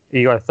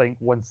you got to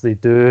think, once they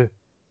do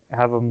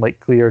have him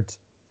cleared,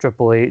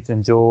 Triple H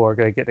and Joe are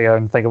going to get together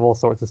and think of all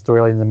sorts of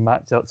storylines and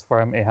matchups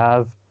for him to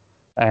have.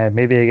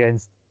 Maybe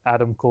against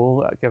Adam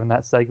Cole, given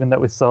that segment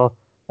that we saw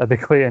That'd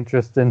be quite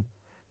interesting.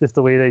 Just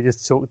the way they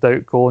just choked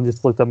out Cole and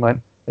just looked at him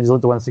and just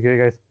looked at one of the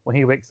security guys. When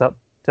he wakes up,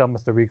 tell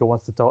Mr. Regal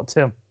wants to talk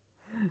to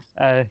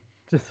him.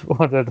 Just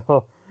wondered,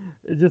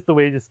 just the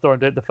way he just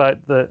stormed out the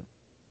fact that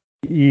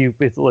he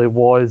basically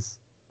was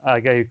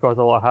a guy who caused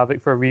a lot of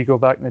havoc for Regal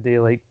back in the day,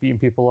 like beating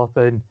people up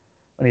and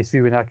when he's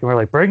feuding Nakamura,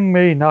 like, bring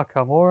me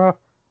Nakamura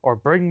or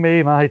bring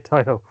me my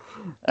title.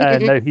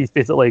 And now he's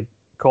basically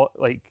caught,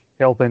 like,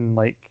 helping,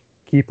 like,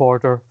 keep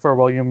order for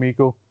William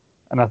Regal.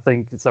 And I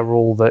think it's a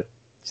role that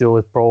Joe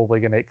is probably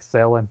going to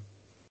excel in.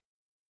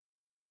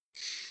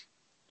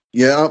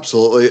 Yeah,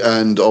 absolutely.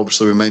 And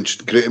obviously we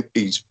mentioned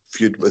his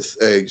feud with,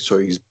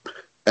 his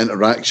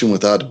interaction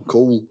with Adam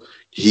Cole.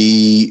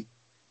 He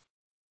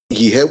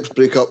helps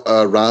break up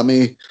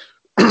Rami.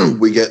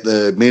 We get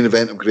the main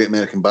event of Great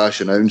American Bash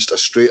announced, a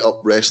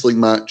straight-up wrestling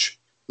match,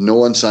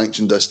 no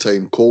unsanctioned this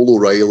time. Cole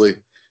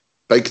O'Reilly,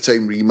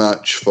 big-time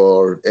rematch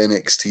for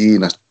NXT,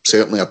 and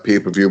certainly a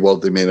pay-per-view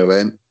worthy main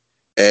event.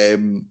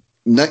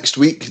 Next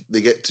week,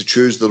 they get to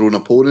choose their own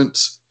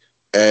opponents.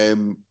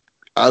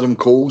 Adam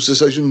Cole's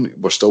decision,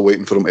 we're still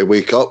waiting for him to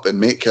wake up and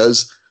make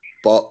his.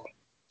 But,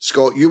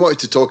 Scott, you wanted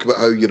to talk about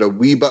how you're a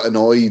wee bit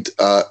annoyed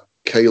at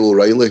Kyle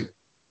O'Reilly.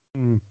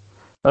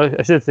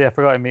 I should say, I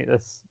forgot to make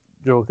this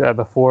joke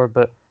before,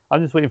 but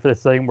I'm just waiting for the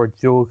sign where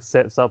Joe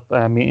sets up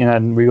a meeting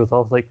and Regal's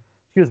office, like,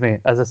 excuse me,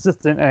 as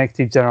assistant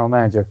NXT general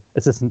manager,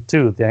 assistant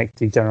to the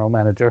NXT general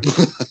manager.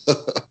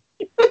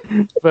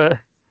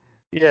 But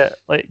yeah,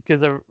 like,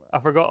 because I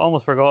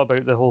almost forgot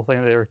about the whole thing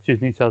that they were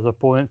choosing each other's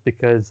opponents,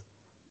 because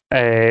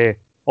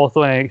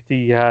also in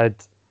NXT you had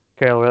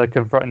Kyle O'Reilly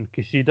confronting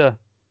Kushida,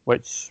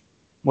 which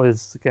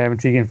was kind of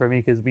intriguing for me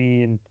because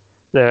we and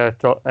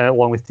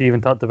along with Steven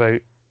talked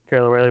about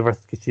Kyle O'Reilly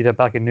versus Kushida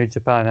back in New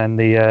Japan and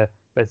the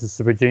Best of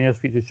Super Juniors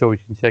feature show, which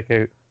you can check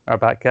out our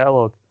back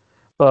catalogue.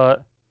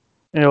 But,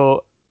 you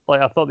know, like,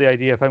 I thought the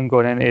idea of him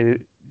going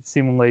into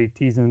seemingly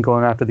teasing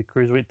going after the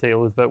Cruiserweight title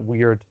was a bit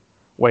weird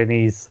when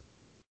he's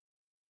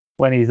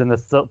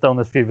still in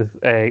this feud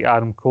with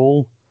Adam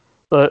Cole.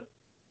 But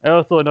it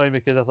also annoyed me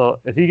because I thought,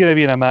 is he going to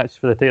be in a match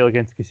for the title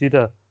against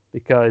Kushida?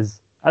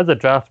 Because as a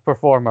draft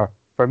performer,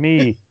 for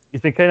me,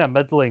 he's been kind of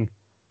middling.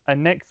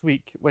 And next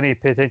week, when he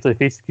potentially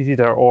faces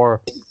Kushida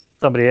or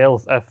somebody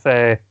else,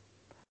 if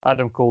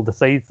Adam Cole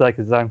decides that,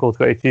 because Adam Cole's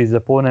got to choose his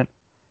opponent,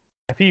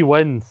 if he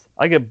wins,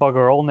 I get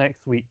bugger all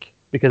next week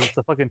because it's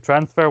a fucking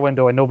transfer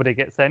window and nobody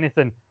gets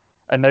anything.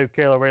 And now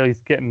Kyle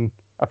O'Reilly's getting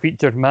a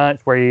featured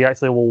match where he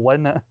actually will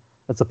win it,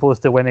 as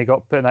opposed to when he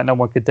got put in that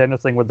number one contender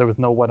thing where there was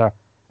no winner.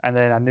 And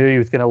then I knew he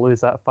was going to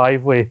lose that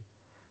 5-way.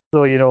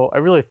 So, you know, I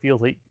really feel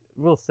like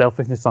real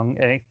selfishness on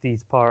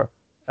NXT's part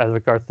as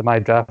regards to my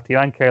draft team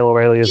and Kyle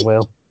O'Reilly as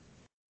well.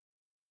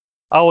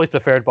 I always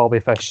preferred Bobby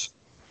Fish.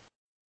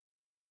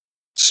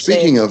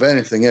 Speaking of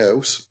anything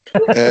else,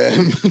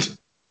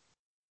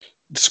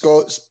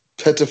 Scott's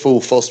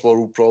pitiful first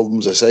world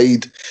problems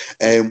aside,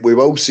 we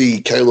will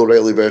see Kyle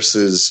O'Reilly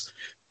versus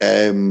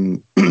we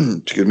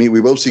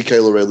will see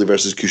Kyle O'Reilly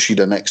versus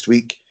Kushida next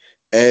week.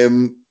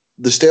 The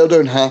stare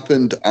down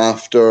happened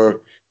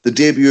after the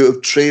debut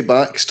of Trey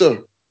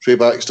Baxter. Trey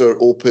Baxter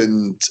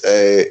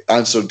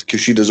answered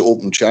Kushida's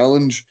open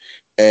challenge.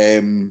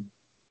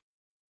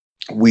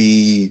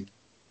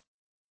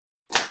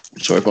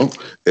 Sorry,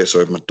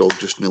 my dog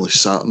just nearly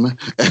sat on me.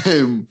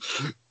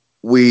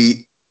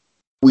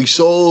 We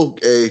saw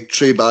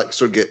Trey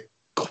Baxter get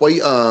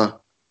quite a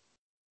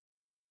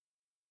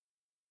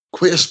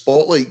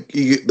spotlight.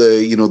 He get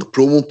the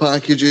promo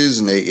packages,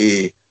 and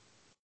he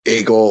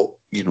got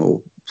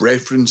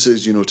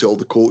references to all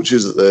the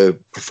coaches at the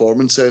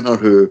Performance Center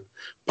who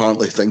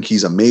apparently think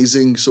he's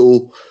amazing.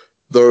 So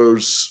there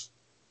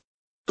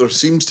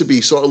seems to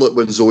be sort of like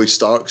when Zoe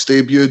Starks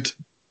debuted.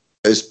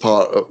 As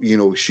part of,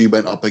 she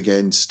went up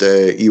against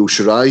Io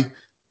Shirai.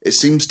 It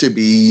seems to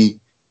be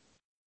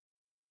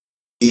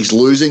he's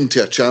losing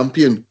to a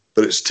champion,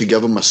 but it's to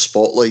give him a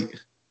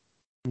spotlight.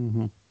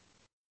 Mm-hmm.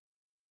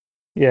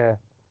 Yeah,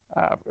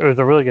 it was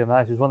a really good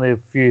match. It was one of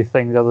the few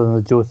things other than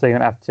the Joe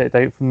segment I've checked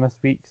out from this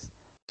week's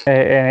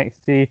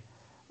NXT.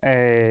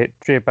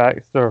 Trey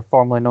Baxter,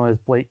 formerly known as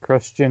Blake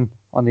Christian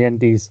on the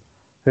Indies,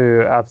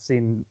 who I've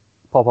seen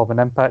pop up in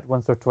Impact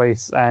once or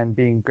twice, and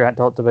being Grant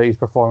talked about his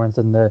performance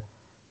in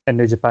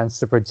New Japan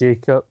Super J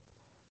Cup.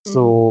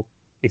 So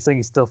I think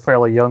he's still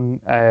fairly young,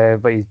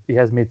 but he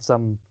has made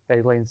some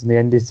headlines in the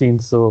indie scene.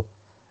 So,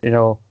 it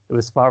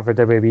was smart for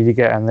WWE to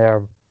get in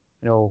there,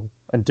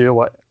 and do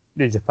what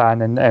New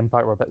Japan and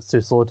Impact were a bit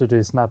too slow to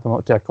do, snap him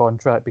up to a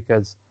contract,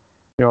 because,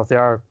 if they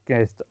are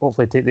going to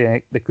hopefully take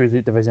the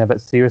Cruiserweight division a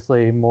bit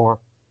seriously more,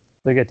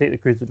 they're going to take the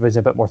Cruiserweight division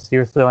a bit more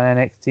seriously on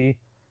NXT,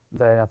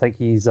 then I think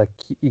he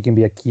can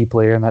be a key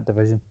player in that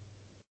division.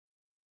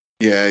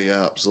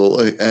 Yeah,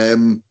 absolutely.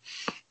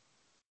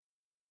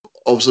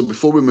 Obviously,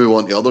 before we move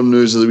on to other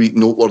news of the week,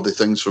 noteworthy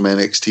things from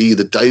NXT.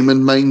 The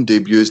Diamond Mine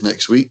debuts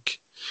next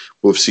week.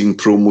 We've seen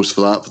promos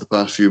for that for the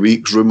past few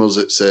weeks. Rumours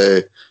it's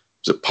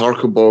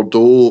Parker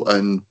Bordeaux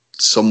and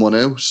someone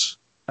else.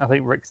 I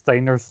think Rick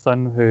Steiner's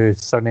son,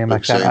 whose surname I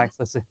can't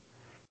access it.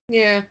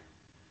 Yeah.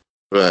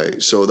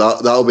 Right, so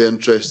that'll be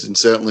interesting,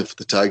 certainly for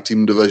the tag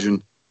team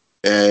division.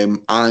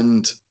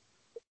 And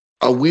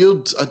a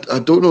weird, I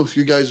don't know if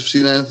you guys have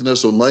seen anything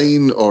else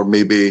online, or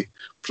maybe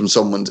from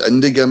someone's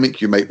indie gimmick,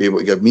 you might be able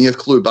to give me a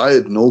clue, but I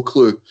had no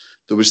clue.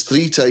 There was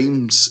 3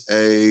 times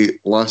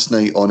last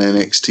night on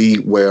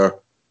NXT where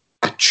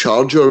a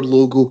Charger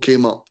logo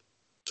came up.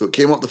 So it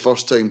came up the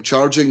first time,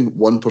 charging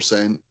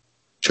 1%,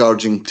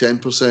 charging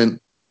 10%,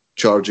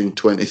 charging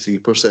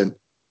 23%.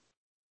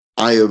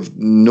 I have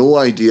no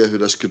idea who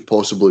this could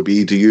possibly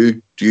be. Do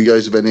you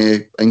guys have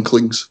any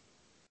inklings?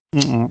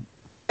 Mm-mm.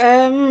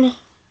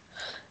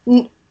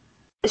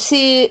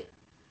 See,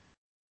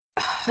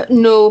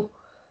 no.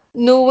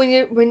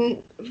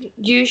 When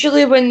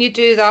usually when you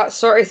do that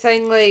sort of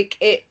thing, like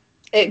it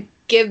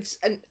gives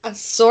a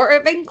sort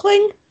of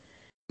inkling.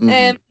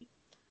 Mm-hmm.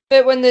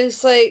 But when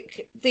there's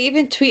like, they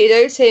even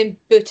tweeted out saying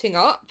booting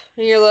up,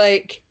 and you're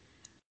like,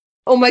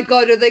 oh my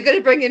god, are they going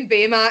to bring in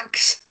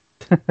Baymax?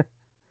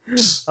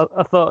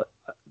 I thought,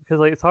 because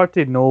like it's hard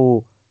to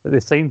know that they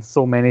signed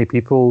so many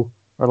people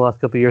over the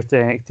last couple of years to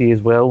NXT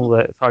as well,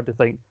 that it's hard to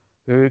think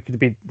who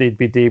they'd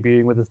be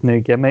debuting with this new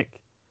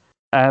gimmick.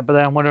 But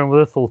then I'm wondering,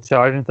 with this whole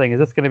charging thing, is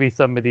this going to be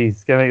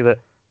somebody's gimmick that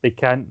they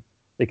can't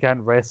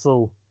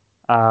wrestle?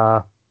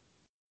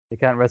 They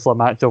can't wrestle a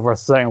match over a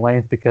certain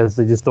length because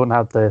they just don't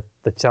have the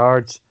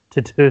charge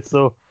to do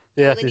so.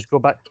 They have to just go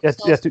back. They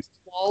have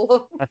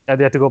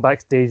to go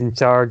backstage and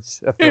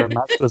charge if their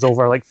match was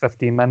over like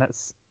 15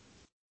 minutes.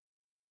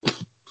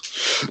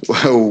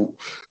 Well,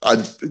 I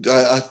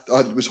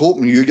was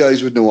hoping you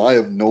guys would know. I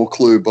have no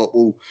clue, but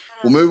we'll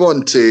move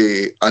on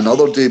to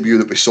another debut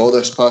that we saw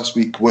this past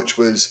week, which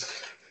was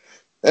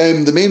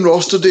the main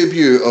roster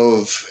debut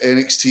of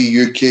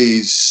NXT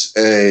UK's.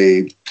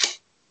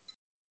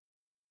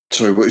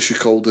 Sorry, what is she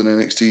called in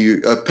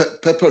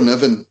NXT?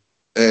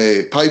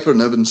 Piper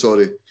Niven,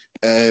 sorry.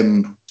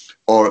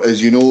 Or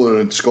as you know,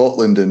 in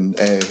Scotland in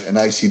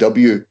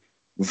ICW,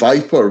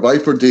 Viper.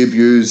 Viper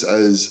debuts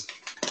as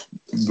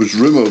was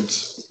rumoured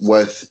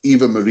with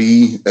Eva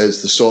Marie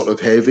as the sort of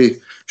heavy.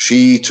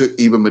 She took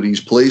Eva Marie's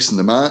place in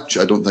the match.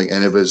 I don't think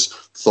any of us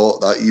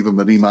thought that Eva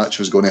Marie match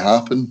was going to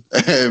happen.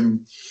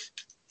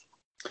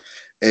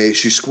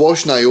 She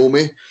squashed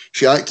Naomi.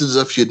 She acted as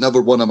if she had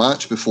never won a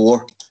match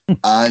before.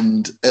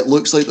 And it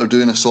looks like they're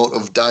doing a sort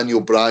of Daniel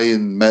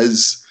Bryan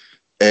Miz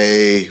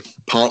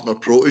partner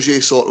protege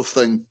sort of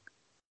thing.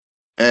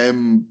 I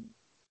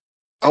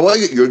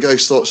want to get your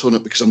guys' thoughts on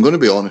it, because I'm going to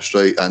be honest,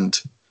 right? And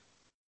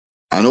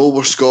I know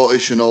we're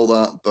Scottish and all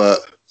that,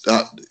 but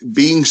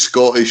being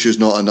Scottish is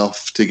not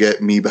enough to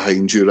get me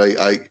behind you,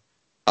 right?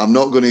 I'm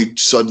not going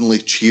to suddenly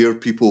cheer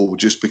people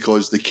just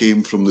because they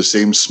came from the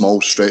same small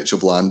stretch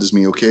of land as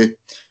me, okay?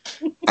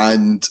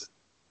 And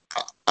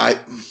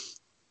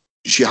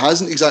she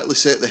hasn't exactly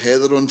set the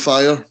heather on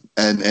fire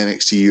in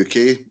NXT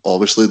UK.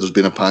 Obviously, there's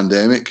been a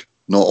pandemic.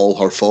 Not all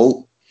her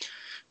fault.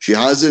 She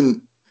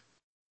hasn't.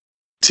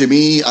 To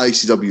me,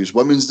 ICW's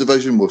women's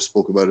division, we've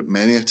spoke about it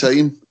many a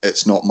time.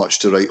 It's not much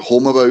to write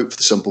home about, for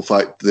the simple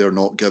fact they're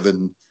not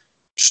given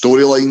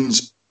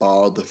storylines,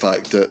 bar the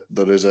fact that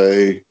there is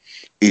a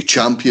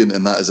champion,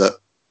 and that is it.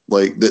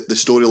 Like, the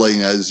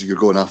storyline is you're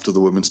going after the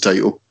women's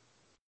title.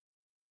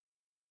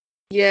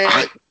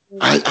 Yeah.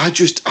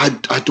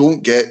 I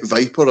don't get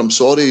Viper. I'm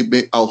sorry,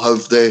 mate. I'll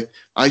have the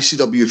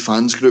ICW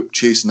fans group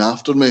chasing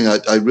after me.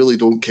 I really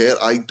don't care.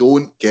 I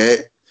don't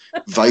get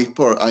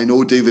Viper. I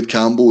know David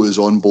Campbell is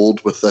on board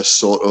with this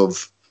sort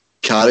of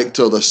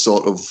character, this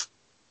sort of,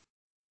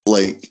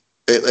 like,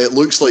 it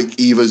looks like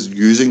Eva's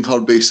using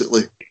her,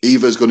 basically.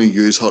 Eva's going to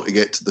use her to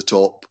get to the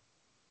top.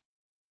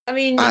 I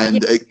mean,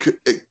 and it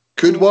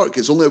could work.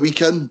 It's only a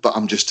weekend, but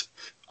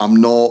I'm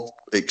not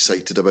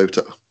excited about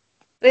it.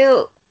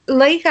 Well,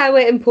 like I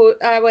went and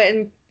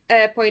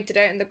pointed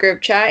out in the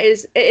group chat,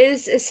 it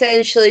is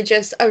essentially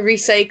just a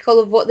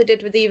recycle of what they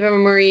did with Eva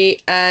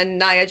Marie and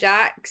Nia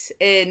Jax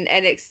in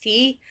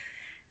NXT,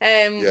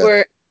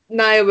 where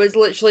Nia was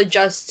literally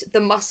just the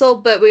muscle,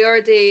 but we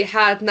already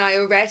had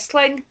Nia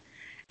wrestling.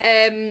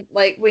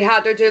 Like, we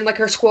had her doing like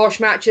her squash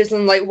matches,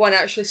 and like one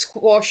actually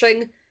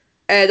squashing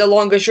the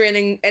longest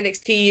reigning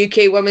NXT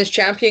UK Women's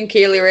Champion,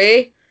 Kaylee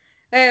Ray,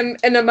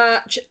 in a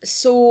match.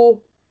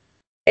 So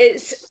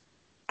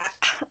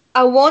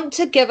I want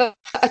to give it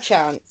a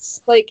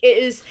chance. Like,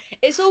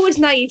 it's always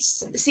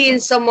nice seeing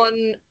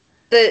someone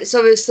that's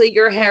obviously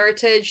your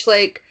heritage.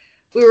 Like,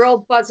 we were all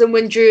buzzing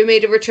when Drew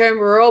made a return. We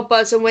were all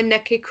buzzing when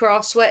Nikki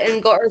Cross went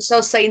and got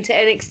herself signed to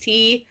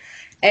NXT,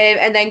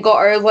 and then got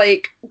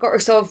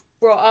herself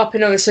brought up.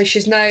 And obviously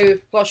she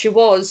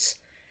was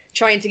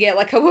trying to get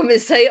like a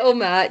women's title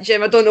match.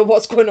 I don't know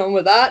what's going on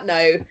with that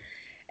now.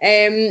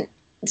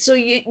 So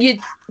you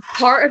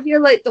part of your,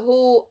 like, the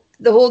whole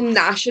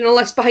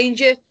nationalist behind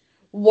you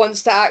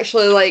wants to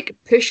actually like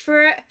push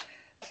for it,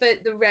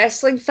 but the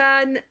wrestling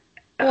fan,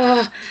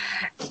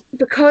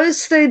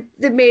 because they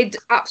made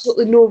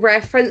absolutely no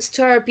reference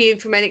to her being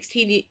from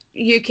NXT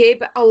UK,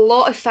 but a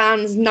lot of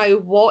fans now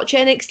watch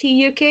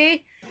NXT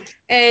UK,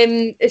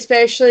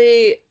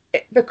 especially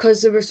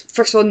because there was,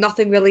 first of all,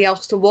 nothing really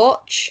else to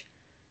watch.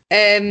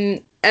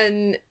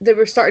 and they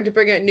were starting to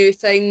bring out new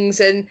things,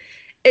 and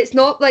it's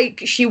not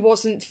like she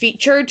wasn't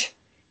featured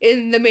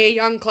in the Mae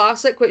Young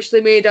Classic, which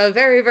they made a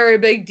very, very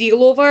big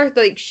deal over.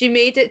 Like, she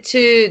made it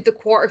to the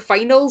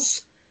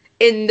quarterfinals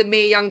in the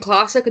Mae Young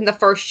Classic in the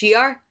first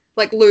year,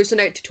 like losing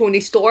out to Toni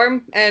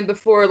Storm, and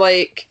before,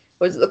 like,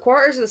 was it the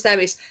quarters or the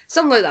semis?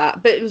 Something like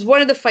that. But it was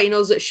one of the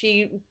finals that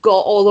she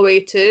got all the way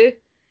to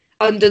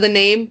under the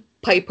name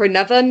Piper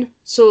Niven.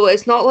 So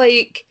it's not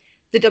like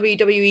the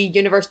WWE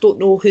Universe don't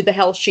know who the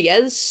hell she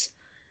is.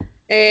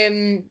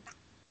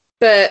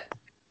 But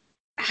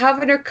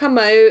having her come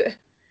out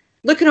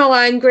looking all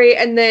angry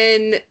and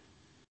then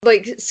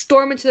like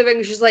storm into the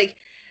ring, she's like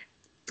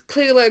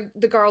clearly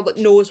the girl that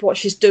knows what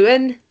she's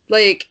doing.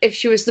 Like, if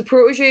she was the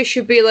protege,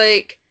 she'd be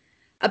like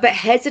a bit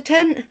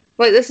hesitant.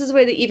 Like, this is the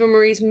way that Eva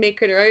Marie's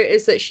making her out,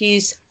 is that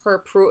she's her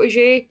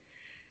protege.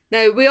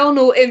 Now, we all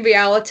know in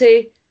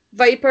reality,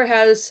 Viper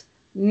has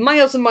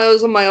miles and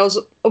miles and miles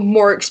of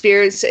more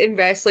experience in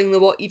wrestling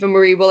than what Eva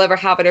Marie will ever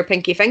have in her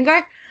pinky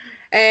finger.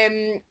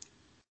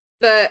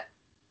 But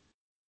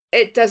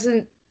it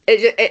doesn't.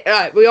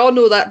 We all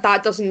know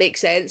that doesn't make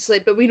sense.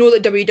 Like, but we know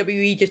that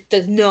WWE just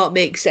does not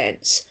make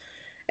sense.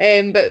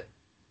 But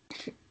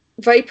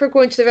Viper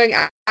going to the ring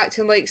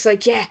acting like it's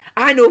like, yeah,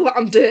 I know what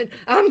I'm doing.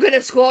 I'm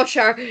gonna squash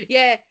her.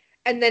 Yeah,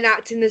 and then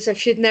acting as if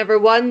she'd never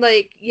won.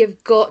 Like,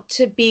 you've got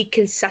to be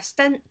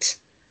consistent.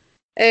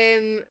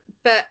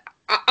 But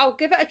I'll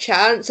give it a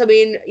chance. I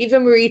mean,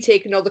 even Marie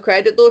taking all the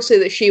credit though, say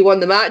that she won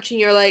the match, and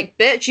you're like,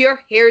 bitch,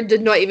 your hair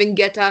did not even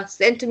get a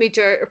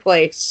centimetre out of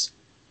place.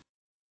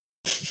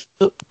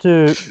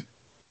 To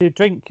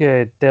drink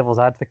devil's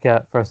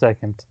advocate for a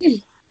second.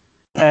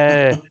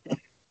 To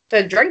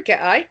drink it,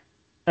 aye?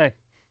 Hey,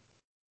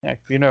 yeah,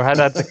 you know, had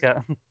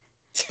advocate.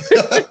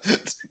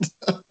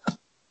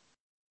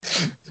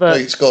 But,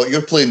 right, Scott,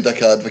 you're playing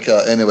dick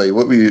advocate anyway.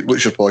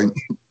 What's your point?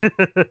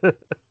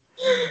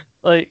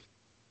 Like,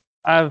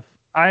 I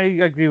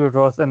agree with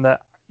Ross in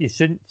that you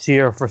shouldn't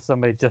cheer for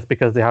somebody just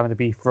because they happen to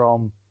be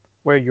from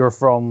where you're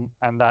from,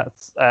 and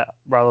that's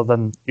rather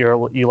than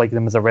you like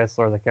them as a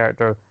wrestler, the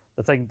character.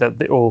 The thing that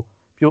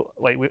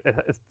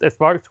it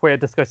sparked quite a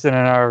discussion in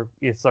our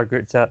ESSR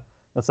group chat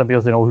with some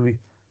people saying,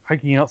 how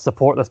can you not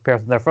support this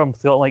person they're from?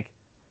 So like,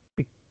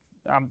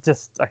 I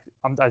just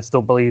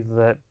don't believe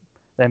that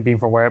them being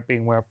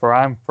where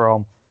I'm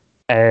from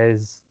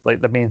is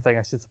like the main thing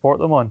I should support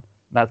them on. And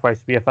that's why I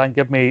should be a fan.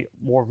 Give me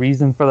more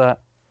reason for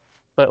that.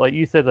 But like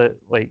you said,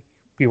 that like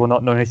people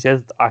not knowing who she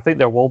is, I think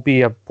there will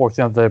be a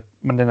portion of the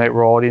Monday Night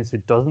Raw audience who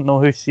doesn't know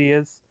who she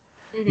is.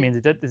 Mm-hmm. I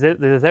mean, they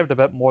deserved a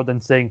bit more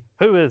than saying,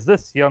 "Who is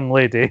this young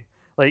lady?"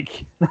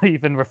 Like, not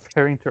even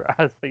referring to her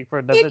as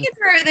Viper Niven. You give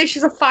her out that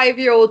she's a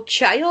 5-year-old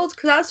child,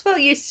 because that's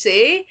what you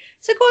say.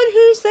 It's like, oh,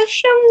 who's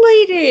this young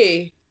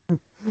lady?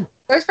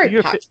 That's very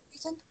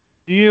patronising.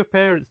 Do your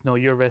parents know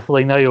you're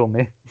wrestling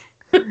Naomi?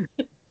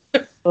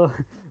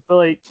 But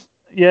like,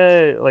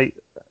 yeah, like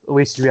the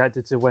way she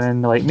reacted to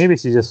winning, like maybe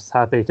she's just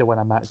happy to win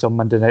a match on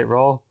Monday Night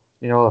Raw,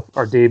 you know,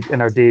 in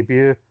her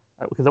debut,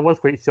 because it was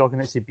quite shocking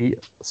that she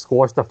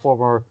squashed a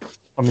former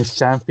women's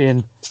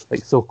champion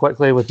like so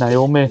quickly with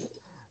Naomi.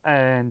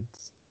 And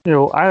you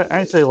know, I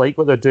actually like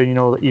what they're doing. You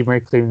know, Eva Marie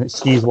claiming that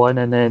she's won,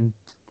 and then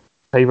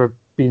Piper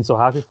being so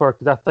happy for her,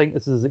 because I think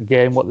this is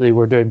again what they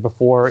were doing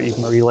before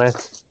Eva Marie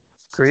left.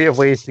 Creative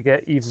ways to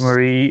get Eva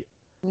Marie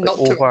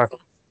over,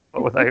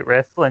 but without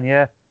wrestling.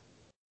 Yeah,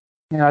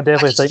 I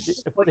definitely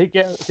think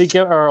if they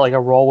get her like a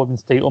Raw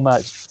Women's title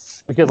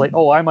match, because like,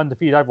 oh, I'm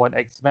undefeated, I've won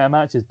X amount of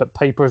matches, but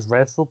Piper's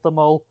wrestled them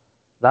all.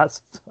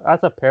 That's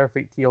a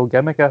perfect heel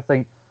gimmick, I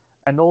think.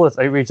 And all this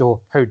outrage,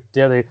 oh, how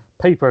dare they?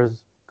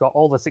 Piper's got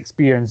all this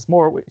experience,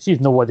 she's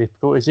nobody's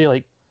protege,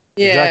 like,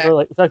 yeah.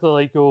 exactly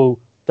like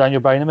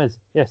Daniel Bryan and The Miz.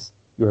 Yes,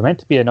 you were meant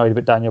to be annoyed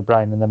about Daniel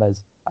Bryan and The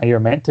Miz, and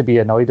you're meant to be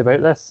annoyed about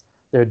this.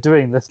 They're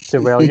doing this to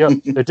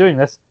they're doing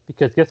this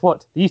because guess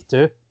what? These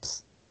two,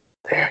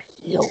 they're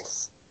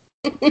heels.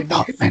 You're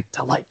not meant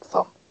to like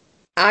them.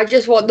 I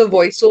just want the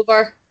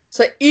voiceover.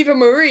 So Eva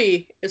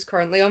Marie is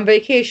currently on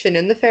vacation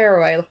in the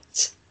Faroe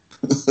Islands.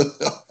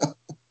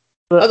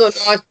 I don't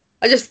know.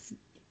 I just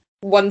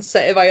one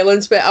set of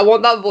islands, but I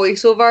want that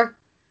voiceover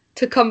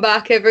to come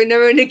back every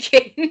now and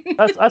again.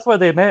 that's why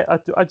they met.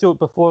 I joked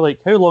before,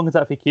 like, how long is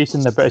that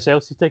vacation the British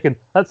Elsie's taken?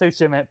 That's how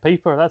she met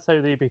Piper. That's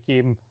how they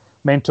became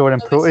mentor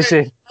and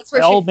protege.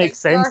 It all makes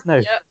sense now.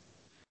 Yep.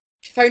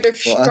 She found her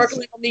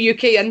struggling on the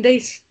UK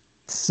Indies.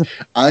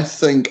 I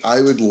think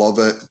I would love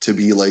it to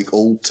be like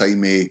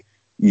old-timey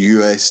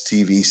US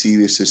TV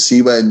series. To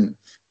see when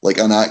like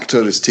an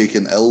actor is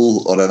taken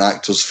ill or an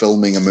actor's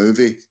filming a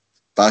movie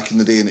back in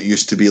the day, and it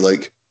used to be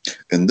like,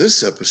 in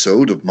this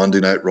episode of Monday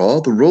Night Raw,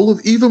 the role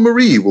of Eva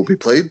Marie will be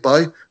played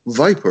by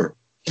Viper.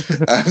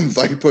 And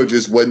Viper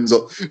just wins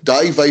up.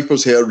 Dye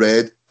Viper's hair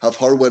red, have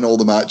her win all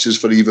the matches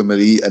for Eva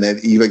Marie, and then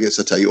Eva gets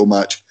a title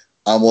match.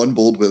 I'm on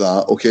board with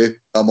that, okay?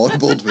 I'm on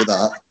board with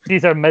that.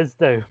 These are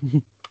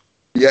Mizdow.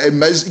 Yeah,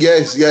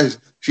 yes.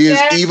 She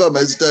is Eva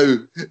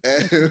Mizdow.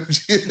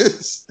 She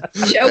is.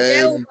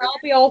 I'll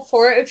be all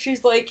for it if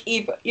she's like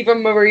Eva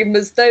Marie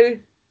Mizdow.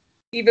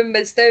 Even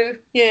Mizdow,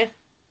 yeah.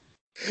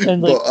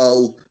 And like,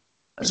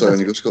 Sorry,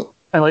 you go, Scott.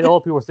 And like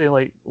all people were saying,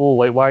 like, oh,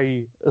 like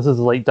why this is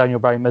like Daniel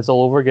Bryan Miz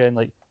all over again?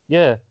 Like,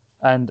 yeah,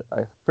 and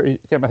I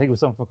can't think it was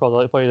something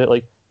called that.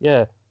 Like,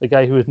 yeah, the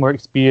guy who was more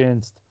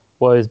experienced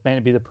was meant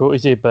to be the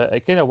protege, but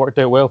it kind of worked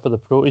out well for the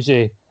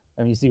protege.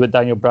 And you see what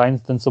Daniel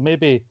Bryan's done, so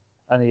maybe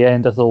in the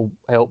end this will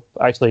help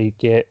actually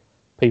get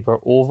Piper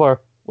over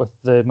with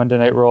the Monday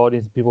Night Raw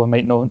audience. People who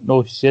might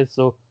know she is.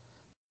 So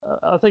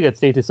I think I'd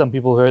say to some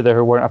people who are out there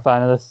who weren't a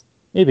fan of this,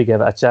 maybe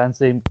give it a chance.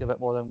 Give it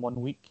more than 1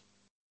 week.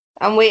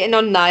 I'm waiting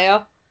on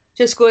Nia.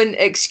 Just going,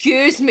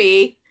 excuse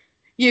me,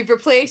 you've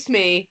replaced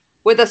me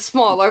with a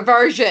smaller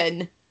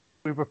version.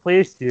 We've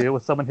replaced you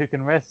with someone who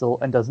can wrestle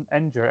and doesn't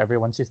injure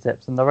everyone she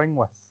steps in the ring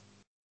with.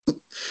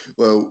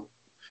 Well,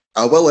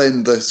 I will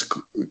end this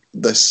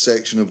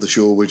section of the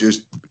show with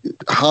just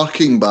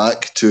harking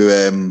back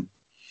to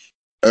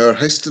our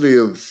history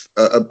of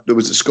there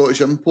was a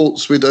Scottish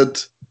Imports we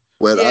did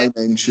where I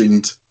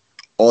mentioned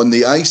on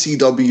the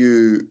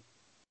ICW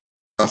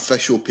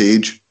official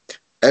page,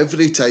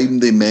 every time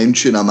they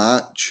mention a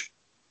match,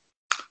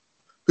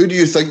 who do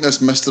you think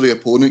this mystery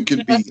opponent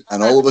could be?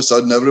 And all of a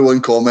sudden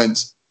everyone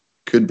comments,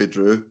 could be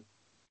Drew.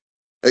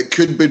 It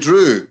could be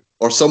Drew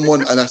or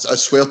someone, and I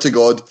swear to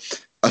God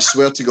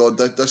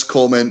that this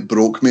comment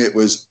broke me. It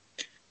was,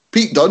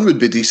 Pete Dunne would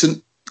be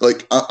decent.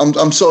 Like,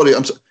 I'm sorry,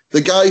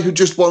 the guy who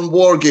just won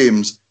War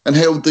Games and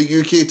held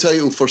the UK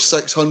title for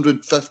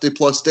 650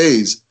 plus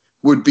days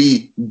would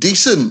be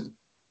decent.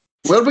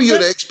 Where were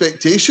your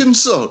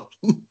expectations, sir?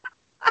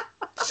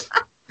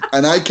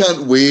 And I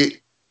can't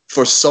wait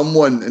for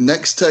someone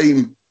next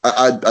time.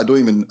 I don't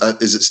even.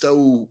 Is it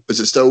still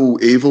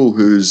Avo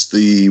who's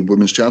the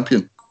women's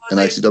champion in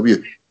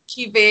ICW?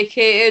 She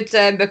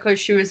vacated because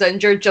she was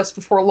injured just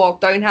before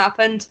lockdown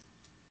happened.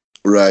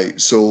 Right.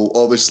 So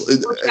obviously,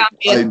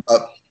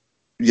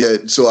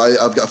 So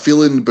I've got a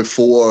feeling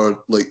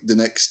before like the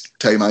next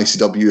time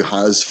ICW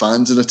has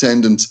fans in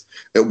attendance,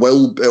 it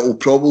will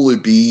probably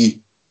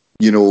be,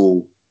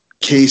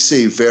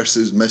 Casey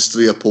versus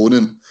mystery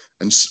opponent.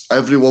 And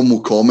everyone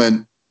will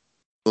comment,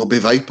 it'll be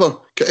Viper.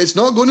 It's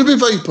not going to be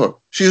Viper.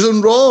 She's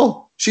on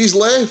Raw. She's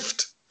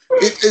left.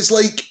 It's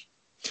like,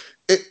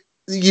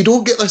 you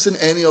don't get this in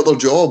any other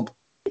job.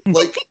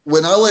 Like,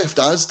 when I left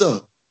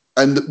Asda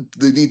and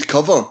they need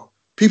cover,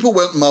 people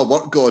went in my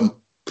work going,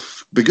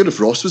 be good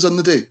if Ross was in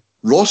the day.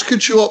 Ross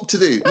could show up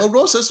today. No,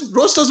 Ross doesn't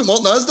work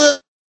in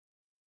Asda.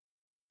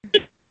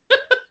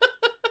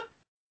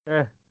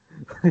 Yeah.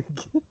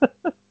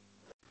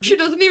 She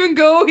doesn't even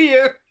go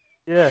here.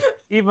 Yeah,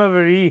 Eva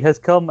Marie has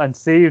come and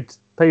saved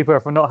Piper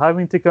from not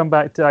having to come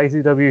back to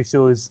ICW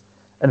shows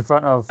in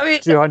front of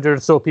 200 or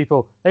so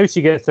people. Now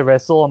she gets to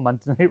wrestle on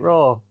Monday Night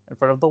Raw in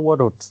front of the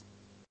world.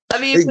 I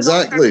mean,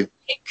 exactly.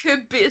 It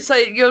could be. It's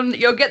like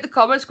you'll get the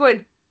comments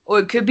going, oh,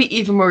 it could be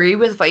Eva Marie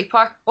with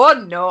Viper.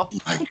 Oh no! Oh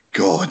my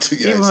God!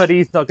 Yes. Eva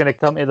Marie's not going to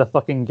come to the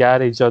fucking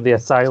garage or the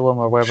asylum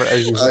or wherever it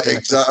is.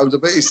 Exactly. I was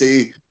about to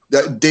say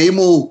that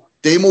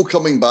Demo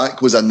coming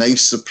back was a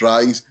nice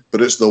surprise,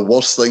 but it's the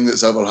worst thing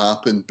that's ever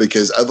happened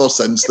because ever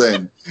since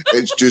then,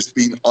 it's just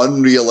been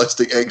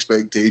unrealistic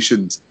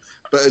expectations.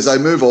 But as I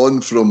move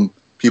on from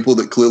people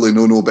that clearly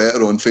know no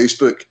better on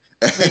Facebook...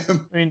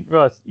 I mean,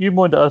 Ross, you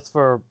moaned at us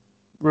for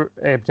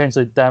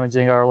potentially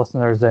damaging our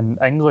listeners in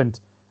England.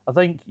 I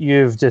think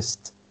we've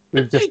just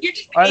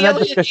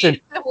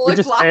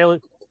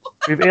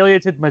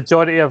alienated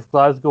majority of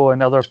Glasgow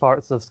and other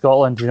parts of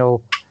Scotland,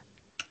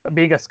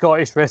 being a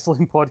Scottish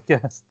wrestling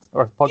podcast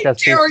or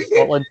podcast in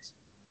Scotland.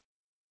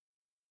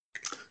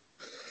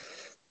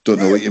 Don't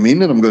know what you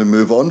mean, and I'm going to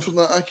move on from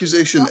that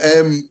accusation.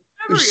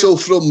 So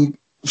from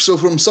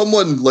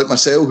someone like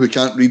myself who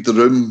can't read the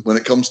room when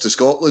it comes to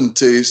Scotland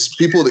to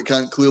people that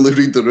can't clearly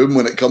read the room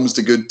when it comes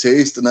to good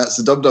taste, and that's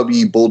the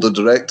WWE Board of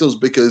Directors,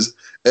 because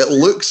it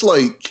looks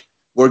like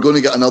we're going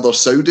to get another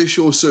Saudi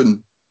show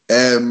soon.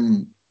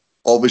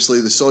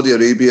 Obviously, the Saudi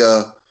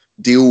Arabia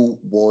deal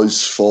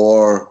was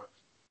for,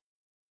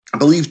 I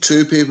believe,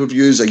 2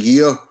 pay-per-views a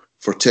year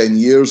for 10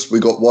 years.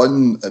 We got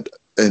one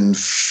in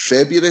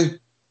February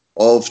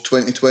of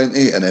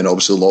 2020, and then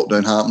obviously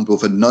lockdown happened. We've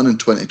had none in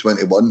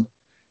 2021.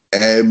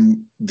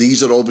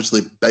 These are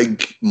obviously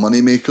big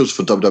money makers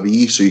for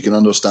WWE, so you can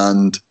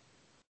understand,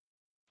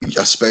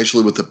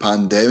 especially with the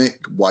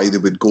pandemic, why they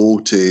would go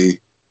to,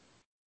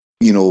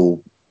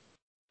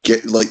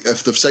 get, like,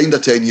 if they've signed a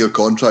 10-year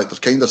contract, they're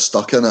kind of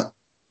stuck in it.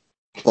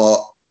 But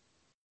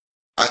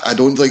I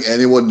don't think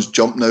anyone's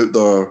jumping out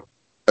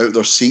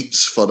their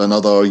seats for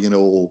another,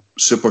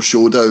 Super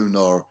Showdown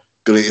or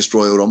Greatest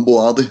Royal Rumble,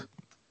 are they?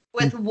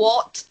 With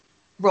what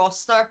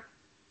roster?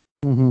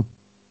 Mm-hmm.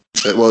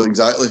 Well,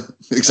 exactly.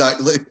 They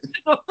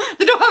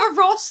don't have a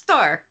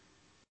roster.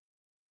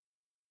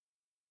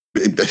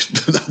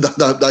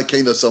 That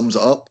kind of sums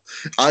it up.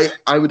 I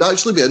would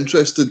actually be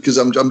interested, because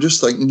I'm just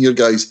thinking here,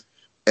 guys.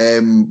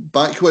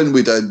 Back when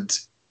we did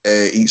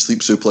Eat, Sleep,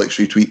 Suplex,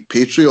 Retweet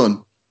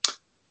Patreon,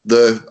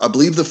 I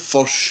believe the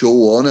first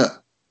show on it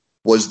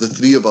was the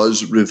 3 of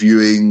us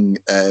reviewing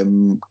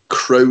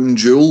Crown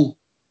Jewel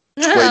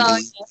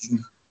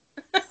 2018.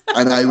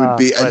 And I would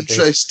be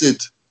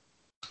interested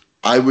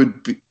I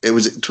would be. It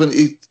was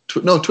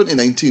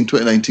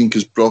 2019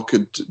 because Brock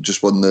had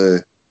just won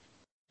the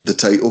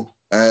title.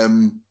 I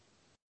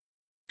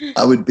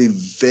would be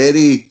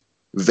very,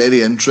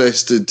 very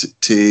interested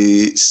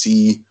to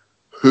see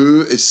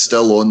who is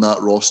still on that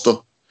roster.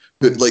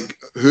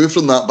 Who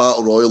from that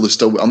Battle Royal is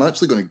still... I'm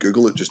actually going to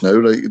Google it just now,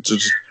 right?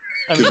 Because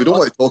we don't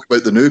want to talk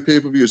about the new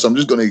pay-per-view, so I'm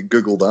just going to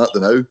Google that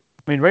now. I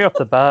mean, right off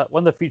the bat,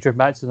 one of the featured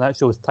matches in that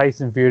show was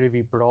Tyson Fury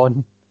v.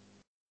 Braun.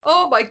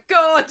 Oh my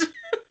god!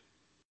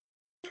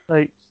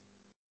 And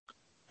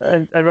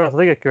Ross, I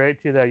think I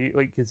correct you there,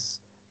 because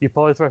you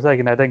paused for a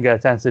second, I didn't get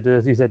a chance to do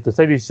this. You said the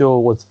Saudi show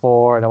was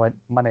for, and I went,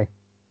 money.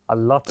 A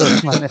lot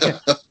of money.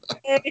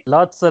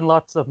 Lots and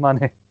lots of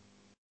money.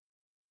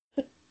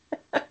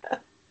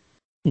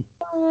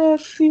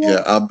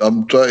 Yeah,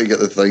 I'm trying to get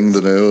the thing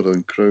now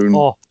on Crown.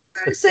 Oh,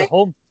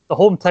 the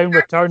hometown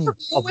return.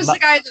 What was the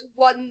guy that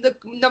won the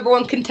number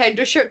one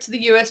contender shirt to the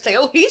US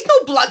title? He's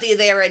no bloody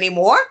there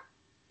anymore.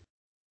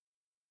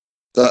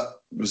 That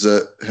was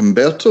it.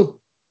 Humberto.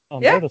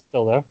 Humberto's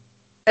still there.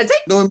 Is he?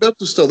 No,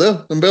 Humberto's still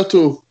there.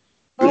 Humberto.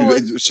 Well,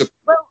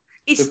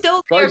 he's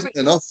still there. But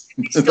enough.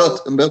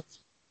 Humberto.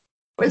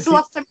 When's the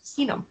last time you've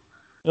seen him?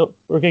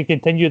 We're going to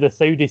continue the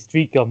Saudi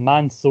streak of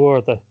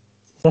Mansoor, the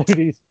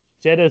Saudis.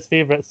 Jedah's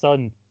favourite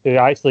son, who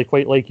I actually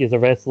quite like as a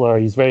wrestler.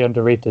 He's very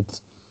underrated.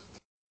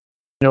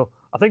 I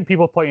think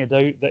people pointed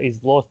out that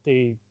he's lost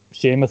to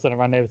Sheamus in a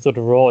random episode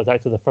of Raw. Is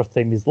actually the first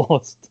time he's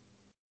lost.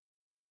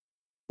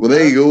 Well,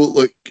 there you go.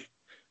 Look,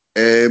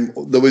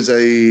 there was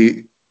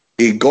a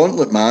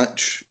gauntlet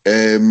match.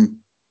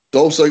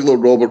 Dolph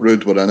Ziggler, Robert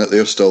Roode were in it.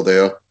 They're still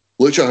there.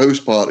 Lucha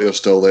House Party are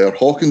still there.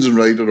 Hawkins and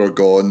Ryder are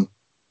gone.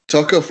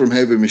 Tucker from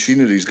Heavy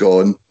Machinery's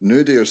gone.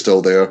 New Day are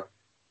still there.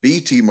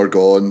 B-Team are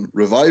gone.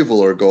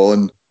 Revival are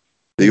gone.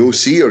 The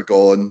OC are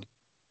gone.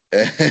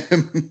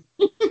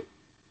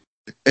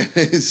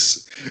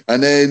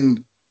 And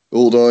then,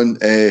 hold on,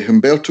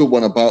 Humberto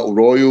won a Battle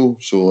Royal,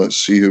 so let's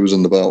see who was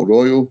in the Battle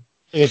Royal.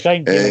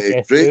 Great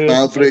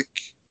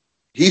Maverick.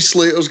 Heath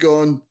Slater's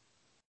gone.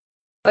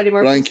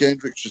 Brian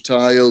Kendrick's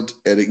retired.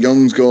 Eric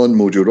Young's gone.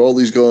 Mojo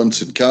Rawley's gone.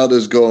 Sin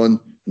Cara's gone.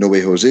 No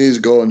Way Jose's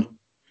gone.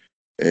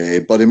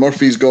 Buddy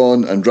Murphy's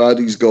gone.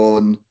 Andrade's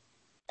gone.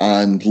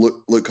 And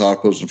Luke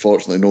Harper's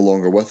unfortunately no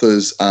longer with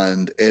us.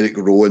 And Eric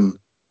Rowan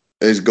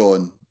is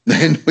gone.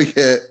 Then we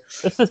get...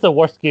 This is the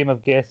worst game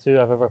of Guess Who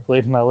I've ever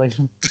played in my life.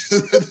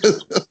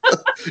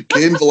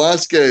 Cain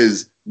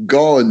Velasquez,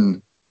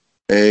 gone.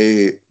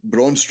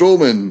 Braun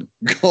Strowman,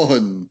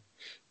 gone.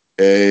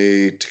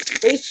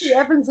 Lacey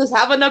Evans is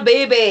having a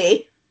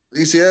baby.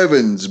 Lacey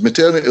Evans,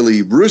 maternity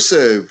leave.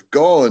 Rusev,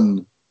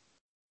 gone.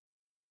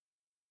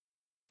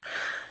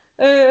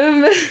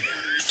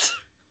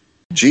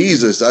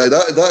 Jesus,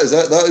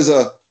 that is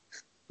a...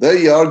 There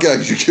you are,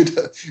 guys.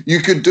 You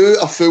could do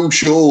a full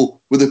show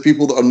with the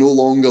people that are no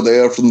longer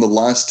there from the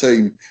last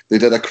time they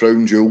did a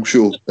Crown Jewel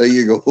show. There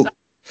you go.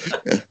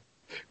 Yeah.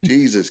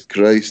 Jesus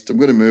Christ. I'm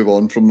going to move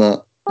on from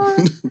that.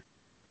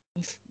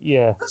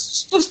 Yeah. That's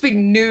supposed to be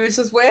news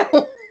as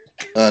well.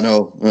 I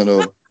know.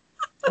 I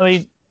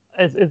mean,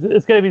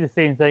 it's going to be the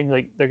same thing.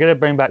 Like, they're going to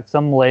bring back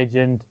some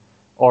legend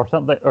or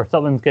something, or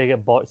something's going to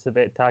get botched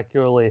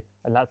spectacularly,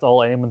 and that's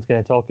all anyone's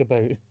going to talk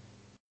about.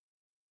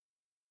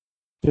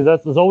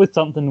 Because there's always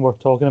something worth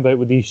talking about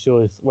with these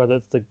shows, whether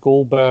it's the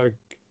Goldberg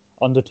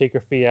Undertaker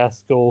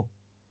fiasco,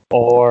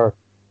 or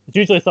it's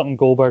usually something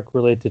Goldberg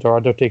related or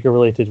Undertaker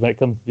related when it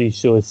comes to these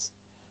shows.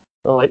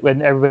 Or like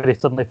when everybody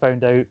suddenly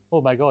found out, oh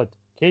my god,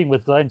 Kane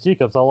was Glenn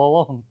Jacobs all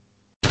along.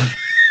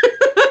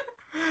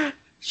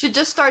 Should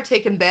just start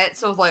taking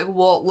bets of like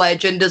what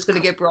legend is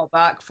going to get brought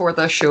back for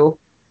the show.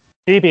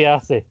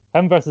 DiBiase,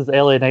 him versus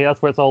LA Knight,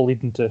 that's where it's all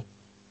leading to.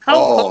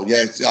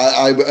 Yes,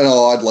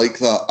 I'd like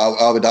that.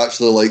 I would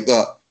actually like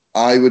that.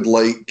 I would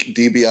like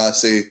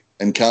DiBiase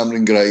and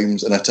Cameron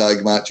Grimes in a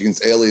tag match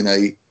against LA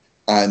Knight,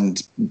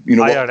 and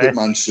put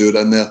Mansoor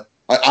in there.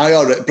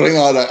 IRS, bring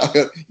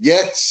IRS.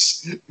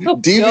 Yes,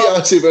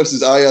 DiBiase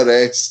versus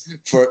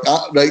IRS for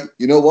right.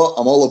 You know what?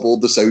 I'm all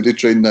aboard the Saudi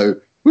train now.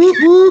 Whoop,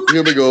 whoop,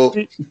 here we go.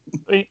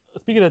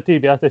 Speaking of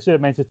DiBiase, I should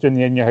have mentioned during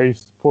the In Your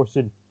House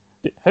portion.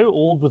 How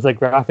old was the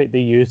graphic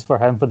they used for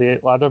him for the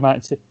ladder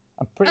match?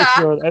 I'm pretty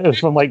sure it was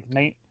from like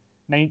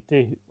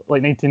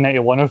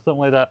 1991 or something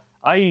like that.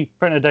 I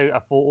printed out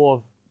a photo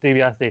of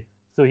DiBiase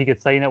so he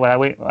could sign it when I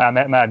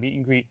met him at a meet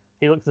and greet.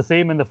 He looks the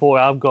same in the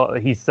photo I've got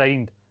that he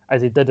signed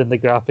as he did in the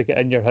graphic at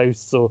In Your House.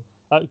 So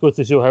that goes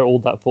to show how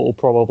old that photo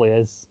probably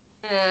is.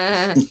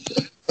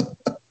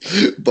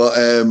 But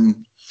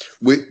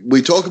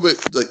we talk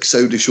about like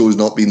Saudi shows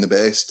not being the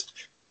best.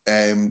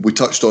 We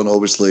touched on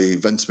obviously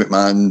Vince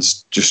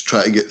McMahon's just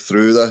trying to get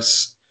through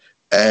this.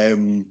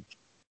 And,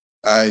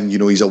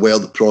 he's aware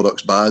the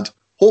product's bad.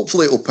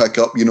 Hopefully it'll pick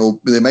up.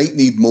 They might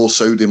need more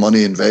Saudi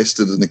money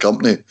invested in the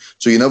company.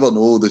 So you never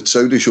know. The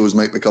Saudi shows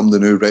might become the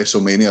new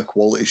WrestleMania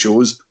quality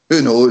shows.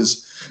 Who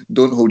knows?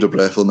 Don't hold your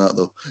breath on that,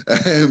 though.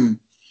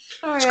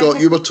 Scott,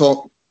 you were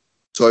talking...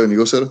 Sorry, on you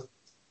go, Sarah.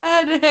 I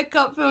had a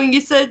hiccup when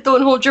you said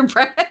don't hold your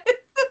breath.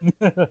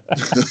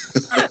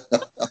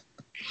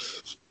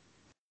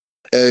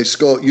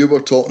 Scott, you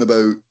were talking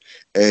about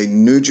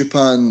New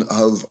Japan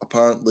have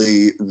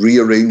apparently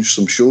rearranged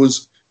some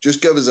shows.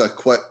 Just give us a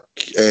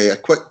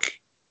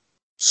quick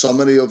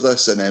summary of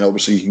this, and then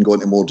obviously you can go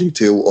into more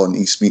detail on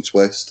East meets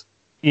West.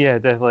 Yeah,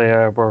 definitely.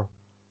 We're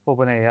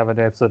hoping to have an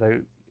episode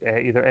out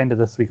either end of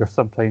this week or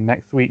sometime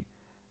next week.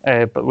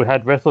 But we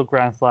had Wrestle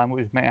Grand Slam,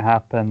 which was meant to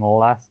happen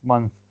last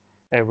month.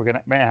 We're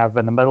meant to have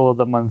in the middle of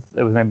the month.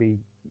 It was meant to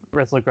be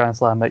Wrestle Grand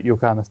Slam at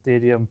Yokohama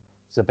Stadium,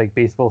 which is a big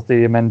baseball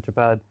stadium in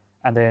Japan,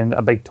 and then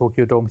a big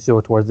Tokyo Dome show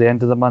towards the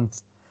end of the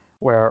month,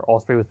 where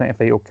Ospreay was meant to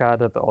fight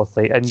Okada, but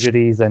also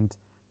injuries and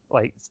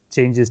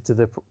changes to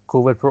the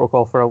COVID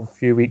protocol for a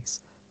few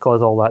weeks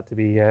caused all that to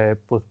be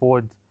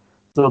postponed.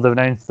 So they've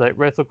announced that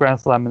Wrestle Grand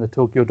Slam in the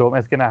Tokyo Dome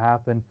is going to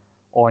happen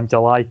on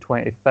July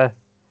 25th,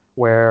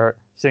 where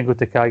Shingo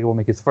Takagi will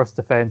make his first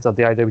defense of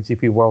the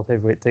IWGP World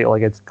Heavyweight title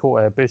against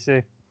Kota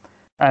Ibushi.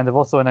 And they've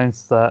also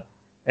announced that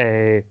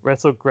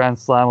Wrestle Grand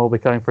Slam will be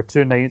coming for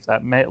 2 nights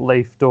at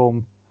MetLife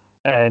Dome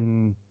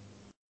in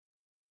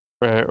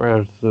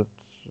where is it?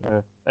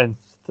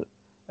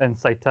 In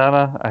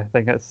Saitama, I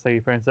think that's how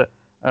you pronounce it.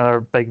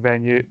 Our big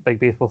venue, big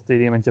baseball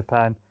stadium in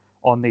Japan,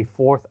 on the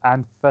 4th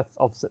and 5th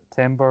of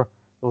September.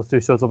 Those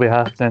 2 shows will be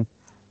happening,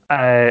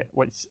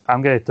 which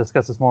I'm going to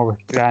discuss this more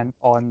with Grant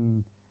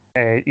on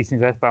East and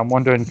West, but I'm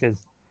wondering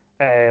because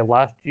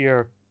last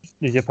year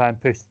New Japan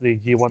pushed the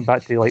G1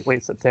 back to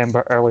late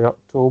September, early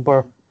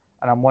October,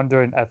 and I'm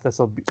wondering if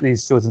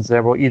these shows in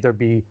September will either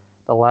be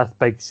the last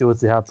big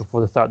shows they have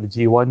before they start the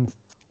G1,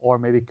 or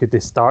maybe could they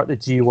start the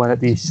G1 at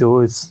these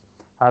shows,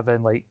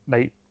 having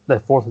the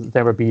 4th of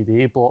September be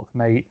the A block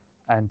night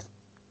and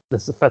the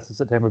 5th of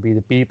September be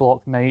the B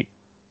block night.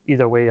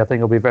 Either way, I think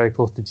it'll be very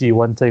close to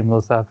G1 time when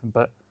those happen.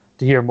 But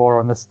to hear more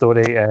on this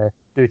story,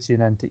 do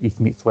tune in to East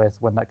Meets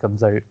West when that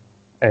comes out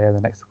the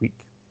next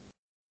week.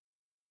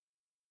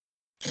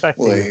 Well,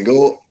 there you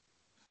go.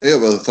 Yeah,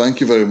 well,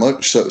 thank you very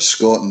much. That was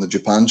Scott in the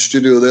Japan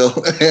studio there.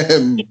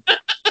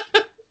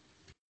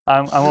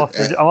 I'm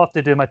off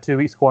to do my 2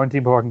 weeks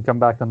quarantine before I can come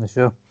back on the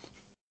show.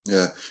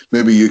 Yeah,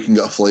 maybe you can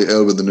get a flight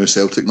there with the new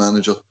Celtic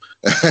manager.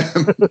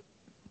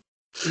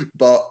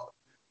 But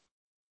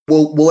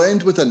we'll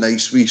end with a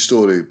nice wee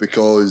story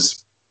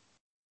because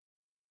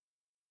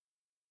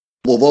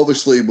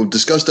we've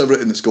discussed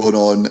everything that's going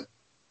on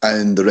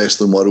in the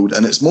wrestling world,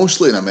 and it's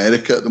mostly in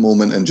America at the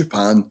moment, in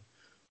Japan.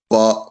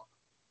 But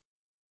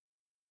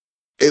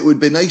it would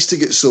be nice to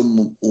get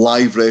some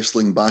live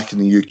wrestling back in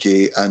the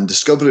UK, and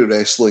Discovery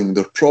Wrestling,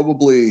 they're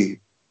probably...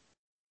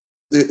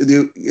 I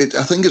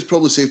think it's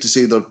probably safe to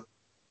say they're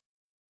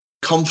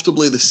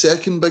comfortably the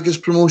second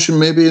biggest promotion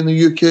maybe in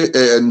the UK,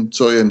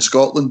 in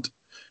Scotland.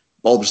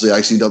 Obviously,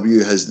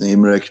 ICW has the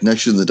name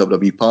recognition, the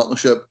WWE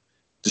partnership.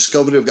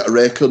 Discovery have got a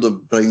record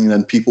of bringing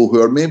in people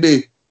who are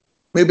maybe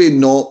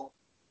not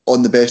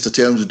on the best of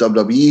terms with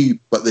WWE,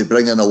 but they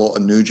bring in a lot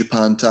of New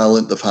Japan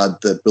talent. They've had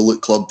the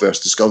Bullet Club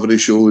versus Discovery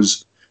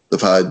shows. They've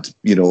had,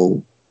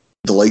 the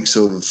likes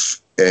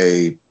of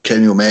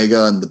Kenny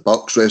Omega and the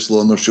Bucks wrestle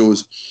on their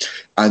shows.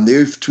 And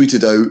they've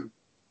tweeted out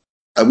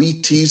a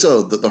wee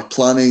teaser that they're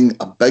planning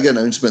a big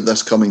announcement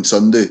this coming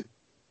Sunday.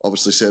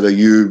 Obviously, Sarah,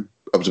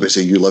 I was about to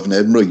say you live in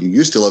Edinburgh. You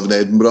used to live in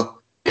Edinburgh.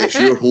 It's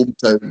your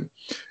hometown.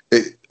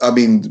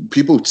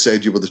 People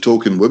said you were the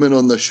token woman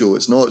on this show.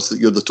 It's not. It's that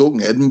you're the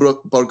token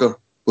Edinburgh burger.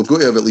 We've got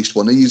to have at least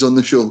one of these on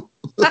the show.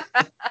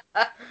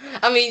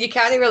 I mean, you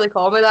can't really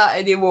call me that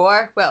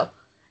anymore. Well,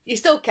 you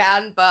still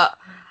can, but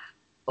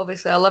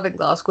obviously I live in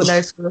Glasgow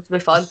now, so this will be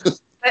fun.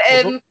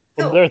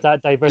 But, there's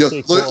that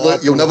diversity.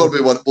 Look, you'll never be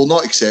one. We'll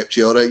not accept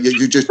you, all right?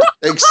 You just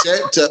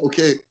accept it,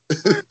 okay?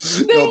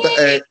 No!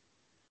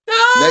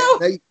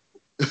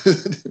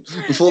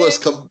 Before this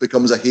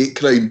becomes a hate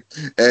crime,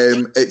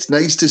 it's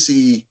nice to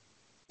see,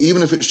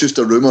 even if it's just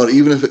a rumour,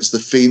 even if it's the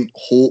faint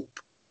hope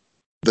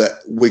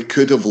that we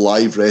could have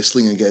live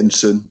wrestling again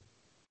soon.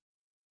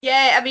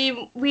 Yeah, I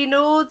mean, we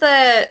know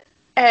that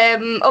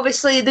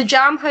obviously the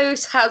Jam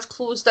House has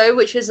closed down,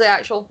 which is the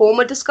actual home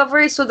of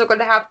Discovery, so they're going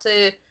to have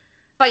to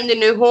find a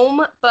new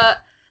home.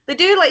 But they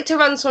do like to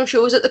run some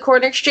shows at the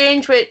Corn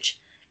Exchange,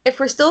 which, if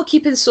we're still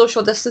keeping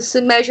social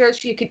distancing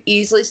measures, you could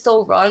easily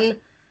still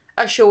run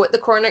a show at the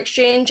Corn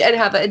Exchange and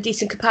have it at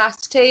decent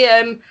capacity.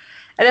 And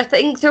I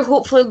think they're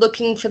hopefully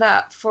looking for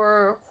that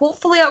for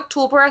hopefully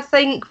October, I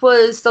think,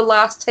 was the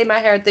last time I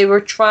heard they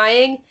were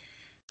trying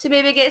to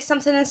maybe get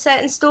something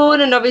set in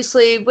stone. And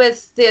obviously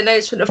with the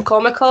announcement of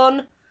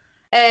Comic-Con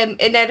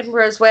in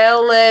Edinburgh as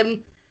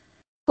well,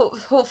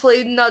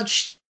 hopefully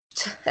nudged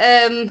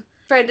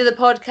friend of the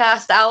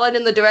podcast, Alan,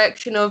 in the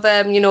direction of,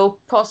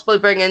 possibly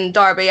bringing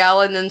Darby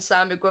Allin and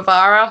Sammy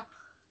Guevara.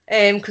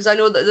 Because I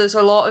know that there's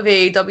a lot of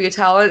AEW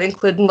talent,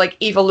 including like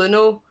Eva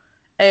Luno,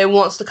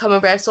 wants to come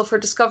and wrestle for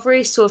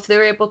Discovery. So if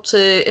they're able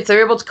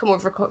to come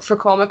over for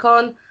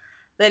Comic-Con,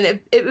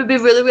 then it would be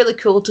really, really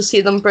cool to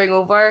see them bring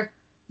over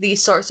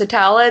these sorts of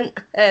talent,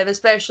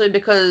 especially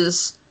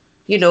because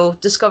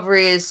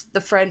Discovery is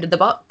the friend of the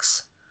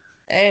Bucks.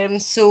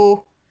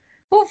 So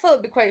hopefully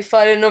it'll be quite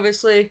fun. And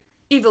obviously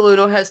Eva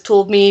Luno has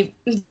told me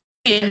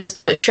wanted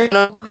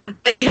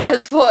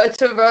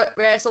to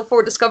wrestle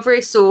for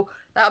Discovery, so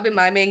that'll be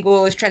my main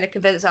goal, is trying to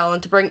convince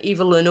Alan to bring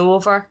Eva Luna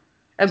over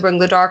and bring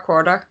the Dark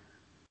Order.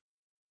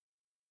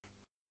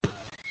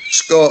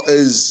 Scott,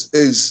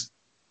 is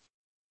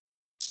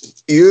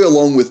you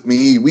along with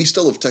me, we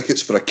still have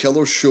tickets for a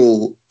killer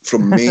show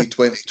from May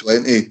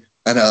 2020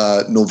 and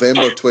a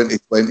November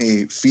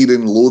 2020 Fear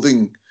and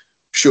Loathing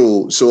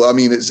show. So, I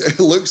mean, it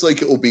looks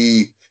like it'll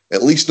be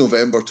at least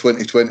November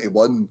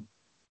 2021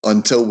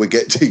 until we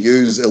get to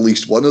use at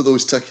least one of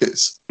those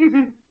tickets.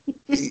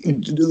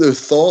 The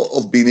thought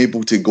of being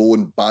able to go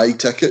and buy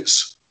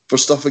tickets for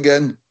stuff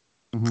again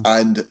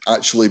and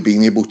actually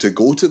being able to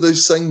go to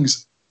those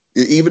things,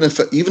 even if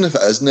it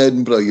is in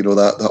Edinburgh, you know,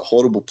 that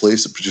horrible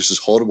place that produces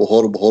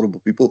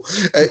horrible people,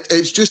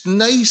 it's just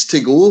nice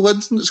to go,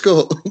 isn't it,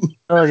 Scott?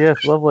 Oh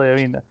yes, lovely. I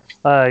mean,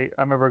 I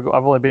remember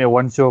I've only been at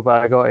one show,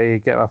 but I got to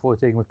get my photo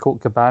taken with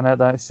Colt Cabana at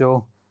that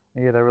show.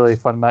 He had a really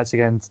fun match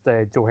against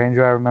Joe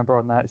Hendry, I remember,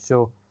 on that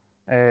show.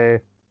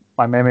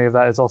 My memory of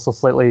that is also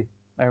slightly...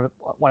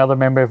 one other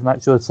member from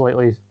that show is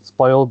slightly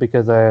spoiled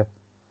because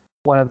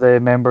one of the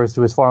members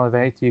who was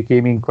formerly of NXT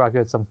came in and cracked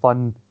out some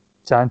fun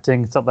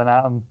chanting something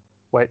at him,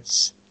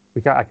 which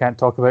I can't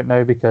talk about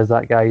now because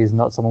that guy is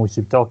not someone we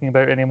should be talking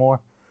about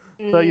anymore.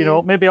 But you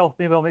know, maybe I'll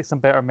make some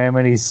better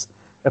memories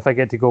if I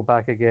get to go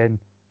back again.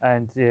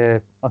 And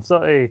I'm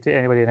sorry to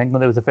anybody in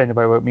England that was offended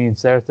by what me and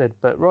Sarah said,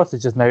 but Ross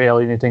is just now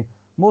alienating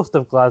most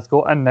of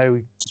Glasgow and now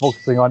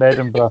focusing on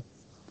Edinburgh.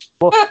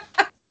 Well,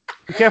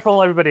 be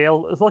careful, everybody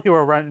else. It's lucky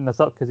we're rounding this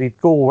up because he'd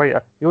go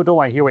right. You don't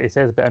want to hear what he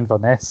says about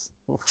Inverness.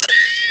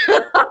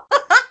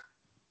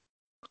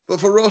 But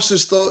for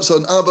Ross's thoughts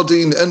on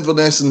Aberdeen,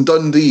 Inverness and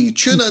Dundee,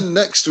 tune in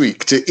next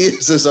week to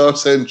ESSR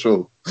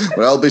Central,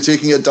 where I'll be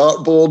taking a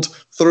dartboard,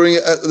 throwing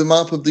it at the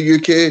map of the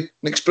UK and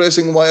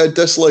expressing why I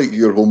dislike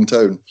your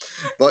hometown.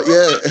 But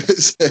yeah,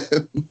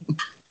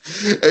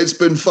 it's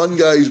been fun,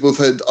 guys. We've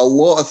had a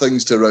lot of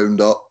things to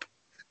round up,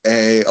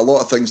 a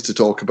lot of things to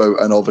talk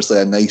about, and obviously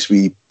a nice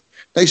wee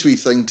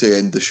thing to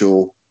end the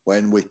show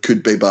when we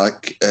could be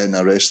back in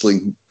a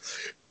wrestling...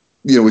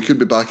 You know, we could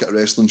be back at a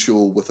wrestling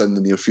show within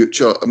the near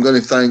future. I'm going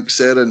to thank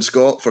Sarah and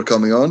Scott for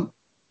coming on.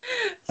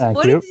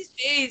 One of these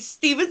days,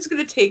 Stephen's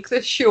going to take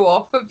this show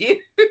off of you.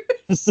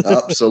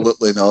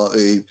 Absolutely not.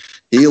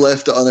 He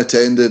left it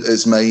unattended.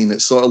 It's mine.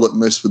 It's sort of like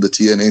Moose with the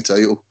TNA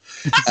title.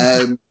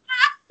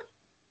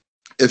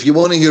 If you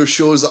want to hear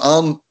shows that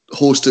aren't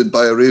hosted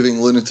by a raving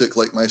lunatic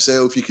like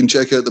myself, you can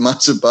check out the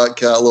massive back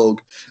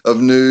catalogue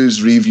of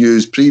news,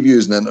 reviews,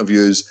 previews and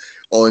interviews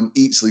on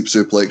Eat, Sleep,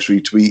 Suplex,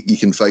 Retweet. You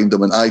can find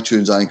them on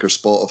iTunes, Anchor,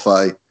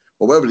 Spotify,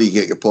 or wherever you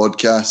get your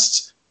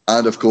podcasts.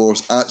 And, of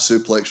course, at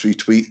Suplex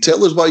Retweet.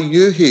 Tell us why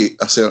you hate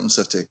a certain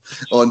city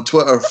on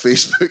Twitter,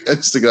 Facebook,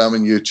 Instagram,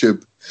 and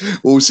YouTube.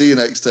 We'll see you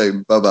next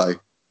time. Bye-bye.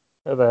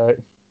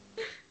 Bye-bye.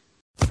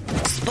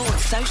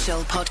 Sports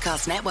Social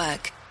Podcast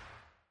Network.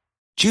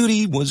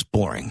 Judy was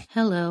boring.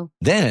 Hello.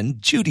 Then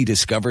Judy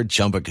discovered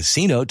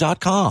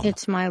ChumbaCasino.com.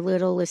 It's my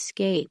little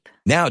escape.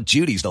 Now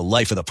Judy's the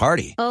life of the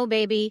party. Oh,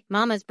 baby,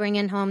 mama's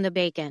bringing home the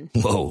bacon.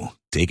 Whoa,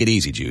 take it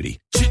easy,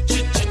 Judy.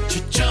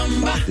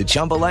 The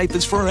Chumba life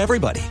is for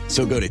everybody.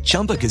 So go to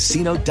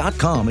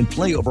ChumbaCasino.com and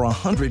play over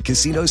 100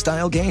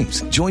 casino-style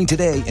games. Join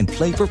today and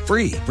play for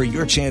free for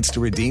your chance to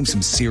redeem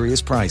some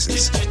serious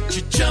prizes.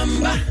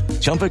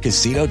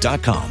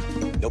 ChumbaCasino.com.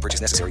 No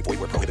purchase necessary. Void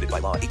where prohibited by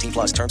law.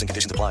 18+ terms and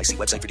conditions apply. See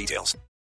website for details.